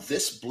now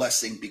this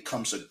blessing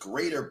becomes a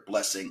greater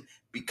blessing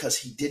because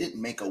he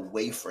didn't make a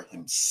way for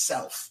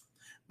himself,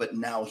 but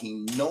now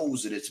he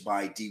knows that it's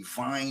by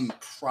divine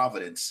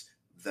providence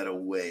that a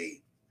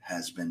way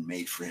has been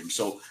made for him.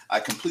 So I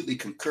completely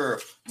concur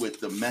with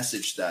the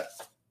message that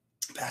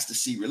Pastor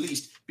C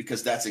released,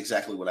 because that's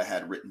exactly what I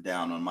had written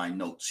down on my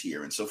notes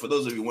here. And so for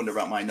those of you who wonder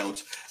about my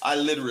notes, I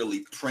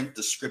literally print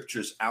the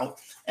scriptures out.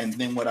 And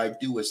then what I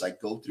do is I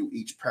go through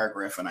each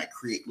paragraph and I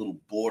create little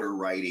border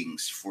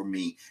writings for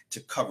me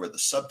to cover the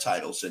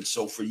subtitles. And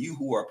so for you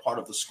who are part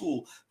of the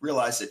school,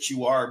 realize that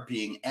you are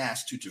being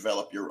asked to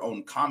develop your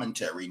own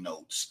commentary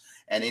notes.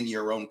 And in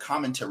your own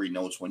commentary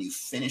notes, when you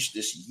finish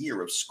this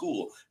year of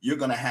school, you're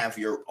going to have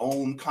your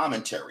own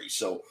commentary.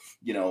 So,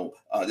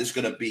 there's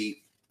going to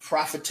be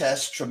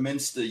Prophetess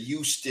Treminsta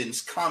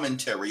Houston's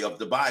commentary of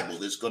the Bible.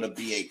 There's going to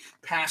be a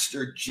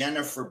Pastor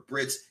Jennifer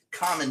Britt's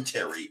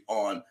commentary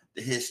on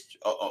the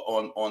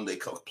on the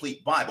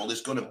complete Bible.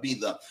 There's going to be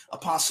the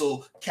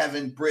Apostle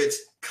Kevin Britt's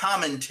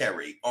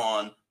commentary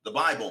on the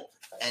Bible.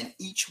 And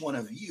each one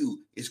of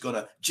you is going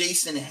to,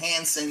 Jason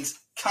Hansen's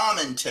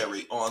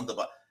commentary on the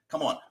Bible.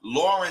 Come on,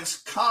 Lauren's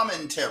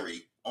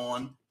commentary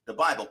on the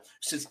Bible.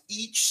 Since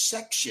each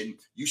section,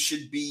 you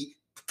should be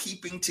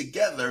keeping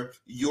together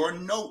your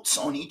notes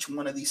on each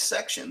one of these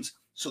sections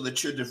so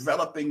that you're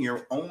developing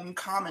your own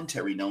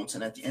commentary notes.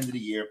 And at the end of the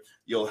year,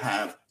 you'll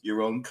have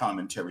your own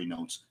commentary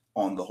notes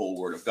on the whole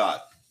Word of God.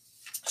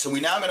 So we're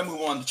now going to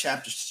move on to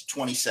chapter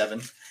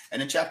 27.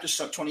 And in chapter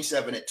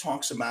 27, it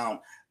talks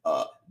about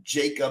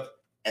Jacob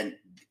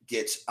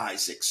gets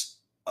Isaac's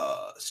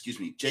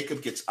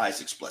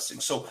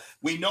blessing. So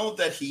we know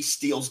that he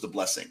steals the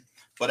blessing.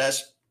 But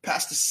as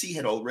Pastor C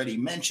had already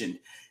mentioned,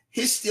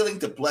 his stealing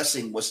the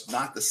blessing was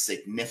not the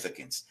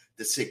significance.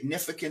 The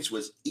significance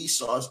was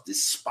Esau's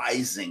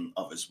despising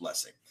of his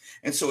blessing.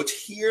 And so it's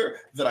here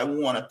that I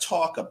want to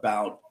talk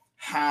about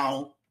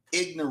how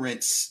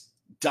ignorance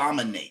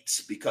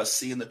dominates. Because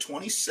see, in the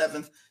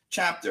 27th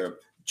chapter,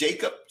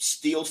 Jacob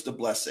steals the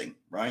blessing,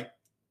 right?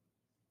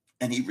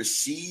 And he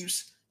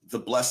receives the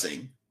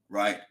blessing,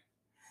 right?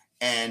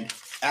 And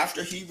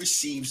after he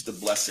receives the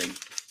blessing,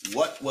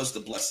 what was the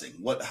blessing?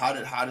 How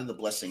did the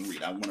blessing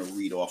read? I want to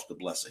read off the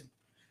blessing.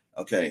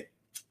 Okay.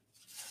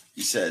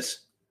 He says,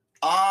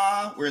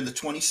 we're in the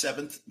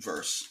 27th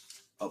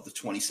verse of the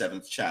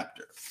 27th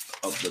chapter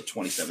of the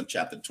 27th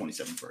chapter, the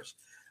 27th verse.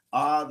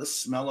 The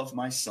smell of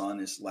my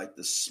son is like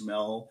the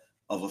smell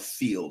of a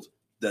field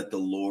that the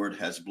Lord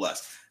has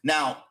blessed.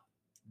 Now,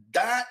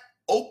 that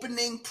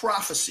opening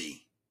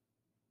prophecy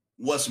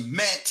was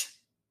meant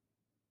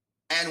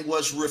and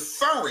was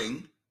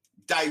referring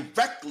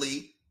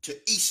directly to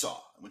Esau.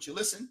 I want you to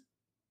listen,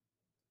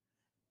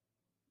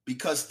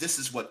 because this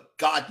is what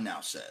God now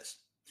says.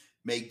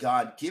 May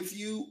God give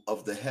you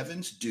of the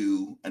heavens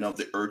dew and of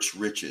the earth's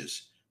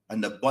riches,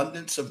 an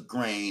abundance of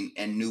grain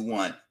and new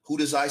wine. Who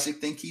does Isaac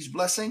think he's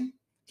blessing?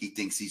 He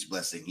thinks he's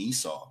blessing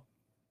Esau.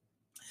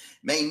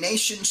 May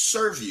nations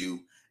serve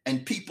you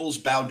and peoples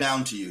bow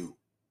down to you.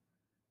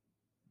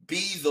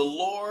 Be the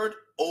Lord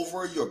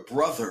over your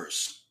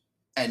brothers,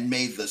 and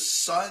may the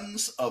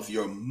sons of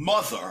your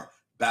mother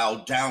bow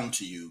down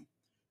to you.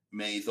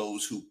 May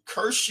those who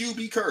curse you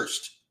be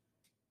cursed,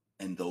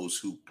 and those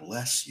who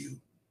bless you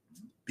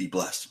be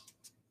blessed.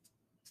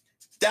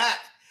 That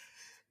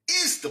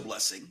is the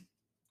blessing.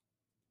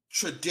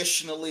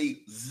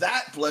 Traditionally,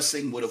 that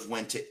blessing would have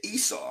went to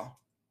Esau.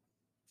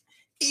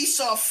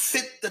 Esau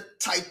fit the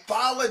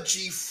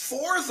typology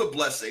for the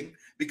blessing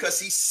because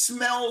he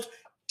smelled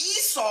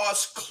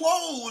Esau's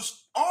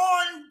clothes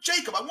on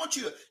Jacob. I want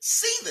you to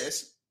see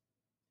this.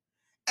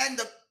 And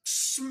the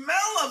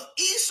smell of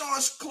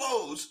Esau's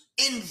clothes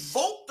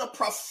invoked the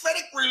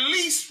prophetic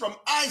release from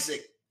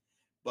Isaac.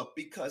 But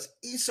because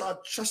Esau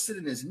trusted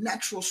in his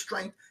natural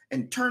strength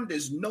and turned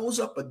his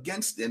nose up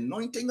against the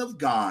anointing of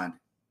God,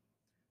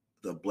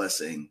 the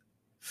blessing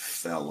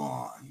fell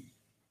on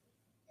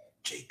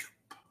Jacob.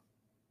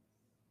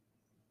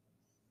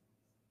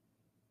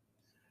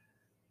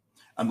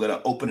 I'm going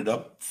to open it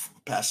up for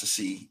Pastor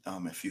C,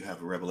 if you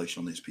have a revelation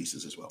on these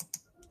pieces as well.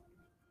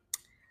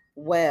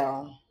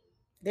 Well,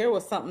 there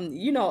was something,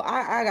 you know,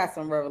 I got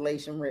some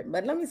revelation written,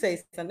 but let me say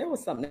something. There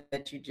was something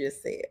that you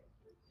just said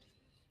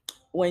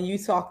when you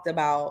talked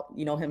about,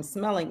 you know, him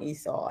smelling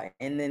Esau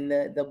and then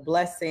the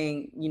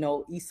blessing, you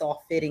know, Esau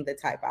fitting the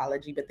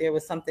typology. But there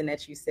was something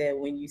that you said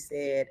when you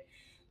said,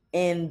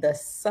 "In the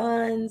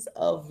sons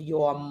of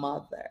your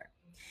mother."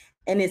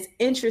 And it's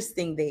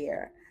interesting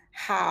there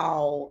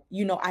how,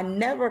 you know, I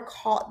never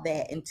caught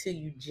that until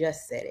you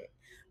just said it.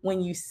 When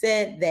you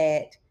said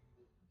that,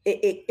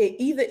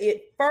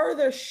 it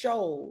further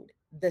showed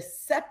the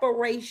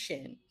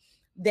separation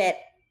that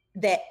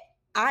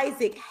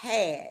Isaac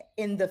had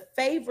in the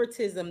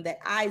favoritism that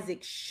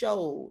Isaac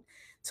showed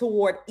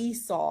toward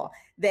Esau,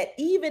 that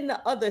even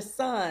the other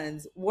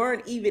sons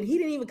weren't even, he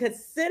didn't even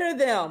consider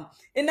them,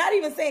 and not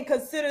even saying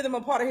consider them a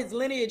part of his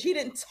lineage. He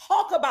didn't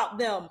talk about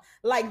them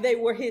like they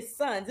were his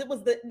sons. It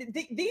was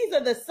these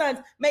are the sons.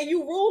 May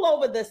you rule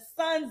over the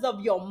sons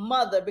of your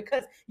mother,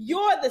 because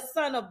you're the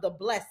son of the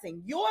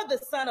blessing. You're the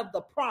son of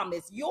the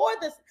promise. You're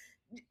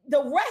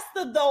the rest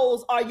of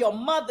those are your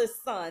mother's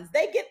sons.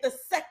 They get the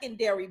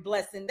secondary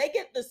blessing. They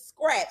get the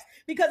scraps.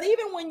 Because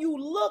even when you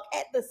look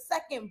at the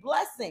second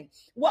blessing,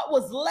 what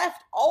was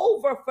left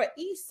over for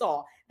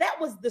Esau, that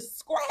was the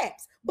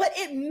scraps, but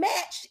it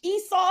matched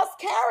Esau's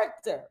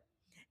character.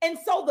 And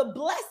so the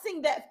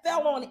blessing that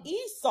fell on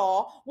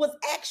Esau was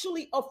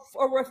actually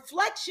a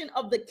reflection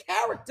of the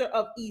character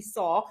of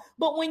Esau.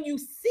 But when you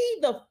see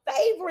the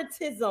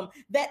favoritism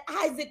that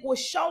Isaac was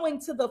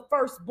showing to the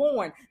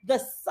firstborn, the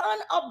son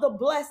of the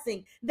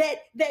blessing, that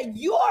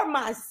you're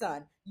my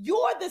son,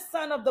 you're the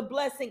son of the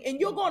blessing, and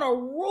you're going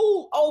to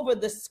rule over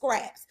the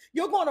scraps.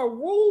 You're going to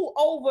rule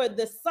over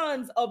the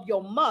sons of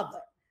your mother,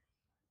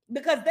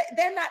 because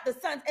they're not the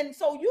sons. And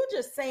so you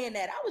just saying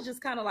that, I was just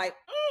kind of like,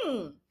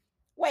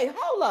 wait,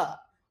 hold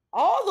up.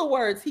 All the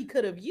words he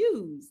could have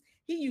used,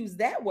 he used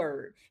that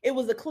word. It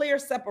was a clear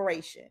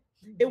separation.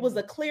 It was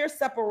a clear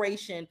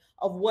separation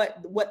of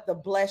what the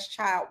blessed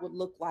child would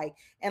look like.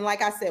 And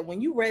like I said,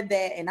 when you read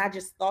that, and I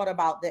just thought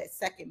about that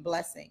second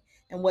blessing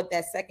and what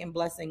that second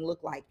blessing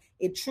looked like,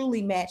 it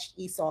truly matched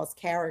Esau's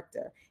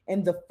character.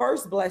 And the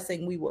first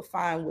blessing we would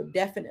find would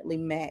definitely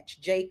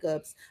match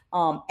Jacob's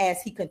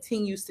as he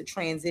continues to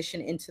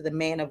transition into the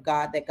man of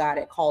God that God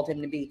had called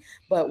him to be.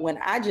 But when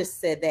I just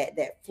said that,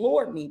 that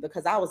floored me,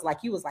 because I was like,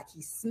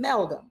 he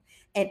smelled them.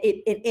 And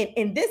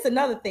and this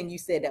another thing you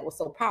said that was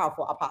so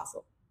powerful,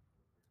 Apostle.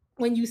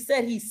 When you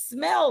said he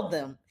smelled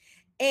them,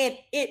 and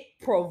it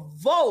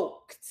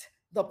provoked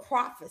the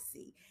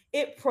prophecy.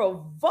 It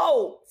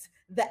provoked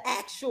the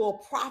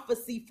actual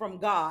prophecy from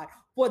God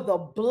for the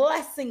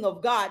blessing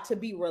of God to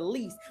be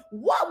released.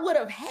 What would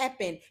have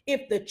happened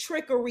if the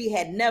trickery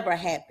had never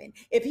happened?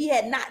 If he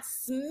had not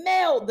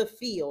smelled the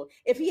field,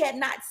 if he had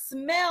not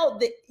smelled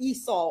the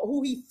Esau,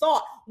 who he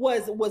thought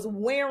was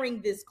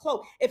wearing this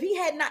cloak, if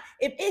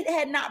it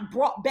had not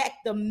brought back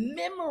the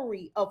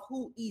memory of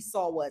who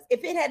Esau was,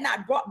 if it had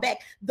not brought back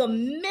the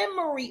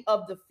memory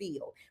of the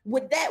field,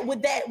 would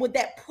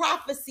that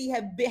prophecy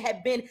have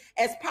been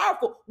as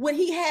powerful? Would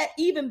he have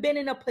even been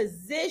in a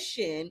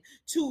position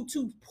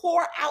to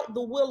pour out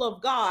the will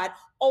of God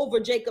over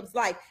Jacob's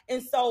life?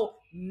 And so,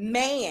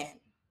 man.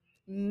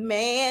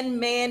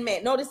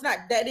 No, it's not.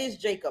 That is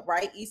Jacob,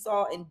 right?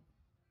 Esau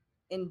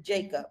and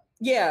Jacob.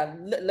 Yeah,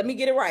 let me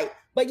get it right.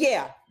 But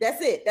yeah,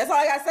 that's it. That's all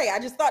I gotta say. I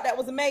just thought that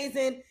was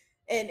amazing.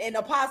 And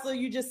Apostle,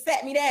 you just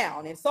sat me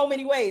down in so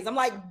many ways. I'm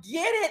like,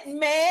 get it,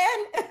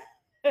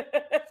 man.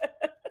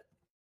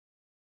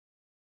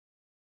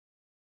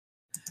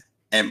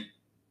 And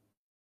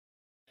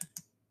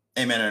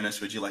Amen,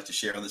 Ernest, would you like to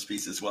share on this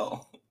piece as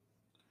well?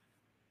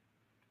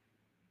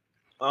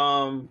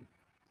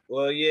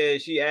 Well, yeah,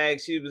 she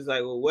asked, she was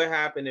like, well, what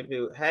happened if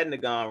it hadn't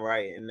have gone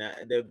right? And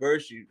the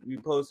verse you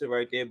posted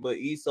right there, but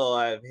Esau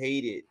I have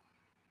hated.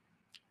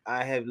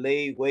 I have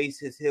laid waste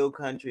his hill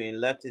country and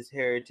left his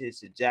heritage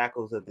to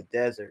jackals of the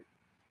desert.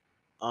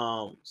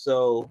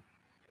 So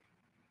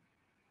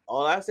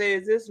all I say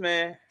is this,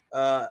 man.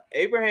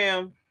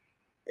 Abraham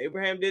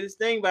did his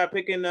thing by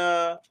picking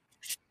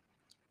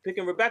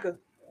Rebecca.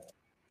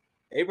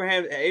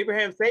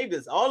 Abraham saved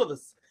us, all of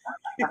us.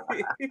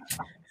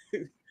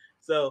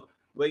 So,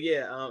 but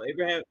yeah,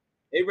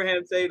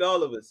 Abraham saved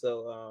all of us.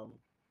 So,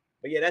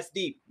 but yeah, that's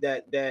deep.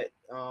 That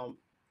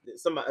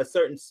a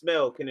certain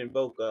smell can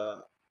invoke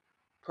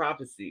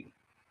prophecy,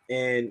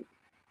 and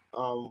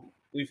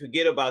we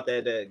forget about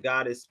that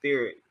God is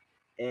spirit,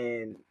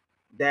 and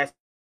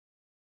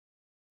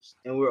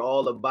we're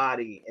all a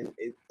body, and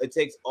it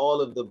takes all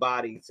of the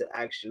body to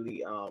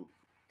actually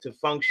to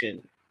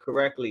function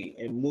correctly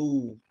and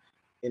move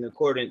in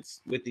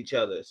accordance with each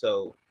other.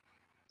 So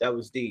that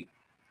was deep.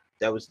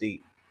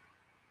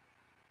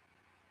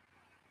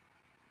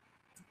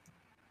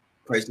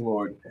 Praise the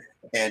Lord.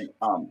 And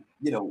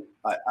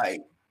I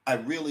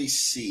really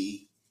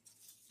see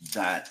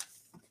that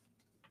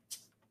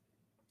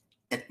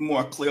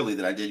more clearly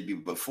than I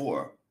did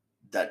before,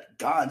 that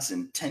God's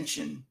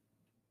intention,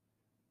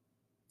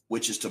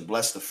 which is to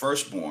bless the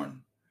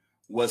firstborn,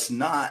 was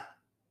not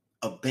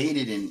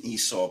abated in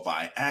Esau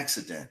by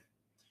accident.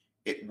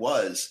 It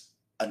was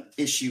an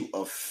issue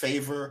of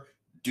favor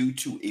due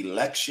to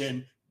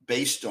election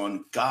based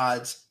on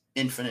God's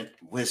infinite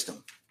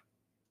wisdom.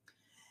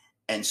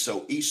 And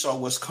so Esau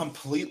was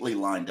completely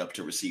lined up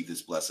to receive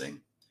this blessing,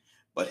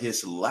 but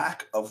his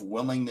lack of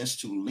willingness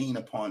to lean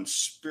upon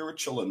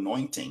spiritual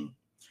anointing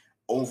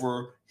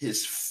over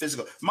his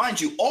physical,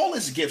 mind you, all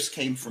his gifts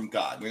came from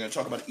God. We're going to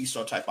talk about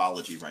Esau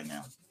typology right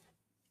now.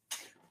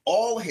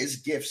 All his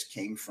gifts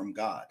came from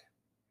God.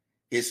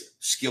 His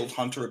skilled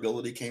hunter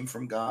ability came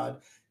from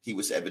God. He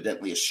was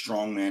evidently a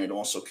strong man. It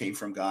also came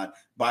from God.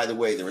 By the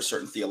way, there are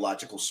certain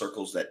theological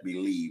circles that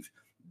believe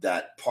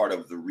that part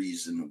of the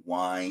reason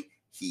why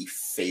he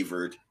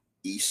favored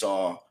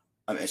Esau,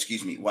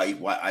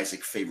 why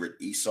Isaac favored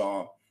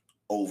Esau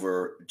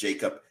over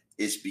Jacob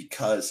is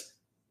because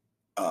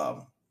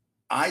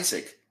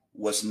Isaac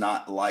was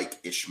not like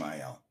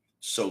Ishmael.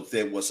 So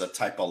there was a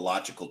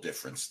typological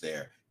difference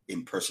there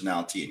in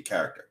personality and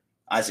character.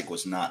 Isaac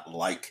was not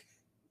like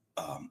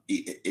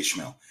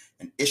Ishmael,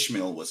 and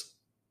Ishmael was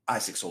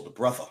Isaac's older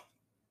brother.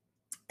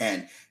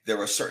 And there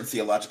are certain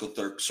theological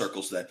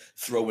circles that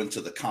throw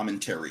into the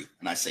commentary,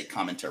 and I say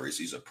commentaries,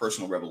 these are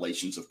personal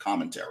revelations of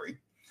commentary,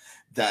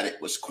 that it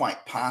was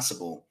quite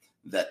possible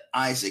that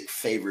Isaac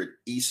favored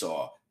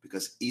Esau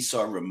because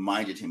Esau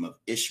reminded him of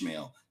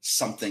Ishmael,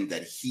 something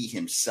that he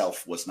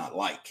himself was not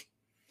like.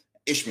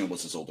 Ishmael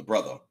was his older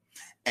brother,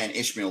 and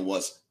Ishmael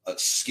was a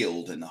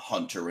skilled and a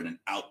hunter and an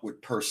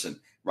outward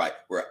person, right?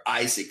 Where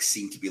Isaac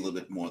seemed to be a little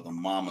bit more the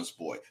mama's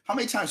boy. How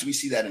many times do we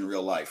see that in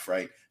real life,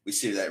 right? We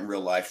see that in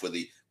real life where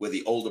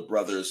the older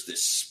brother's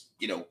this,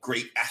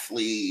 great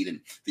athlete,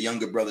 and the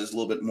younger brother's a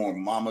little bit more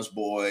mama's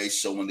boy.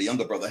 So when the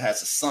younger brother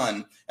has a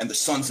son and the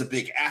son's a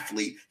big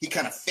athlete, he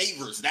kind of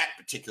favors that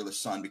particular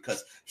son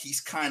because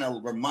he's kind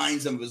of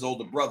reminds him of his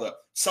older brother,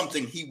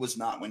 something he was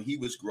not when he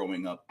was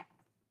growing up.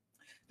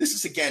 This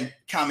is, again,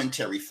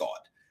 commentary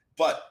thought,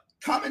 but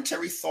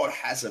commentary thought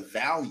has a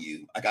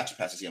value. I got you,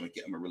 Pastor Z. I'm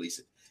going to release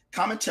it.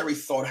 Commentary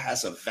thought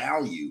has a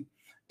value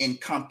in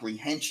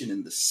comprehension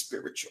in the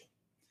spiritual.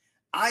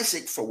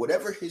 Isaac, for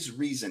whatever his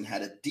reason,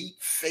 had a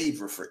deep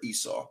favor for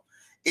Esau.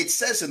 It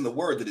says in the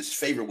word that his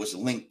favor was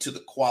linked to the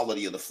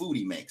quality of the food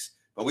he makes.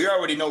 But we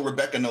already know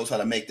Rebecca knows how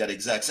to make that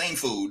exact same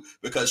food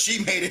because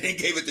she made it and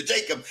gave it to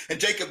Jacob, and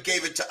Jacob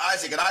gave it to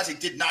Isaac, and Isaac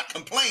did not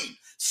complain.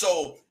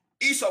 So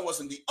Esau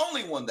wasn't the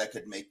only one that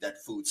could make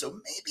that food. So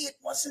maybe it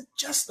wasn't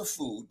just the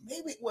food.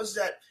 Maybe it was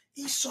that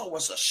Esau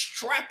was a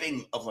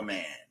strapping of a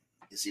man.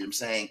 You see what I'm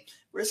saying?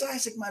 Whereas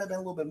Isaac might have been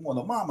a little bit more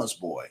the mama's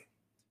boy.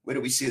 Where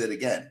do we see that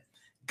again?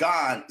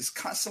 God is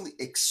constantly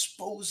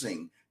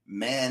exposing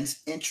man's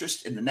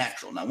interest in the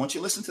natural. Now, I want you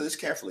to listen to this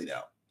carefully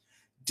now.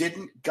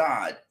 Didn't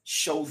God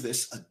show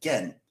this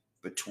again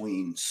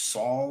between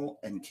Saul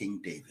and King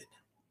David?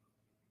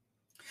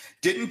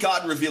 Didn't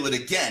God reveal it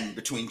again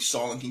between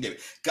Saul and King David?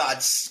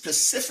 God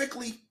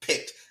specifically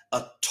picked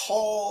a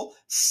tall,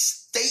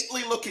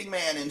 stately-looking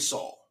man in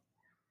Saul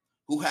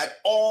who had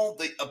all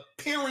the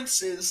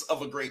appearances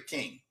of a great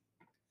king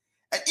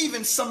and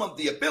even some of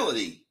the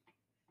ability,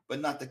 but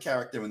not the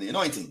character and the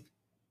anointing,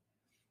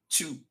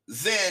 to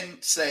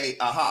then say,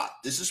 aha,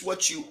 this is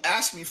what you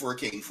asked me for a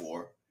king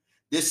for.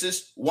 This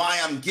is why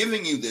I'm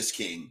giving you this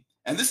king.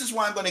 And this is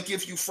why I'm going to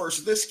give you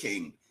first this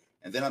king.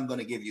 And then I'm going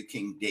to give you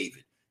King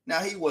David. Now,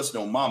 he was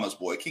no mama's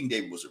boy. King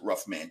David was a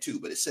rough man too,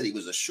 but it said he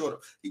was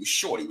short. He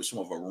was some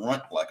of a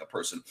runt like a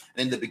person.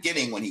 And in the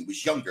beginning, when he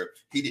was younger,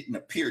 he didn't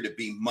appear to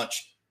be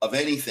much of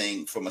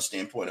anything from a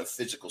standpoint of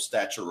physical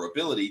stature or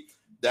ability.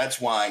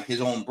 That's why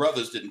his own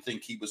brothers didn't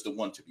think he was the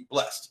one to be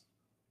blessed.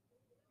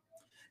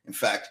 In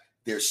fact,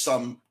 there's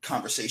some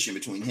conversation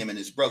between him and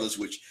his brothers,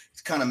 which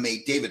kind of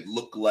made David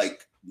look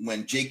like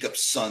when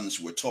Jacob's sons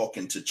were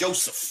talking to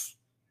Joseph.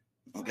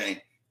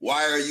 Okay,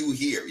 why are you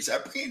here? He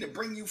said, I came to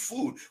bring you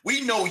food.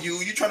 We know you.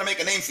 You're trying to make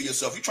a name for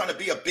yourself. You're trying to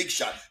be a big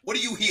shot. What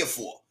are you here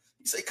for?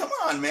 He said, come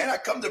on, man. I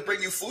come to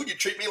bring you food. You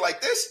treat me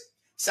like this?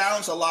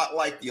 Sounds a lot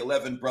like the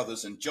 11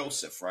 brothers and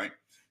Joseph, right?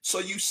 So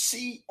you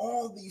see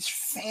all these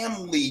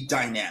family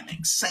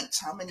dynamics. Saints,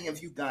 how many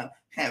of you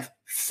have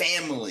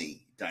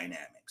family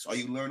dynamics? Are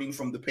you learning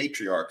from the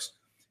patriarchs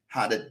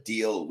how to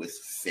deal with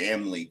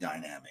family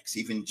dynamics?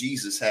 Even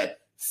Jesus had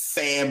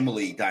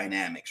family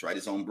dynamics, right?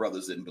 His own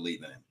brothers didn't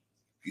believe in him.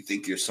 If you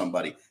think you're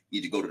somebody, you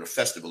need to go to the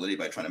festival.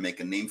 Anybody trying to make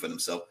a name for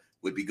themselves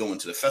would be going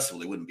to the festival.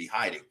 They wouldn't be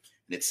hiding.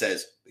 And it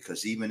says,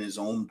 because even his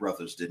own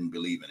brothers didn't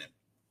believe in him.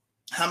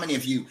 How many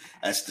of you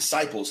as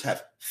disciples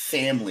have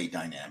family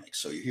dynamics?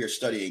 So you're here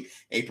studying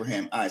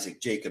Abraham, Isaac,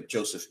 Jacob,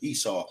 Joseph,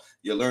 Esau.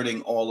 You're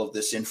learning all of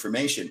this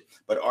information,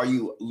 but are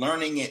you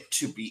learning it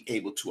to be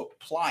able to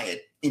apply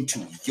it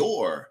into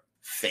your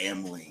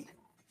family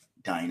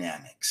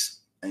dynamics?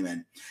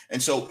 Amen.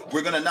 And so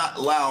we're going to not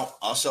allow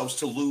ourselves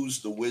to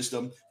lose the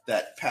wisdom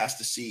that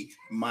Pastor C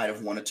might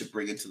have wanted to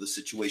bring into the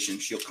situation.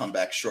 She'll come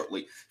back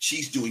shortly.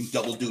 She's doing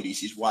double duty.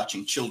 She's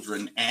watching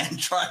children and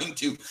trying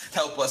to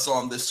help us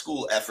on this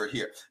school effort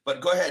here.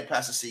 But go ahead,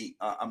 Pastor C.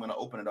 I'm going to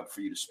open it up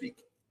for you to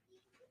speak.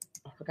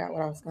 I forgot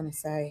what I was going to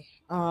say.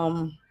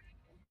 I'm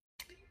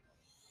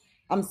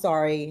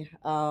sorry.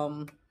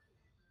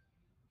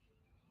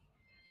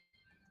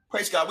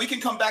 Praise God. We can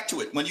come back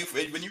to it. When you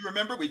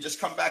remember, we just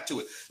come back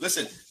to it.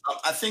 Listen,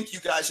 I think you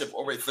guys have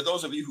already, for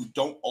those of you who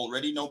don't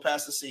already know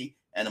Pastor C,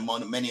 and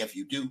among many of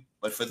you do,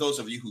 but for those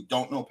of you who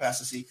don't know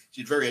Pastor C,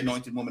 she's a very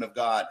anointed woman of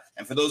God.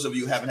 And for those of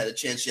you who haven't had a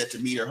chance yet to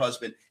meet her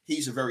husband,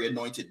 he's a very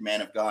anointed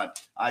man of God.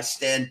 I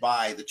stand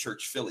by the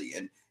Church Philly.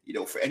 And, you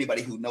know, for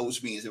anybody who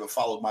knows me, has ever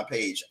followed my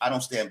page, I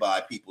don't stand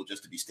by people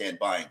just to be stand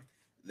buying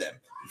them.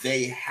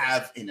 They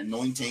have an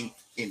anointing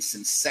in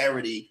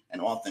sincerity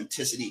and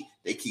authenticity.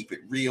 They keep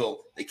it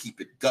real. They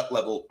keep it gut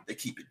level. They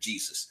keep it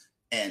Jesus.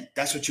 And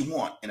that's what you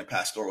want in a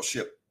pastoral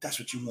ship. That's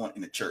what you want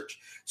in a church.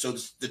 So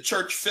the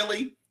Church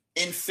Philly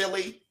in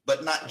Philly,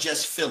 but not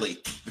just Philly,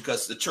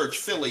 because the Church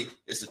Philly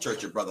is the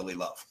church of brotherly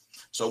love.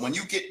 So when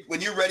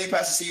you're ready,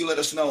 Pastor C, you let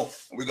us know,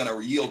 and we're going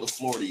to yield the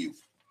floor to you.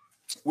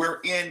 We're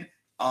in,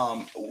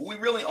 we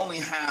really only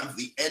have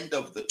the end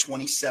of the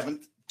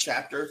 27th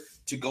chapter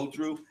to go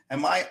through.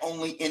 And my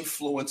only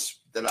influence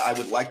that I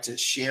would like to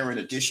share in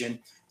addition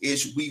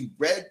is we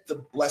read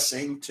the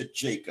blessing to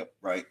Jacob,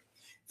 right?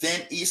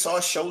 Then Esau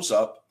shows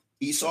up.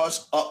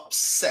 Esau's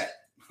upset,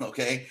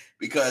 okay,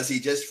 because he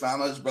just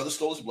found out his brother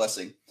stole his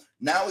blessing.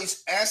 Now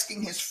he's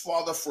asking his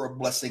father for a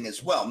blessing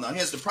as well. Now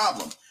here's the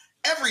problem.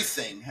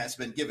 Everything has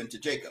been given to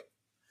Jacob.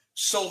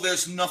 So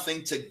there's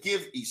nothing to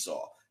give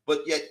Esau.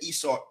 But yet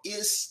Esau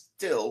is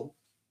still,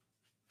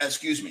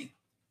 everything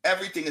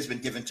has been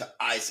given to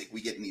Isaac.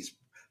 We get these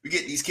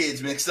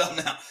kids mixed up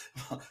now.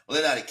 Well,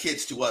 they're not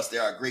kids to us.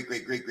 They're our great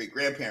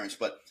grandparents,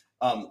 but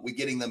we're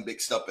getting them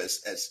mixed up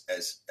as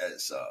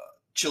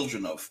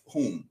children of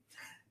whom.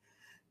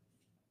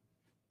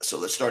 So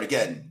let's start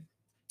again.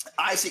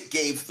 Isaac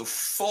gave the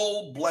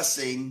full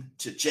blessing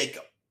to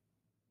Jacob.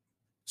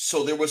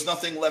 So there was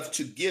nothing left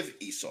to give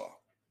Esau.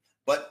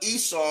 But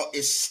Esau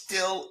is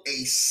still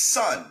a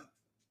son,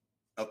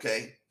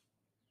 okay,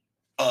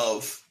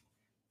 of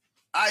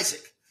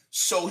Isaac.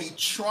 So he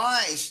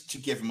tries to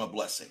give him a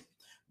blessing,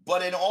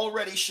 but in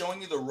already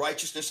showing you the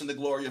righteousness and the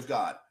glory of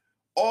God,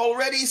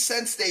 already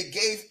since they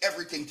gave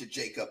everything to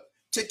Jacob,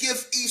 to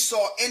give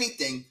Esau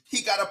anything,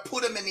 he got to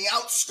put him in the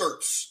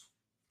outskirts.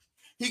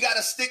 He got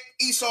to stick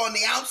Esau in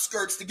the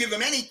outskirts to give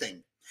him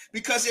anything,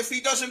 because if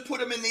he doesn't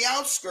put him in the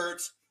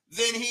outskirts,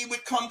 then he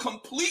would come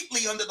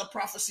completely under the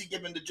prophecy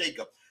given to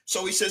Jacob.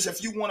 So he says,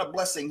 if you want a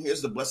blessing,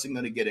 here's the blessing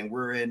going to get. And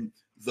we're in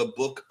the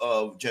book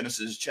of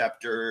Genesis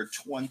chapter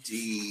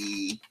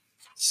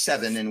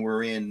 27, and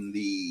we're in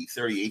the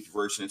 38th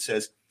verse. And it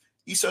says,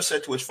 Esau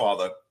said to his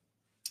father,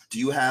 do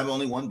you have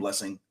only one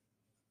blessing?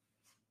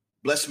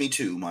 Bless me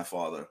too, my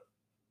father.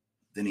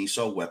 Then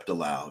Esau wept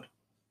aloud.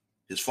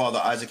 His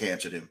father Isaac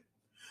answered him,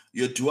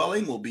 your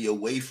dwelling will be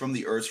away from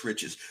the earth's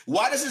riches.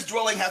 Why does his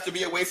dwelling have to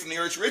be away from the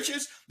earth's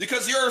riches?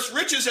 Because the earth's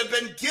riches have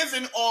been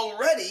given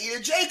already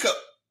to Jacob.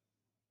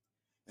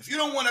 If you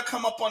don't want to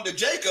come up under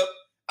Jacob,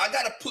 I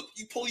got to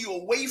pull you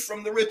away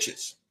from the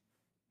riches.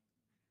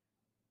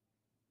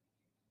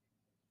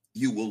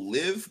 You will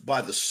live by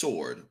the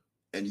sword,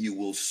 and you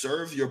will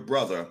serve your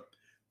brother.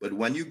 But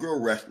when you grow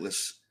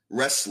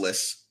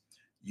restless,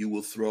 you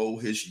will throw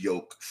his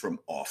yoke from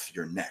off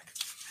your neck.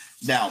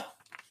 Now,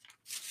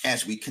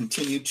 as we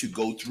continue to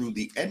go through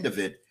the end of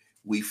it,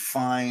 we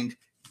find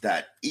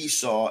that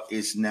Esau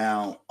is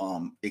now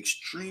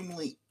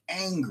extremely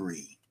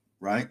angry,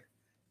 right?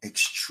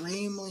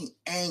 Extremely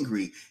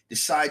angry,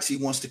 decides he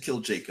wants to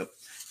kill Jacob.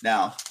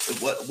 Now,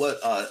 what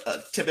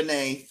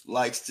Tabina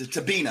likes to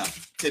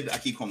I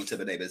keep calling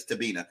Tabina, but it's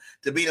Tabina.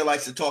 Tabina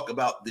likes to talk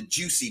about the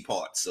juicy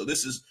parts. So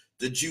this is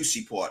the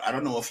juicy part. I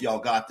don't know if y'all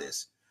got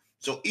this.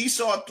 So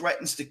Esau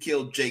threatens to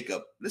kill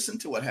Jacob. Listen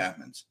to what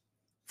happens.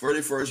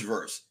 31st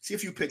verse. See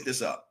if you pick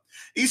this up.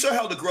 Esau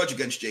held a grudge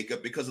against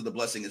Jacob because of the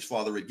blessing his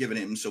father had given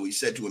him. So he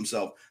said to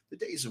himself, the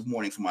days of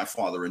mourning for my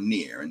father are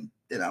near, and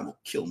then I will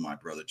kill my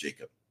brother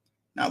Jacob.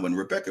 Now, when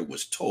Rebekah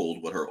was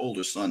told what her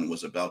older son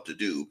was about to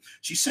do,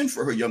 she sent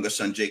for her younger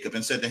son Jacob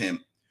and said to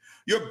him,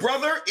 your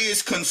brother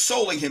is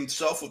consoling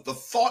himself with the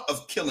thought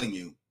of killing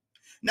you.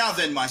 Now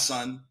then, my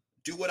son,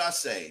 do what I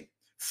say.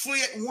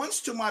 Flee at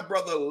once to my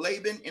brother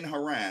Laban in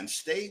Haran.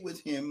 Stay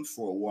with him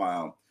for a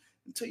while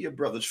until your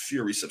brother's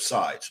fury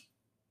subsides.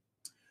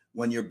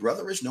 When your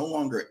brother is no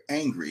longer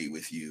angry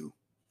with you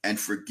and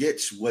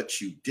forgets what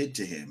you did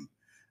to him,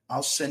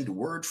 I'll send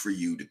word for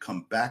you to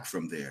come back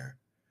from there.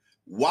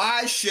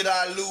 Why should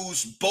I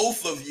lose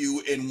both of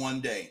you in one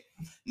day?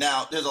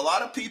 Now, there's a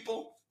lot of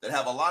people that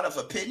have a lot of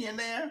opinion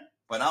there,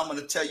 but I'm going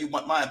to tell you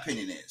what my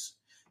opinion is.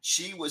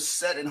 She was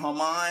set in her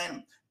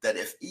mind that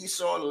if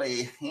Esau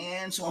laid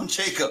hands on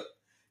Jacob,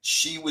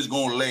 she was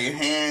going to lay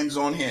hands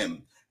on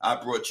him.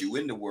 I brought you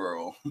in the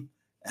world,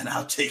 and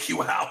I'll take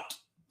you out.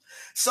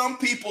 Some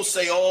people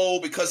say, oh,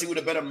 because he would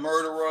have been a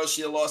murderer,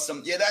 she lost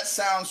some. Yeah, that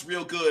sounds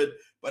real good.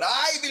 But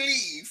I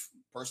believe,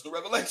 personal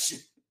revelation,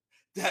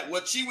 that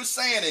what she was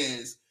saying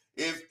is,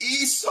 if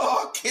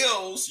Esau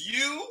kills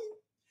you,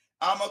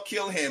 I'm going to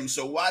kill him.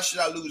 So why should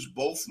I lose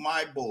both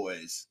my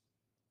boys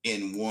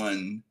in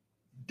one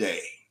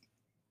day?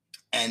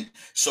 And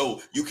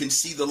so you can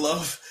see the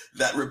love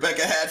that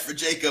Rebekah had for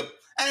Jacob.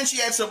 And she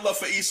had some love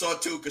for Esau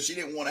too, because she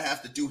didn't want to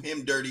have to do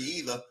him dirty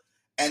either.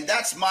 And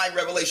that's my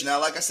revelation. Now,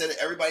 like I said,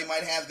 everybody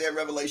might have their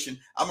revelation.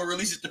 I'm going to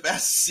release it to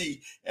Pastor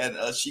C, and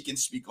she can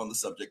speak on the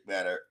subject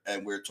matter.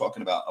 And we're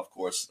talking about, of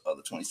course,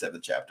 the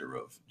 27th chapter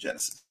of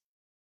Genesis.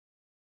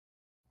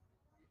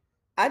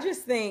 I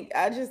just think,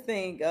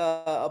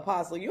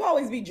 Apostle, you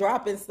always be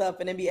dropping stuff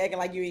and then be acting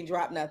like you ain't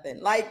dropped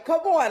nothing. Like, come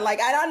on. Like,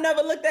 I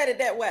never looked at it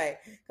that way.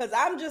 Because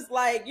I'm just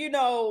like,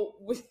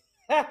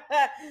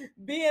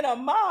 being a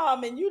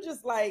mom, and you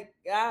just like,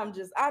 I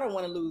don't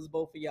want to lose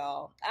both of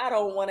y'all. I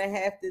don't want to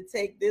have to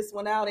take this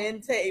one out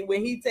and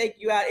when he take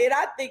you out. And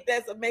I think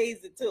that's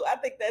amazing too. I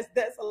think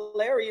that's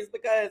hilarious,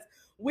 because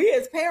we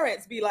as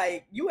parents be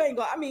like, you ain't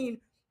going,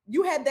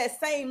 you had that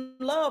same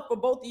love for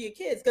both of your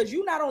kids, because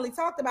you not only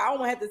talked about, I don't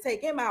want to have to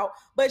take him out,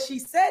 but she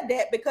said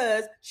that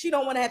because she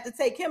don't want to have to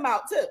take him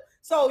out too.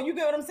 So you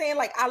get what I'm saying?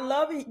 Like, I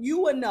love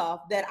you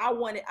enough that I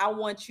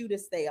want you to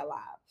stay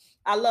alive.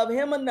 I love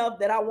him enough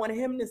that I want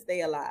him to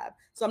stay alive.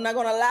 So I'm not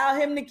going to allow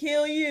him to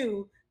kill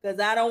you, because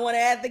I don't want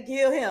to have to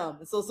kill him.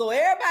 So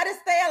everybody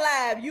stay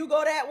alive. You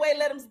go that way,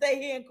 let him stay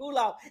here and cool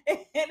off. And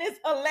it's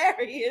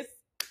hilarious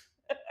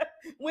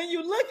when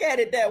you look at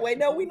it that way.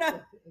 No,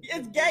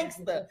 it's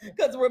gangster,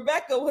 because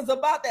Rebekah was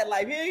about that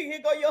life. Here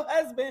go your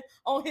husband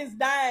on his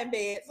dying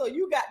bed. So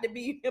you got to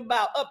be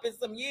about up in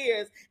some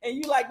years. And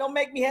you like, don't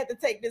make me have to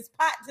take this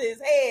pot to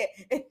his head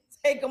and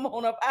take him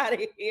on up out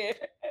of here.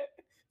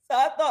 So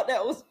I thought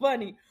that was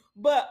funny.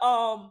 But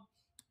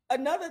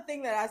another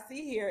thing that I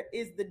see here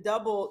is the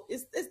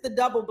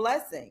double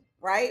blessing,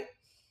 right?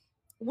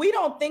 We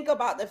don't think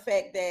about the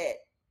fact that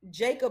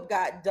Jacob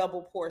got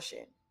double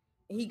portion.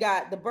 He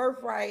got the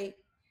birthright,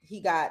 he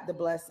got the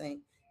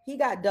blessing. He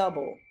got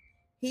double.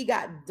 He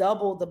got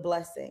double the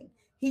blessing.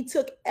 He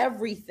took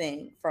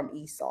everything from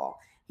Esau.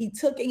 He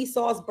took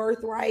Esau's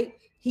birthright.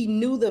 He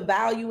knew the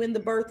value in the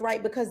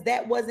birthright because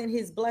that wasn't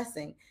his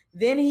blessing.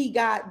 Then he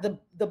got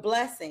the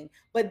blessing.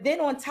 But then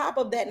on top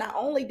of that, not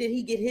only did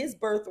he get his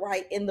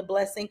birthright in the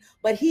blessing,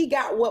 but he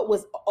got what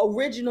was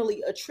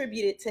originally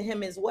attributed to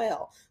him as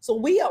well. So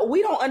we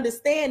don't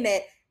understand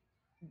that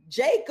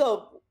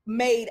Jacob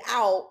made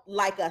out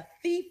like a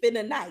thief in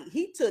the night.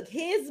 He took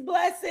his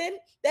blessing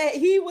that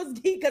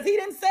because he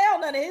didn't sell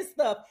none of his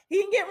stuff. He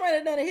didn't get rid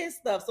of none of his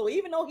stuff. So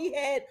even though he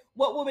had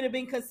what would have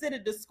been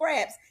considered the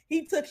scraps,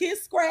 he took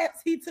his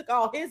scraps, he took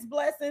all his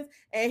blessings,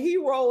 and he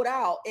rolled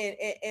out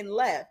and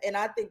left. And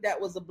I think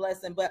that was a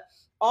blessing. But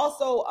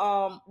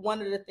also,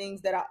 one of the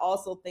things that I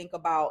also think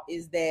about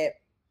is that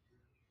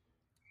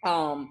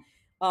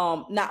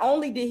not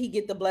only did he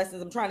get the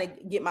blessings, I'm trying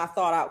to get my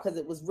thought out because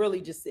it was really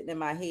just sitting in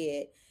my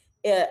head.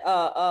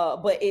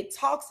 But it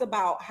talks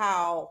about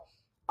how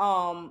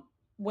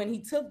when he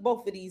took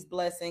both of these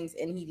blessings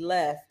and he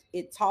left,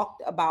 it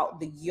talked about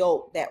the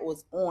yoke that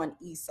was on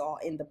Esau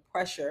and the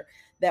pressure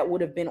that would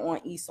have been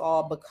on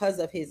Esau because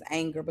of his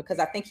anger. Because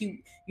I think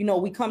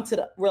we come to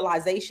the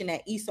realization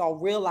that Esau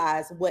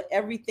realized what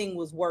everything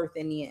was worth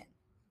in the end,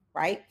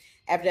 right?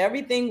 After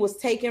everything was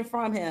taken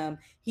from him,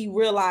 he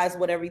realized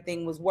what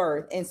everything was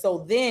worth. And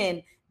so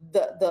then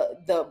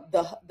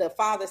the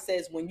father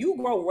says, when you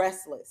grow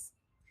restless,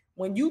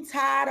 when you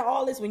tired of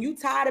all this, when you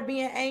tired of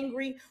being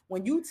angry,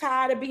 when you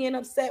tired of being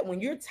upset, when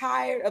you're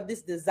tired of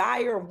this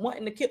desire of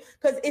wanting to kill,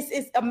 because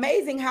it's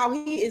amazing how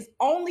he is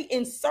only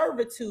in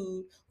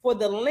servitude for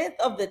the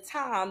length of the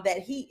time that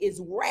he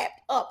is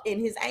wrapped up in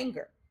his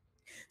anger.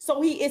 So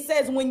it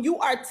says, when you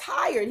are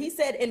tired, he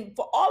said, and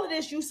for all of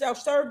this, you shall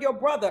serve your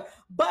brother.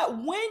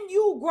 But when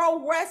you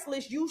grow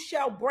restless, you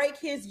shall break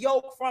his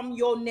yoke from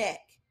your neck.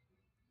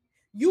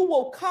 You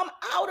will come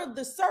out of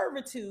the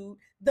servitude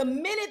the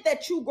minute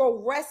that you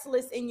grow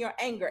restless in your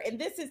anger. And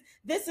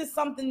this is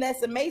something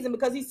that's amazing,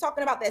 because he's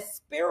talking about that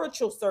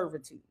spiritual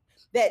servitude,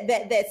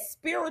 that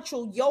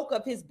spiritual yoke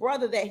of his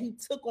brother that he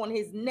took on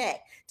his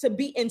neck, to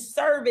be in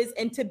service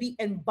and to be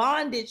in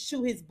bondage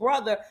to his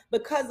brother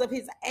because of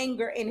his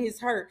anger and his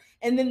hurt.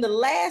 And then the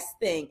last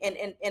thing,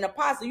 and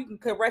Apostle, you can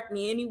correct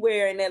me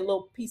anywhere in that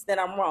little piece that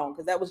I'm wrong,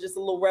 because that was just a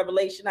little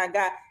revelation I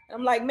got. And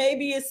I'm like,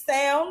 maybe it's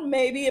sound,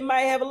 maybe it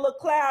might have a little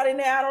cloud in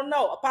there, I don't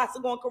know.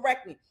 Apostle gonna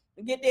correct me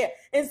and get there.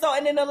 And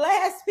then the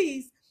last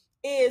piece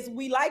is,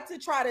 we like to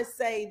try to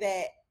say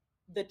that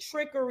the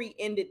trickery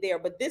ended there,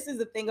 but this is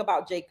the thing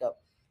about Jacob.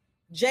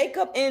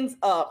 Jacob ends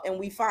up, and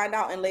we find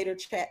out in later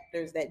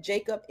chapters, that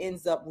Jacob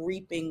ends up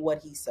reaping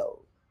what he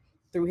sowed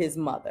through his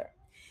mother.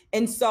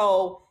 And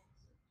so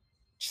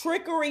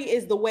trickery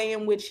is the way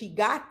in which he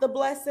got the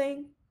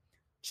blessing.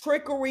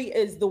 Trickery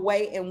is the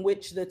way in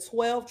which the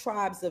 12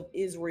 tribes of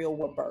Israel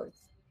were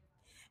birthed.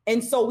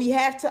 And so we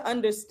have to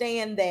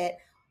understand that,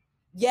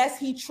 yes,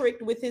 he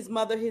tricked with his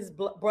mother, his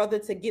brother,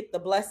 to get the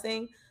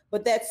blessing.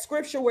 But that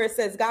scripture where it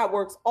says God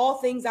works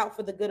all things out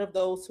for the good of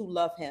those who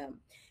love him,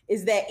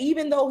 is that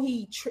even though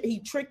he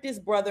tricked his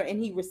brother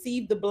and he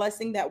received the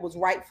blessing that was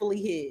rightfully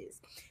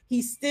his,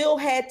 he still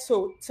had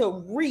to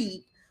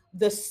reap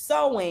the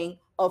sowing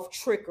of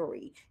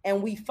trickery.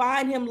 And we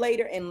find him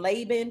later in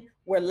Laban,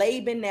 where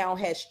Laban now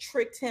has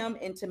tricked him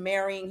into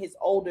marrying his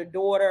older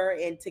daughter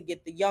and to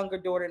get the younger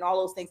daughter and all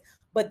those things.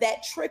 But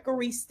that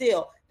trickery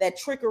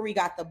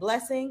got the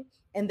blessing,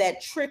 and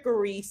that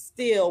trickery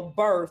still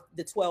birthed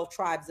the 12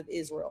 tribes of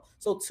Israel.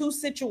 So two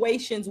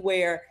situations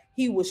where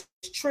he was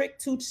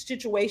tricked, two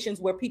situations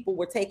where people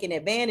were taken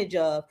advantage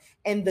of,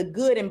 and the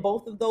good in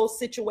both of those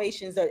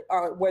situations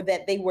were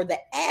that they were the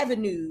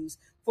avenues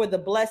for the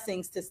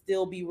blessings to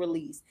still be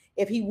released.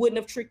 If he wouldn't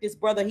have tricked his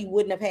brother, he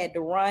wouldn't have had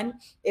to run.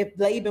 If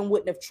Laban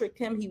wouldn't have tricked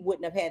him, he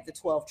wouldn't have had the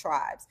 12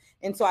 tribes.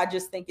 And so I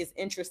just think it's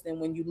interesting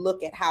when you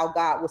look at how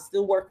God was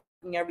still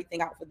working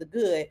everything out for the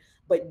good,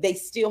 but they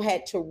still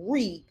had to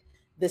reap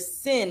the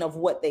sin of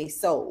what they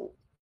sowed.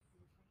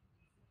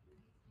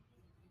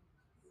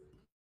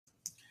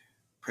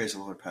 Praise the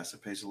Lord, Pastor.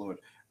 Praise the Lord.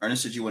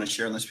 Ernest, did you want to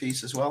share on this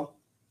piece as well?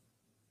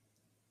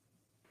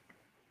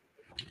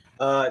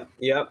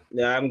 Yep.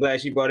 Yeah, I'm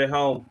glad she brought it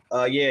home.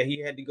 Yeah, he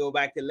had to go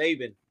back to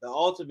Laban, the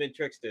ultimate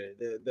trickster.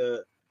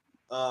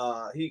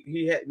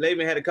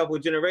 Laban had a couple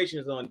of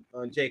generations on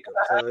Jacob.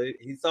 So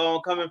he saw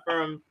him coming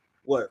from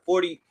what,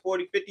 40,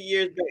 50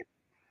 years back.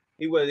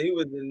 He was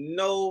in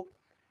no,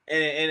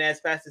 and as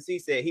Pastor C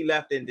said, he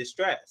left in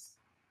distress.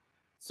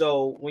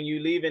 So when you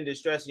leave in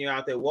distress and you're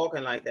out there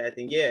walking like that,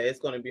 then yeah, it's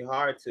going to be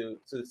hard to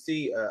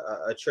see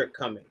a trick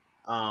coming.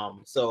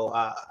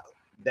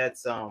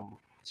 That's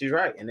she's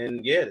right. And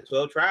then yeah, the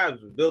 12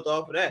 tribes was built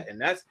off of that. And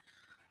that's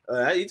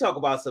you talk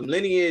about some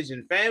lineage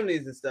and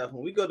families and stuff.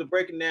 When we go to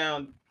breaking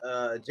down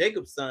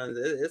Jacob's sons,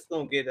 it's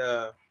gonna get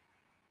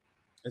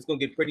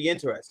pretty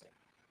interesting.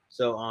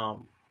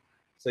 So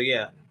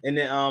yeah. And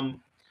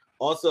then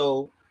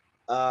also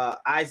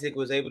Isaac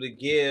was able to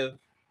give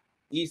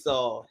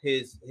Esau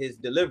his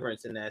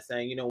deliverance in that,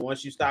 saying,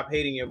 once you stop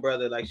hating your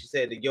brother, like she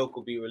said, the yoke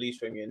will be released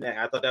from your neck.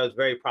 I thought that was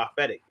very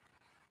prophetic,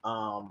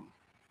 and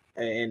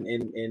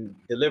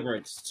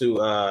deliverance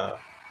to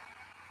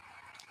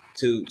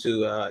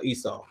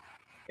Esau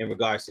in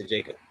regards to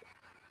Jacob.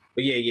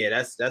 But yeah,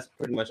 that's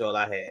pretty much all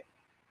I had.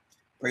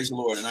 Praise the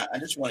Lord. And I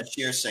just want to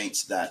share,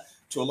 saints, that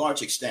to a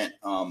large extent,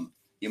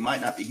 you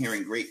might not be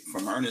hearing great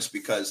from Ernest,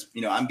 because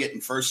I'm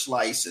getting first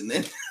slice, and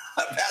then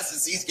Pastor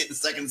C's getting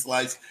second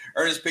slice.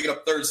 Ernest picking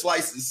up third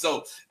slices.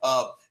 So,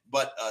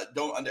 but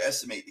don't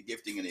underestimate the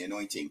gifting and the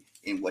anointing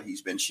in what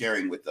he's been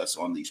sharing with us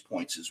on these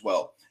points as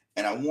well.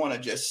 And I want to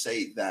just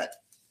say that,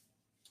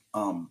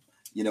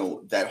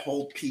 that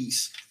whole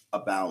piece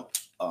about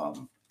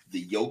the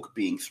yoke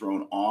being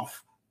thrown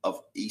off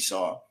of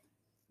Esau,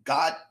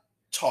 God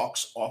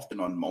talks often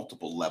on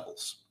multiple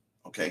levels.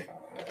 Okay.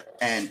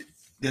 And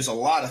there's a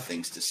lot of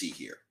things to see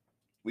here.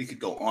 We could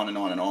go on and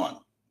on and on.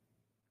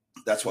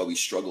 That's why we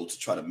struggle to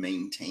try to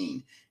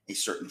maintain a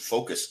certain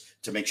focus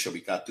to make sure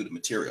we got through the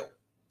material,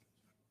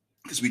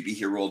 because we'd be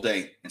here all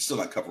day and still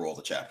not cover all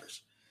the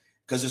chapters,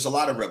 because there's a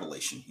lot of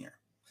revelation here.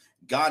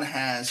 God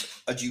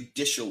has a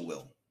judicial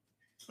will.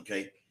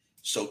 Okay.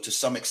 So to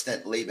some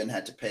extent, Jacob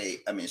had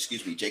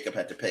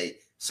to pay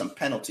some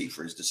penalty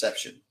for his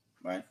deception,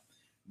 right?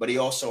 But he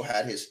also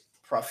had his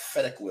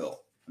prophetic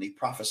will, and he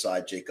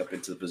prophesied Jacob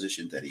into the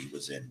position that he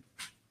was in.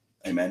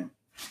 Amen.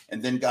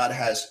 And then God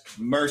has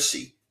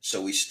mercy.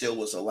 So he still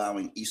was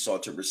allowing Esau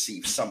to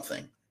receive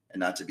something and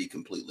not to be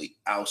completely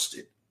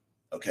ousted.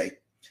 Okay.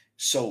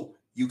 So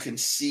you can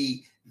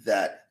see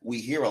that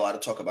we hear a lot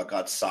of talk about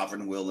God's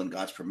sovereign will and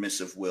God's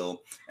permissive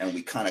will, and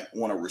we kind of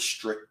want to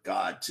restrict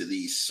God to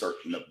these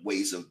certain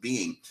ways of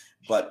being.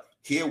 But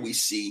here we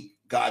see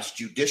God's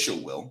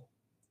judicial will,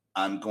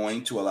 I'm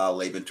going to allow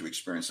Laban to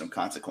experience some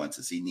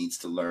consequences. He needs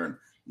to learn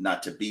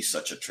not to be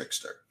such a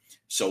trickster.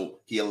 So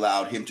he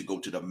allowed him to go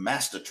to the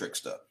master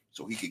trickster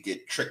so he could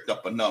get tricked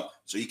up enough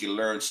so he could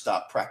learn,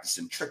 stop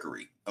practicing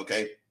trickery.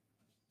 Okay.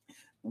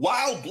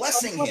 While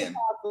blessing him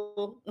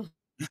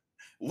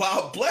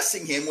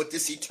with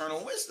this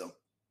eternal wisdom.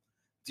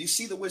 Do you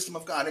see the wisdom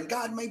of God? And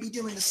God may be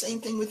doing the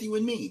same thing with you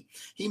and me.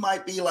 He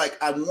might be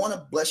like, I want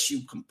to bless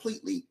you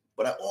completely,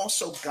 but I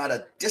also got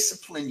to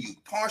discipline you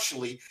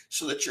partially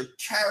so that your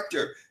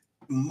character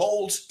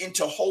molds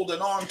into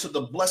holding on to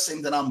the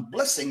blessing that I'm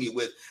blessing you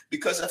with.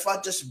 Because if I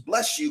just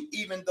bless you,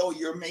 even though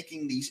you're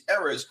making these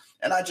errors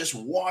and I just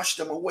wash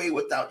them away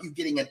without you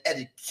getting an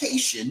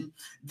education,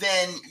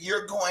 then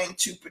you're going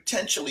to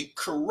potentially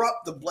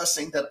corrupt the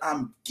blessing that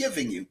I'm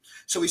giving you.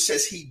 So he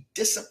says he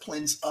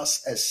disciplines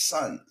us as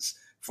sons.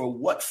 For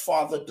what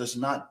father does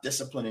not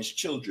discipline his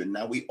children?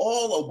 Now, we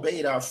all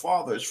obeyed our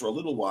fathers for a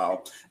little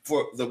while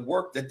for the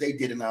work that they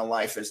did in our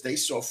life as they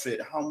saw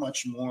fit. How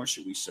much more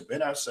should we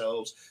submit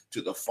ourselves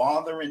to the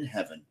Father in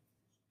heaven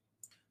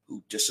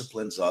who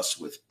disciplines us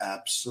with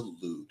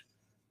absolute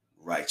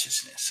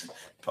righteousness?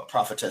 And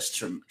Prophetess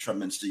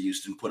Treminster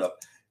Houston put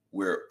up,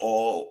 we're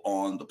all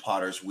on the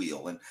potter's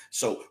wheel. And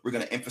so we're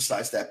going to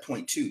emphasize that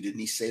point too. Didn't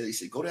he say that? He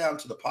said, go down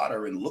to the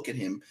potter and look at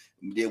him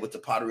there with the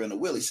pottery on the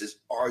wheel. He says,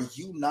 are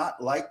you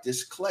not like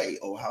this clay,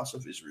 O house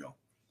of Israel?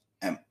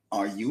 And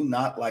are you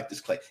not like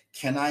this clay?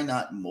 Can I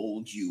not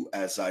mold you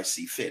as I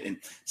see fit? And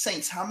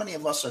saints, how many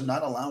of us are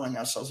not allowing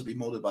ourselves to be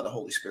molded by the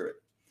Holy Spirit?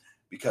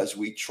 Because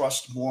we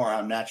trust more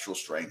our natural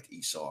strength,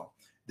 Esau,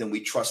 than we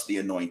trust the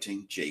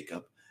anointing,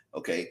 Jacob.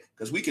 Okay,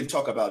 because we can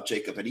talk about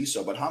Jacob and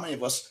Esau, but how many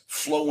of us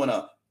flow in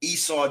a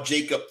Esau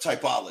Jacob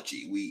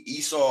typology? We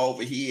Esau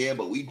over here,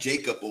 but we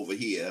Jacob over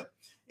here.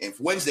 And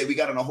for Wednesday, we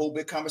got on a whole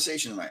big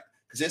conversation tonight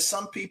because there's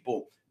some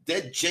people,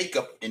 they're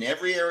Jacob in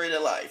every area of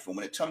their life. And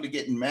when it comes to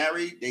getting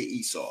married, they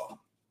Esau.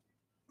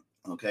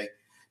 Okay,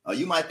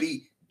 you might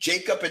be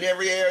Jacob in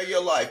every area of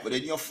your life, but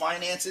in your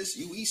finances,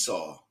 you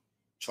Esau.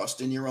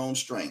 Trust in your own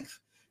strength.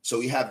 So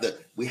we have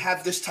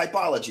this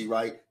typology,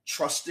 right?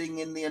 Trusting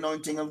in the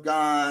anointing of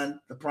God,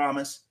 the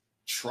promise,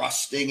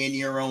 trusting in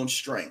your own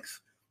strength.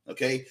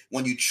 Okay.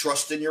 When you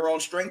trust in your own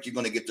strength, you're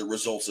going to get the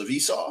results of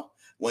Esau.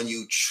 When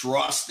you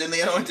trust in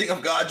the anointing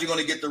of God, you're going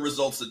to get the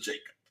results of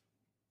Jacob.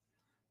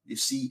 You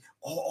see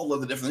all of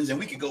the different things. And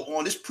we could go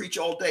on, this preach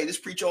all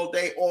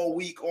day, all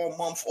week, all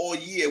month, all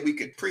year. We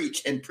could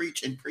preach and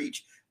preach and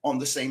preach on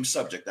the same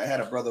subject. I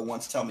had a brother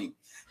once tell me,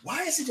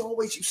 why is it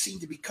always you seem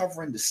to be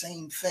covering the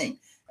same thing?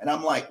 And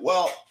I'm like,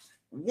 well,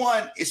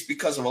 one, it's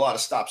because of a lot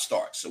of stop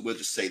starts. So we'll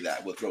just say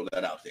that. We'll throw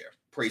that out there.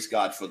 Praise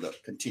God for the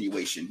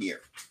continuation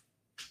here.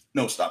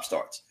 No stop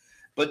starts.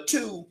 But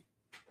two,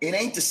 it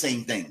ain't the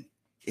same thing.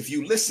 If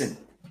you listen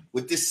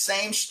with this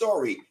same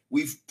story,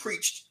 we've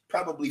preached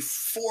probably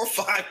 4 or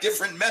 5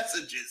 different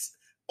messages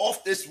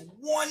off this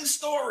one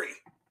story.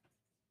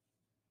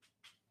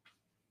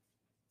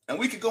 And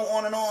we could go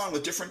on and on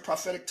with different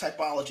prophetic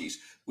typologies,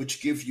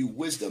 which give you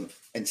wisdom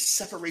and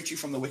separate you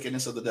from the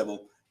wickedness of the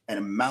devil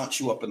and mount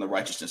you up in the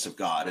righteousness of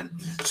God. And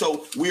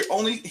so we're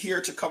only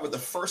here to cover the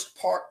first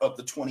part of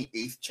the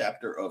 28th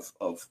chapter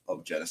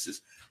of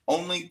Genesis,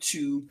 only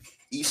to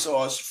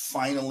Esau's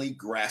finally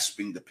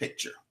grasping the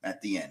picture at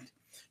the end.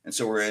 And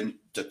so we're in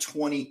the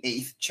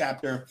 28th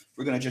chapter.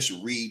 We're going to just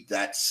read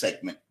that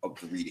segment of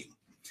the reading.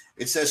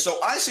 It says,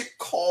 so Isaac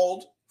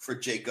called for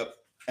Jacob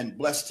and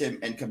blessed him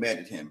and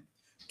commanded him,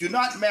 do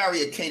not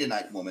marry a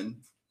Canaanite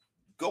woman.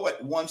 Go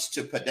at once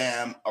to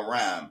Padam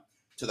Aram,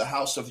 to the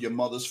house of your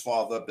mother's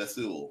father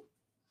Bethuel.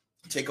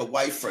 Take a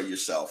wife for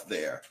yourself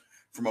there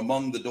from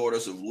among the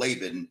daughters of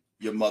Laban,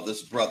 your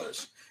mother's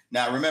brothers.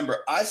 Now remember,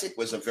 Isaac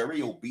was a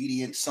very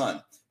obedient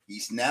son.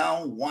 He's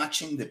now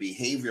watching the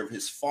behavior of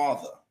his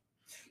father.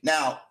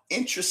 Now,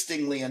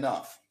 interestingly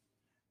enough,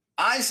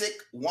 Isaac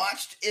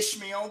watched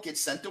Ishmael get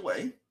sent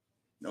away.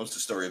 Knows the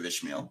story of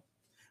Ishmael,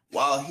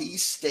 while he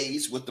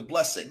stays with the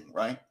blessing,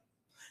 right?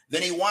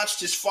 Then he watched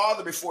his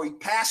father before he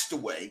passed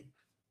away,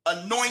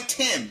 anoint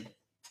him,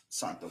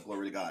 Santo,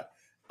 glory to God,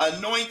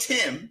 anoint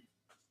him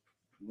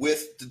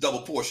with the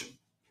double portion.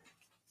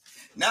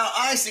 Now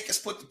Isaac has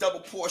put the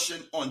double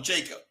portion on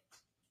Jacob.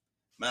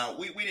 Now,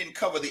 we didn't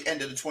cover the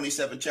end of the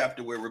 27th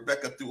chapter where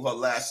Rebecca threw her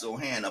lasso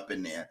hand up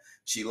in there.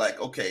 She like,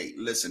 okay,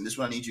 listen, this is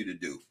what I need you to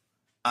do.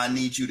 I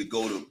need you to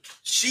go to,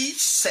 she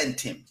sent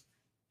him,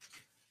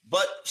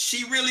 but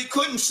she really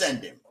couldn't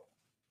send him.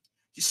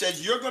 She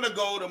says, you're going to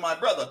go to my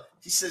brother.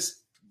 He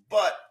says,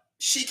 but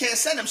she can't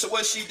send him. So what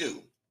does she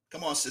do?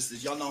 Come on,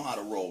 sisters. Y'all know how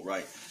to roll,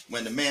 right?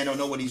 When the man don't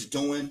know what he's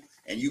doing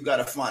and you got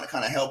to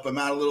kind of help him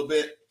out a little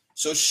bit.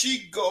 So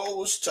she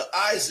goes to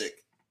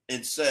Isaac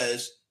and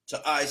says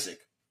to Isaac,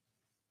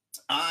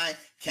 I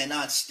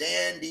cannot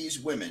stand these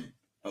women,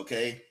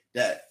 okay,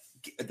 that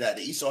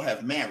Esau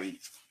have married.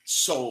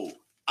 So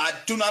I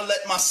do not let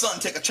my son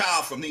take a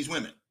child from these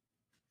women.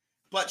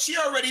 But she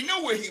already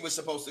knew where he was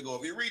supposed to go.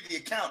 If you read the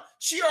account,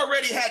 she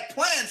already had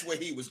plans where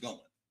he was going.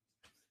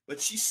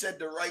 But she said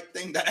the right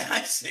thing to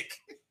Isaac.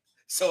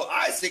 So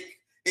Isaac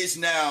is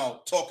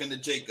now talking to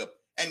Jacob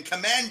and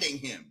commanding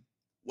him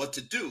what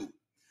to do.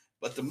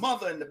 But the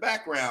mother in the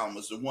background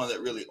was the one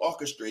that really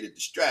orchestrated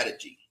the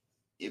strategy.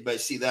 Everybody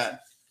see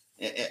that?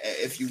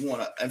 If you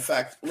want to, in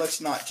fact,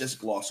 let's not just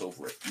gloss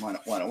over it.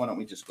 Why don't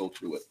we just go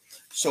through it?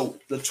 So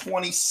the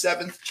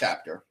 27th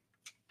chapter,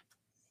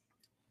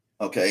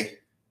 okay,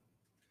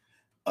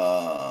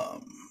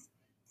 the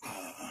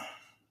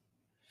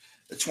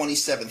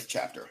 27th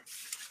chapter,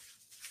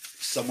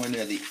 somewhere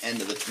near the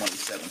end of the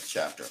 27th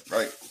chapter,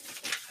 right?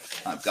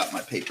 I've got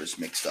my papers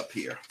mixed up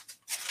here.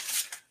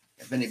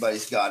 If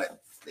anybody's got it,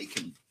 they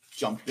can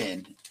jump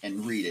in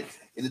and read it.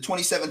 In the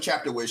 27th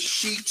chapter, where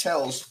she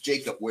tells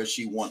Jacob where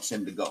she wants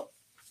him to go.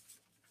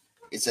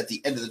 It's at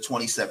the end of the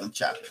 27th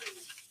chapter.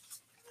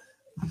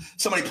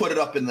 Somebody put it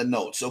up in the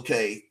notes.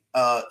 Okay,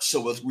 so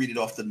we'll read it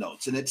off the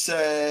notes. And it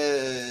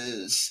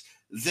says,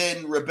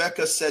 then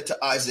Rebekah said to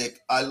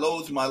Isaac, I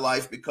loathe my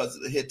life because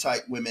of the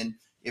Hittite women.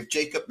 If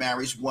Jacob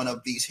marries one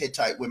of these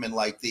Hittite women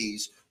like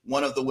these,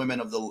 one of the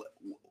women of the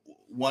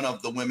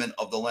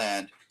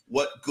land,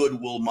 what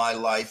good will my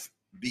life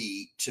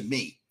be to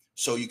me?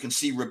 So you can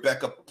see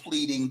Rebekah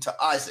pleading to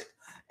Isaac.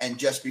 And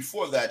just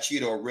before that, she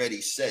had already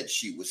said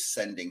she was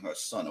sending her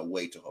son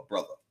away to her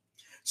brother.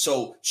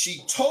 So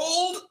she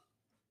told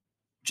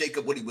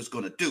Jacob what he was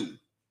going to do.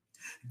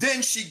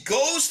 Then she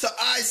goes to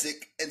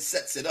Isaac and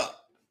sets it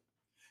up.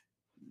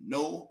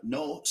 No,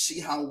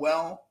 see how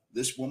well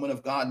this woman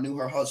of God knew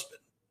her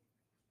husband.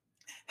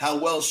 How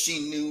well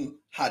she knew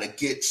how to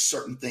get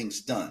certain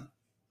things done.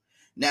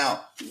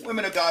 Now,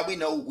 women of God, we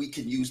know we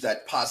can use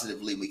that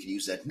positively. We can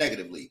use that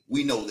negatively.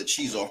 We know that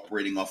she's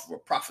operating off of a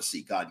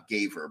prophecy God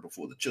gave her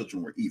before the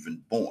children were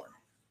even born.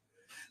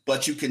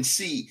 But you can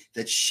see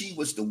that she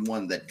was the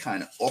one that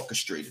kind of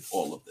orchestrated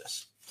all of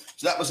this.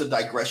 So that was a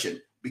digression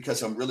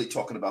because I'm really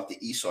talking about the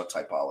Esau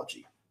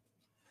typology.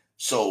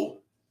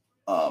 So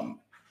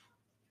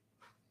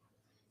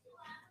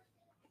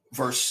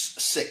verse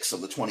 6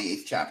 of the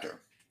 28th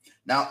chapter.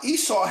 Now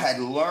Esau had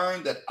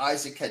learned that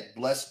Isaac had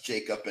blessed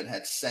Jacob and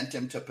had sent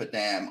him to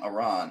Paddan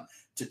Aram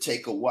to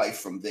take a wife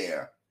from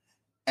there,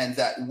 and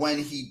that when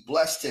he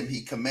blessed him,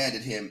 he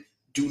commanded him,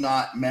 do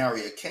not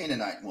marry a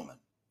Canaanite woman,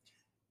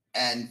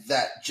 and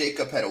that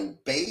Jacob had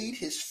obeyed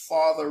his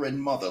father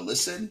and mother.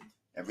 Listen,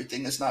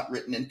 everything is not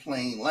written in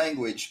plain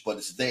language, but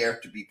it's there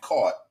to be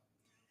caught.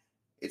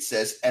 It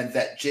says, and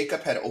that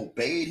Jacob had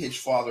obeyed his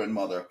father and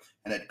mother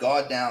and had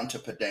gone down to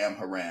Paddan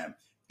Aram.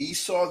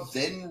 Esau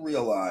then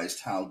realized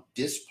how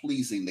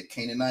displeasing the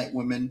Canaanite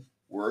women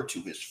were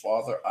to his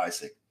father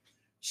Isaac.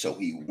 So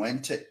he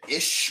went to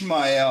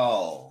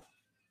Ishmael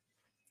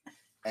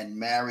and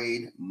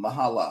married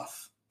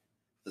Mahalath,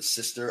 the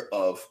sister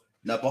of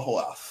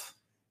Nebaioth,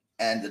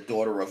 and the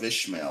daughter of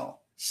Ishmael,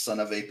 son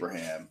of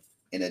Abraham,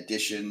 in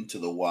addition to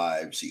the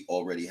wives he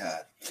already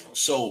had.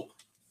 So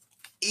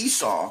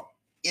Esau,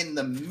 in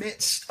the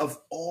midst of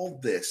all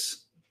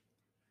this,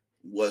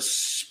 was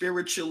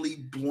spiritually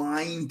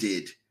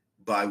blinded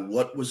by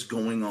what was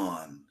going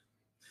on,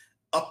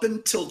 up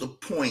until the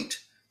point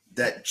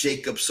that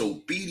Jacob's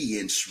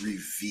obedience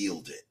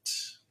revealed it.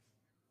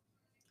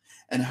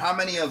 And how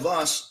many of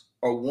us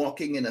are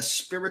walking in a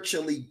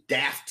spiritually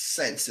daft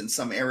sense in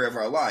some area of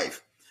our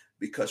life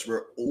because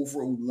we're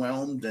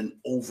overwhelmed and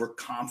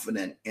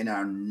overconfident in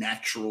our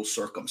natural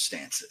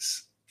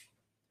circumstances?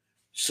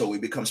 So we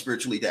become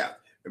spiritually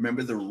daft.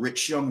 Remember the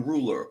rich young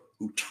ruler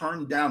who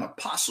turned down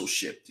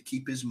apostleship to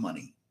keep his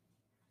money.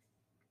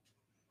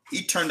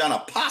 He turned down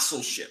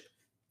apostleship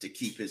to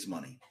keep his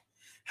money.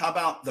 How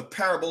about the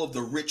parable of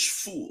the rich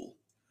fool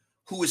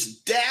who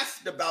is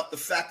daft about the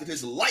fact that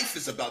his life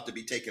is about to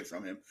be taken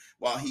from him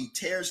while he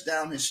tears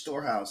down his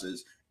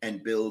storehouses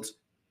and builds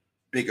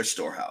bigger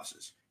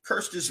storehouses?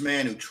 Cursed is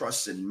man who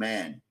trusts in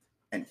man,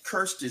 and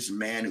cursed is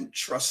man who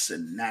trusts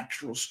in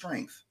natural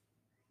strength,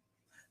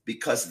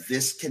 because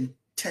this can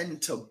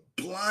tend to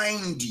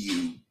blind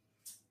you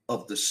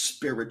of the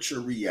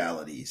spiritual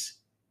realities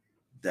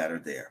that are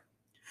there.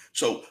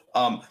 So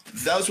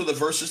those were the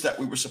verses that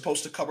we were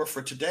supposed to cover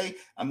for today.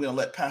 I'm going to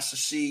let Pastor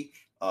C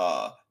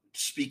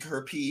speak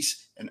her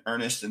piece and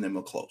Ernest, and then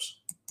we'll close.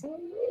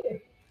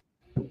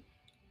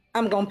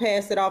 I'm going to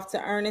pass it off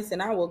to Ernest,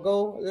 and I will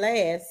go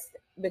last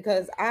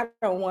because I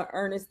don't want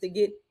Ernest to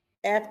get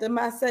after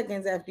my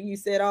seconds after you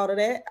said all of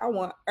that. I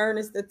want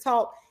Ernest to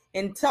talk,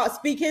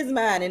 speak his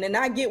mind, and then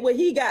I get what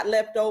he got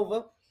left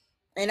over,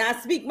 and I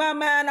speak my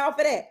mind off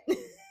of that.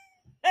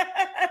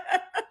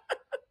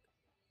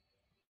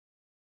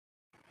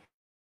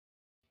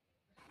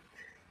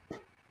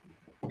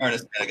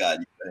 Ernest, God,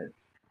 you go ahead.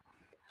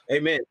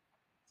 Amen.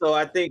 So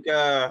I think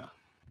I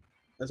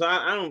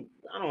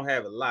don't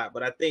have a lot,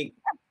 but I think,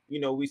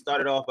 we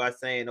started off by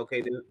saying,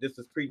 okay, this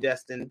was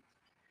predestined.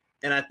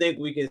 And I think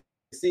we can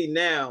see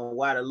now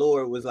why the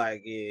Lord was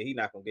like, yeah, he's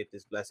not going to get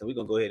this blessing. We're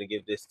going to go ahead and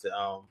give this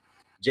to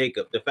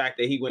Jacob. The fact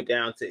that he went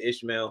down to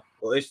Ishmael,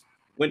 or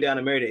went down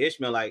and married an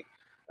Ishmaelite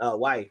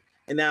wife.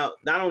 And now,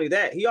 not only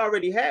that, he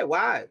already had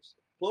wives,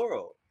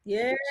 plural.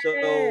 Yeah.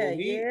 So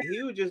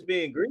he was just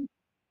being greedy.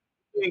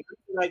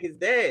 Like his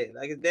dad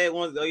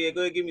wants, oh yeah,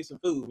 go ahead, give me some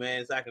food,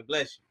 man, so I can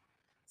bless you.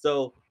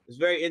 So it's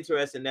very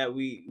interesting that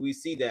we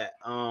see that.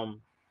 And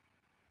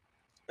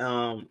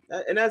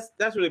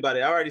that's really about it.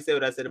 I already said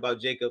what I said about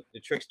Jacob,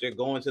 the trickster,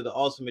 going to the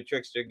ultimate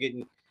trickster,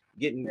 getting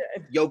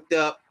yoked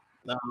up.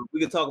 We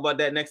can talk about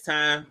that next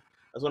time.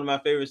 That's one of my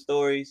favorite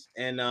stories.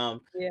 And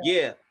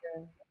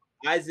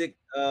Isaac,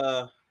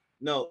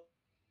 no,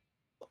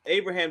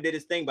 Abraham did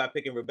his thing by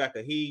picking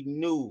Rebecca. He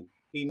knew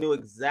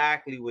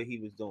exactly what he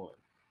was doing,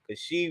 because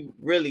she's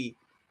really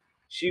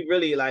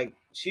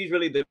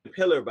the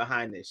pillar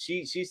behind this.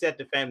 She set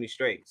the family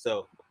straight.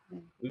 So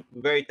we're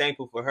very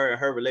thankful for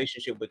her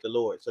relationship with the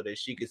Lord, so that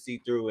she could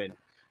see through and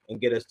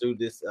get us through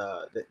this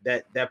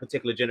that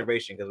particular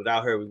generation, because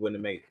without her we wouldn't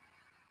have made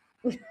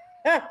it.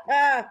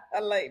 I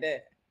like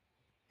that.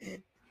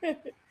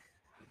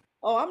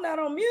 Oh, I'm not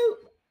on mute.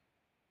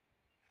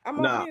 I'm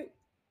on mute.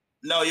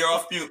 No, you're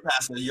off mute,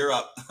 Pastor. You're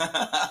up.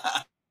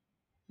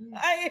 You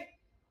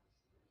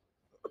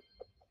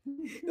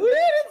didn't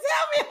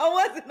tell me I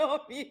wasn't on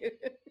mute.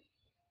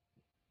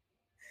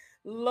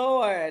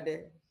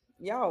 Lord,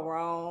 y'all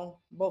wrong.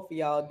 Both of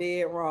y'all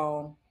dead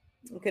wrong.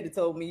 You could have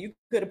told me. You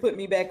could have put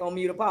me back on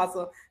mute,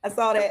 Apostle. I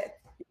saw that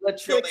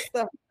trick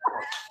stuff.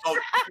 Oh,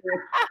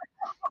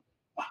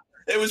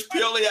 it was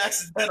purely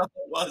accidental.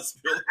 It was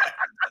purely accidental.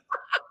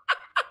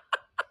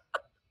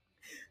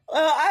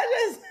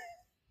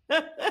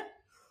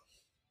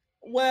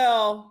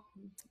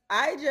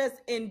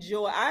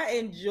 I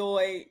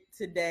enjoyed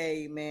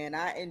today, man.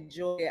 I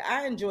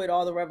enjoyed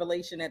all the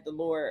revelation that the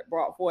Lord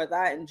brought forth.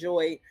 I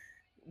enjoyed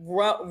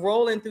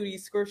rolling through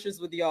these scriptures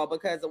with y'all,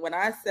 because when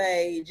I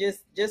say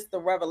just the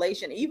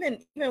revelation,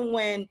 even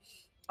when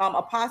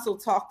Apostle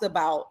talked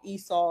about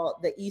Esau,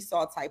 the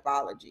Esau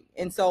typology,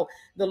 and so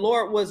the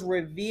Lord was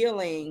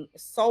revealing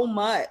so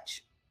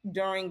much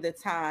during the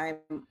time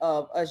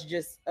of us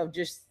just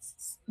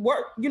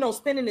work,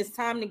 spending this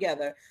time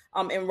together,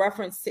 in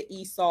reference to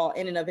Esau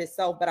in and of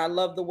itself. But I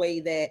love the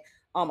way that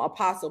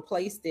Apostle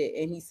placed it,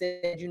 and he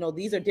said,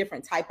 these are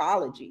different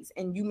typologies,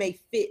 and you may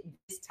fit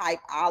this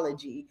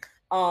typology.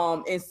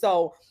 And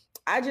so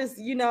I just,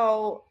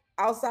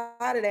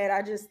 outside of that,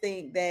 I just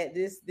think that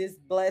this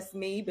blessed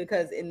me,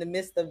 because in the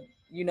midst of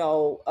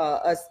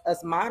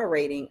us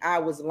moderating, I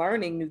was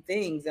learning new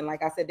things. And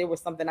like I said, there was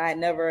something I had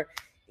never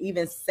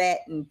even sat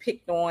and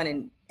picked on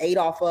and ate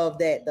off of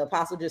that the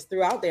Apostle just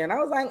threw out there. And I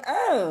was like,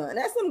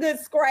 that's some good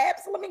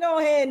scraps. Let me go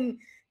ahead and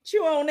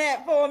chew on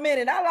that for a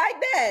minute. I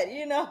like that,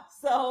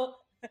 so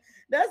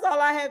that's all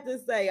I have to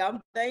say.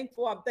 I'm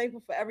thankful. I'm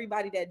thankful for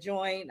everybody that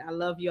joined. I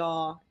love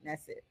y'all.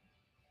 That's it.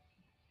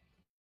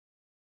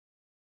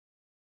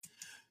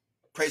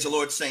 Praise the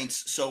Lord,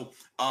 saints. So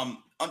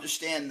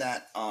understand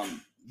that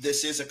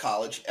this is a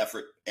college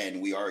effort, and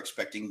we are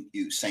expecting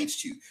you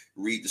saints to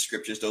read the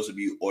scriptures. Those of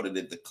you who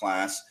audited the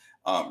class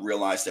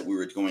realized that we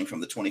were going from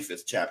the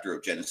 25th chapter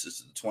of Genesis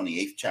to the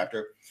 28th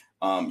chapter.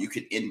 You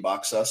can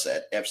inbox us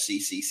at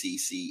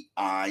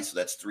FCCCCI, so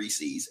that's 3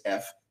 C's,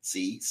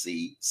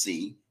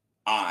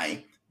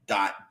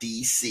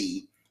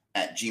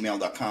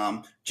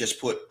 FCCCI.DC@gmail.com. Just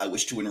put, I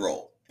wish to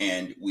enroll,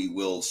 and we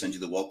will send you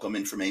the welcome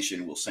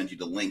information. We'll send you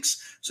the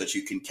links so that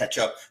you can catch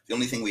up. The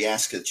only thing we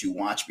ask that you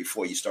watch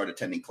before you start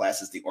attending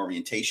class is the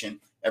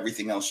orientation.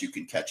 Everything else you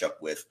can catch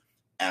up with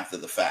after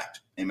the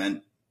fact.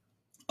 Amen.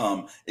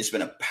 It's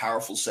been a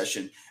powerful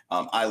session.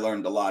 I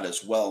learned a lot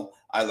as well.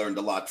 I learned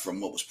a lot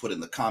from what was put in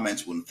the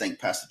comments. We want to thank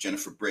Pastor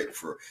Jennifer Britt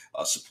for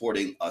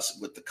supporting us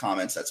with the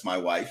comments. That's my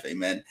wife.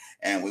 Amen.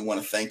 And we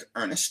want to thank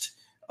Ernest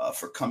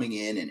for coming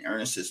in. And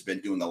Ernest has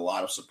been doing a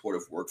lot of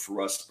supportive work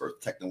for us, both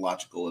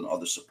technological and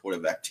other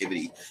supportive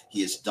activity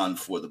he has done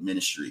for the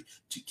ministry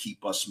to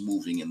keep us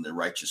moving in the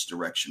righteous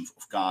direction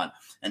of God.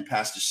 And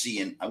Pastor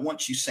C, and I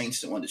want you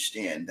saints to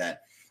understand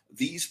that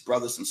these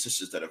brothers and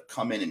sisters that have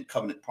come in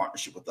covenant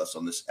partnership with us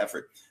on this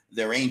effort,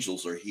 their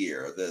angels are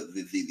here.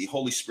 The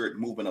Holy Spirit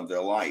movement of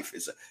their life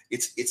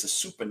it's a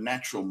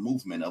supernatural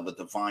movement of a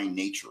divine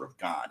nature of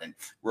God. And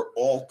we're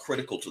all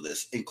critical to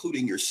this,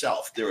 including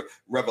yourself. There are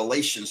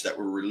revelations that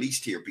were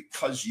released here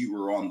because you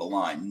were on the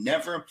line.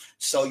 Never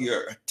sell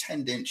your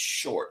attendance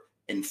short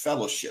in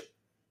fellowship.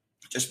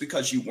 Just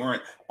because you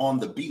weren't on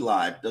the Be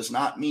Live does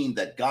not mean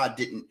that God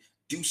didn't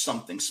do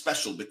something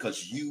special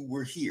because you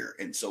were here.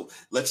 And so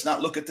let's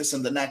not look at this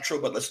in the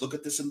natural, but let's look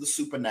at this in the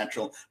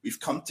supernatural. We've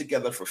come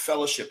together for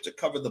fellowship to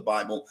cover the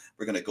Bible.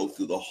 We're going to go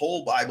through the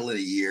whole Bible in a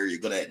year. You're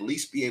going to at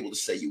least be able to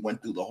say you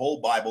went through the whole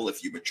Bible.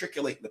 If you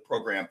matriculate in the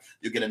program,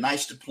 you get a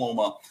nice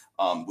diploma,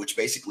 which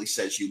basically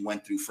says you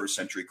went through First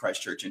Century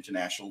Christ Church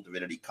International,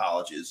 Divinity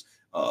College's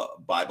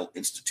Bible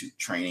Institute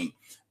training.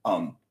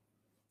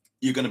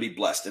 You're going to be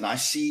blessed. And I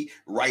see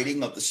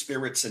writing of the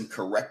spirits and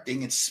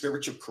correcting and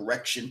spiritual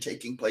correction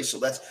taking place. So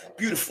that's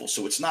beautiful.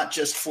 So it's not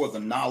just for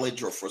the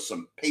knowledge or for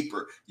some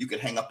paper you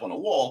could hang up on a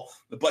wall,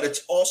 but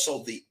it's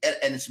also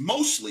and it's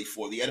mostly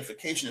for the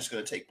edification that's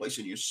going to take place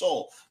in your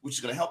soul, which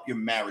is going to help your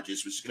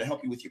marriages, which is going to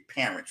help you with your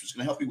parents, which is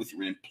going to help you with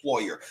your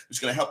employer, which is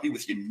going to help you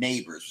with your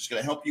neighbors, which is going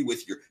to help you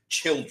with your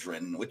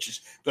children, which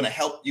is going to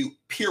help you,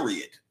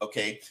 period.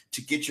 Okay.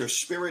 To get your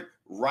spirit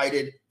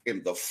righted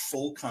in the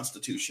full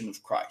constitution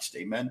of Christ.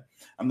 Amen.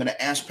 I'm going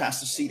to ask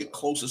Pastor C to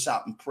close us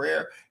out in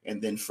prayer,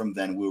 and then from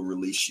then we'll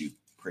release you.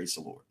 Praise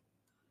the Lord.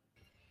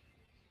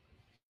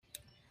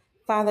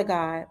 Father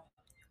God,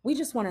 we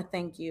just want to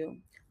thank you.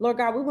 Lord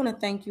God, we want to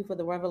thank you for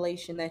the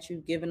revelation that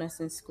you've given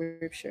us in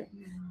scripture.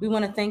 We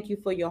want to thank you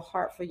for your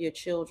heart for your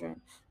children.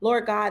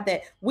 Lord God,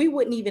 that we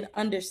wouldn't even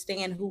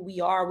understand who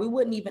we are. We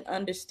wouldn't even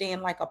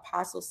understand, like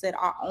Apostle said,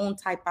 our own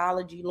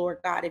typology, Lord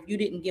God, if you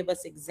didn't give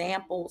us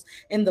examples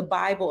in the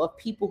Bible of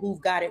people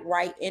who've got it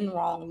right and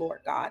wrong,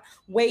 Lord God.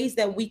 Ways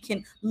that we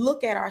can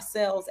look at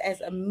ourselves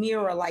as a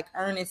mirror, like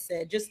Ernest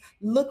said, just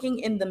looking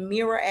in the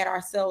mirror at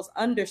ourselves,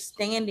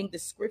 understanding the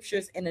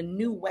scriptures in a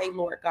new way,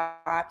 Lord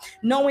God,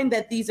 knowing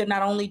that these are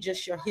not only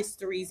just your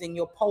histories and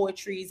your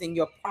poetries and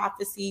your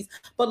prophecies,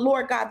 but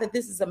Lord God, that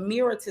this is a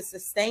mirror to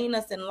sustain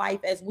us in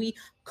life as we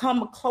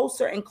come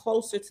closer and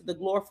closer to the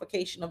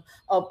glorification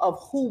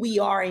of who we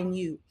are in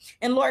you.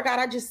 And Lord God,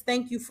 I just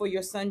thank you for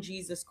your son,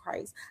 Jesus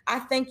Christ. I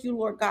thank you,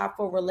 Lord God,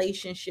 for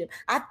relationship.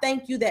 I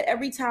thank you that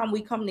every time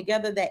we come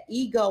together, that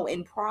ego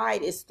and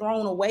pride is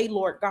thrown away,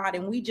 Lord God,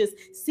 and we just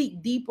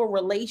seek deeper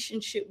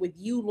relationship with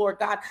you, Lord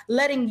God,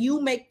 letting you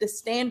make the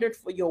standard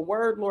for your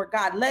word, Lord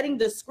God, letting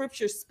the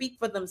scriptures speak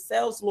for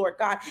themselves, Lord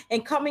God,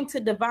 and coming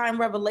to divine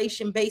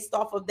revelation based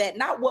off of that,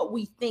 not what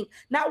we think,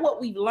 not what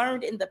we've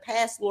learned in the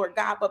past, Lord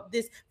God, but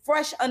this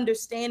fresh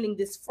understanding,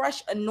 this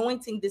fresh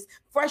anointing, this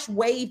fresh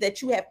wave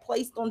that you have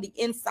placed on the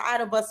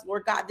inside of us,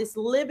 Lord God, this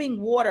living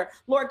water.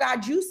 Lord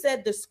God, you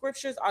said the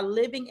scriptures are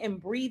living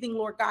and breathing,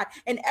 Lord God.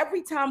 And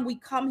every time we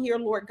come here,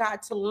 Lord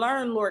God, to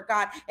learn, Lord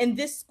God, in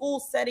this school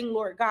setting,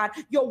 Lord God,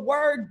 your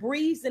word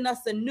breathes in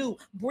us anew,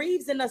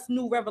 breathes in us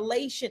new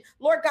revelation.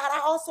 Lord God,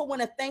 I also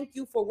want to thank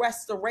you for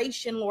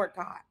restoration, Lord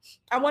God.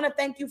 I want to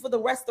thank you for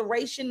the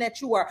restoration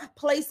that you are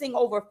placing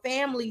over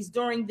families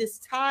during this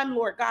time,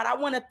 Lord God. I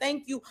want to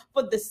thank you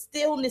for the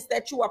stillness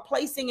that you are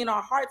placing in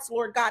our hearts,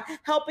 Lord God,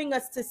 helping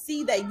us to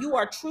see that you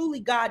are truly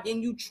God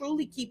and you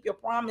truly keep your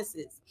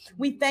promises.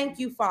 We thank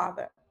you,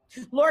 Father.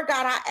 Lord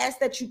God, I ask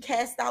that you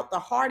cast out the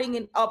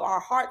hardening of our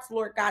hearts,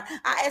 Lord God.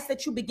 I ask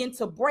that you begin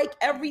to break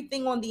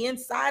everything on the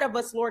inside of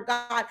us, Lord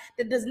God,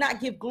 that does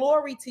not give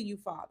glory to you,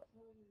 Father.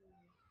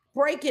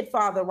 Break it,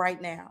 Father,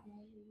 right now.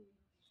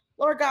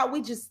 Lord God,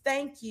 we just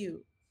thank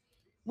you.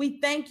 We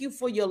thank you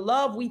for your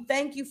love. We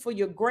thank you for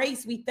your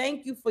grace. We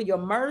thank you for your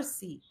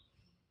mercy.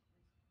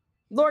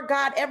 Lord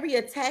God, every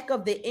attack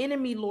of the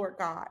enemy, Lord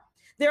God,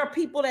 there are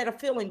people that are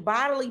feeling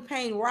bodily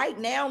pain right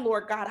now,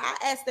 Lord God. I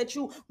ask that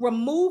you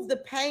remove the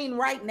pain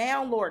right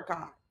now, Lord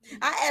God.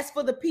 I ask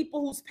for the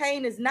people whose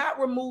pain is not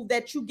removed,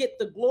 that you get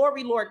the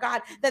glory, Lord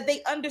God, that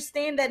they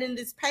understand that in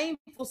this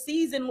painful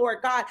season, Lord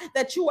God,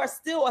 that you are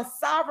still a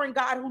sovereign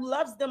God who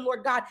loves them,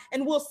 Lord God,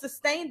 and will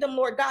sustain them,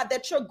 Lord God,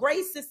 that your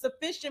grace is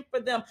sufficient for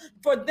them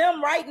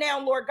right now,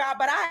 Lord God.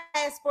 But I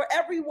ask for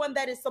everyone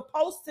that is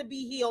supposed to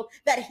be healed,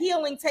 that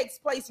healing takes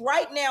place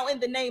right now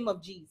in the name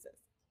of Jesus.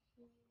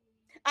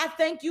 I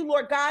thank you,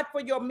 Lord God, for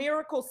your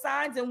miracle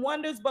signs and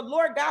wonders. But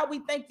Lord God,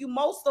 we thank you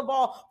most of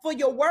all for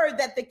your word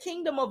that the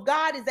kingdom of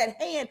God is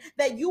at hand,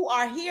 that you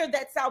are here,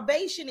 that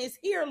salvation is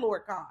here,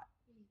 Lord God.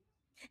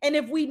 And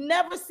if we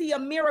never see a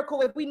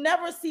miracle, if we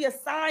never see a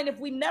sign, if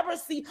we never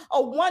see a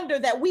wonder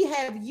that we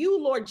have you,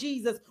 Lord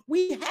Jesus,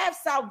 we have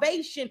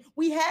salvation,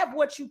 we have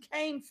what you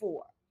came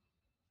for.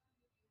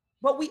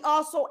 But we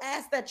also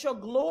ask that your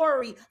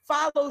glory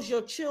follows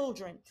your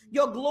children.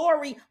 Your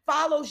glory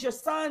follows your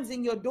sons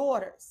and your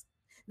daughters.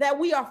 That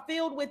we are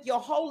filled with your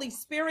Holy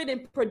Spirit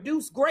and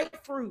produce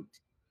great fruit.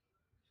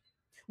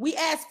 We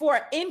ask for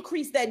an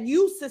increase that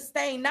you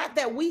sustain, not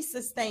that we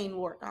sustain,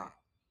 Lord God.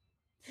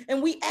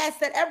 And we ask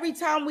that every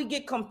time we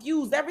get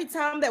confused, every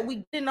time that we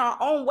get in our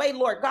own way,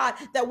 Lord God,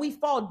 that we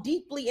fall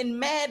deeply and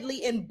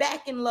madly and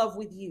back in love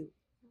with you.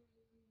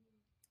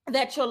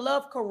 That your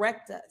love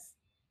correct us.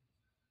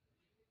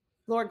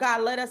 Lord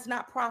God, let us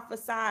not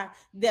prophesy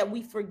that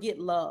we forget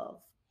love.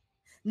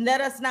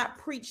 Let us not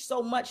preach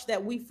so much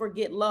that we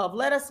forget love.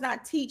 Let us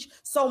not teach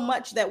so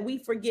much that we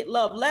forget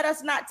love. Let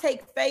us not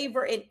take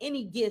favor in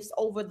any gifts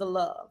over the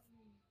love.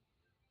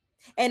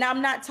 And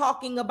I'm not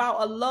talking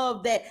about a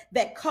love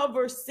that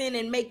covers sin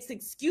and makes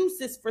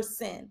excuses for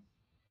sin.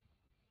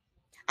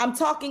 I'm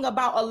talking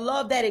about a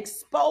love that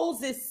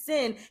exposes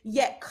sin,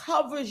 yet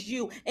covers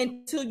you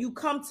until you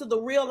come to the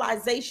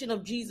realization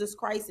of Jesus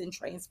Christ and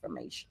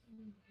transformation.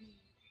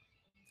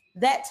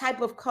 That type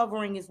of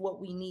covering is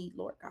what we need,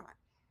 Lord God.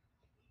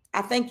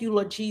 I thank you,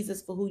 Lord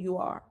Jesus, for who you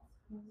are.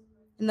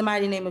 In the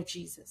mighty name of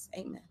Jesus,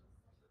 amen.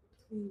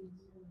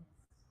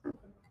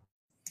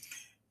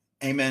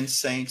 Amen,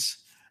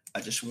 saints.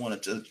 I just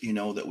wanted to,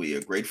 that we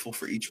are grateful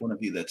for each one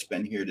of you that's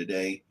been here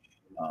today.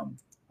 I'm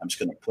just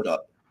going to put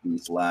up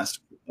these last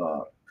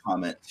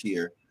comments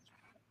here.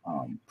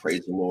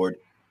 Praise the Lord.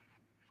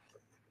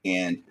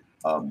 And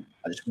I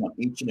just want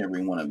each and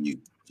every one of you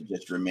to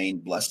just remain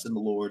blessed in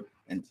the Lord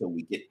until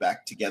we get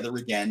back together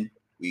again.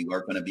 We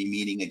are going to be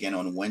meeting again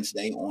on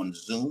Wednesday on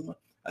Zoom.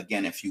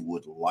 Again, if you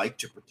would like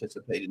to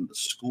participate in the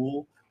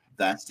school,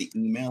 That's the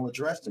email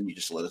address. And you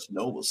just let us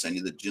know. We'll send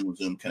you the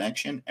Zoom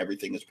connection.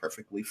 Everything is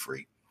perfectly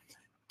free.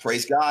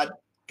 Praise God.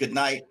 Good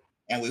night.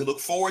 And we look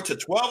forward to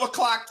 12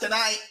 o'clock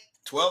tonight.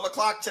 12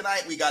 o'clock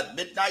tonight. We got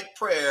midnight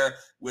prayer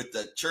with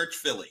the Church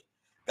Philly.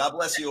 God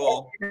bless you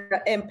all.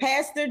 And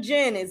Pastor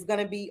Jen is going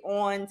to be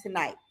on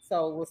tonight.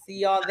 So we'll see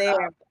y'all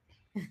there.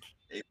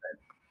 Amen.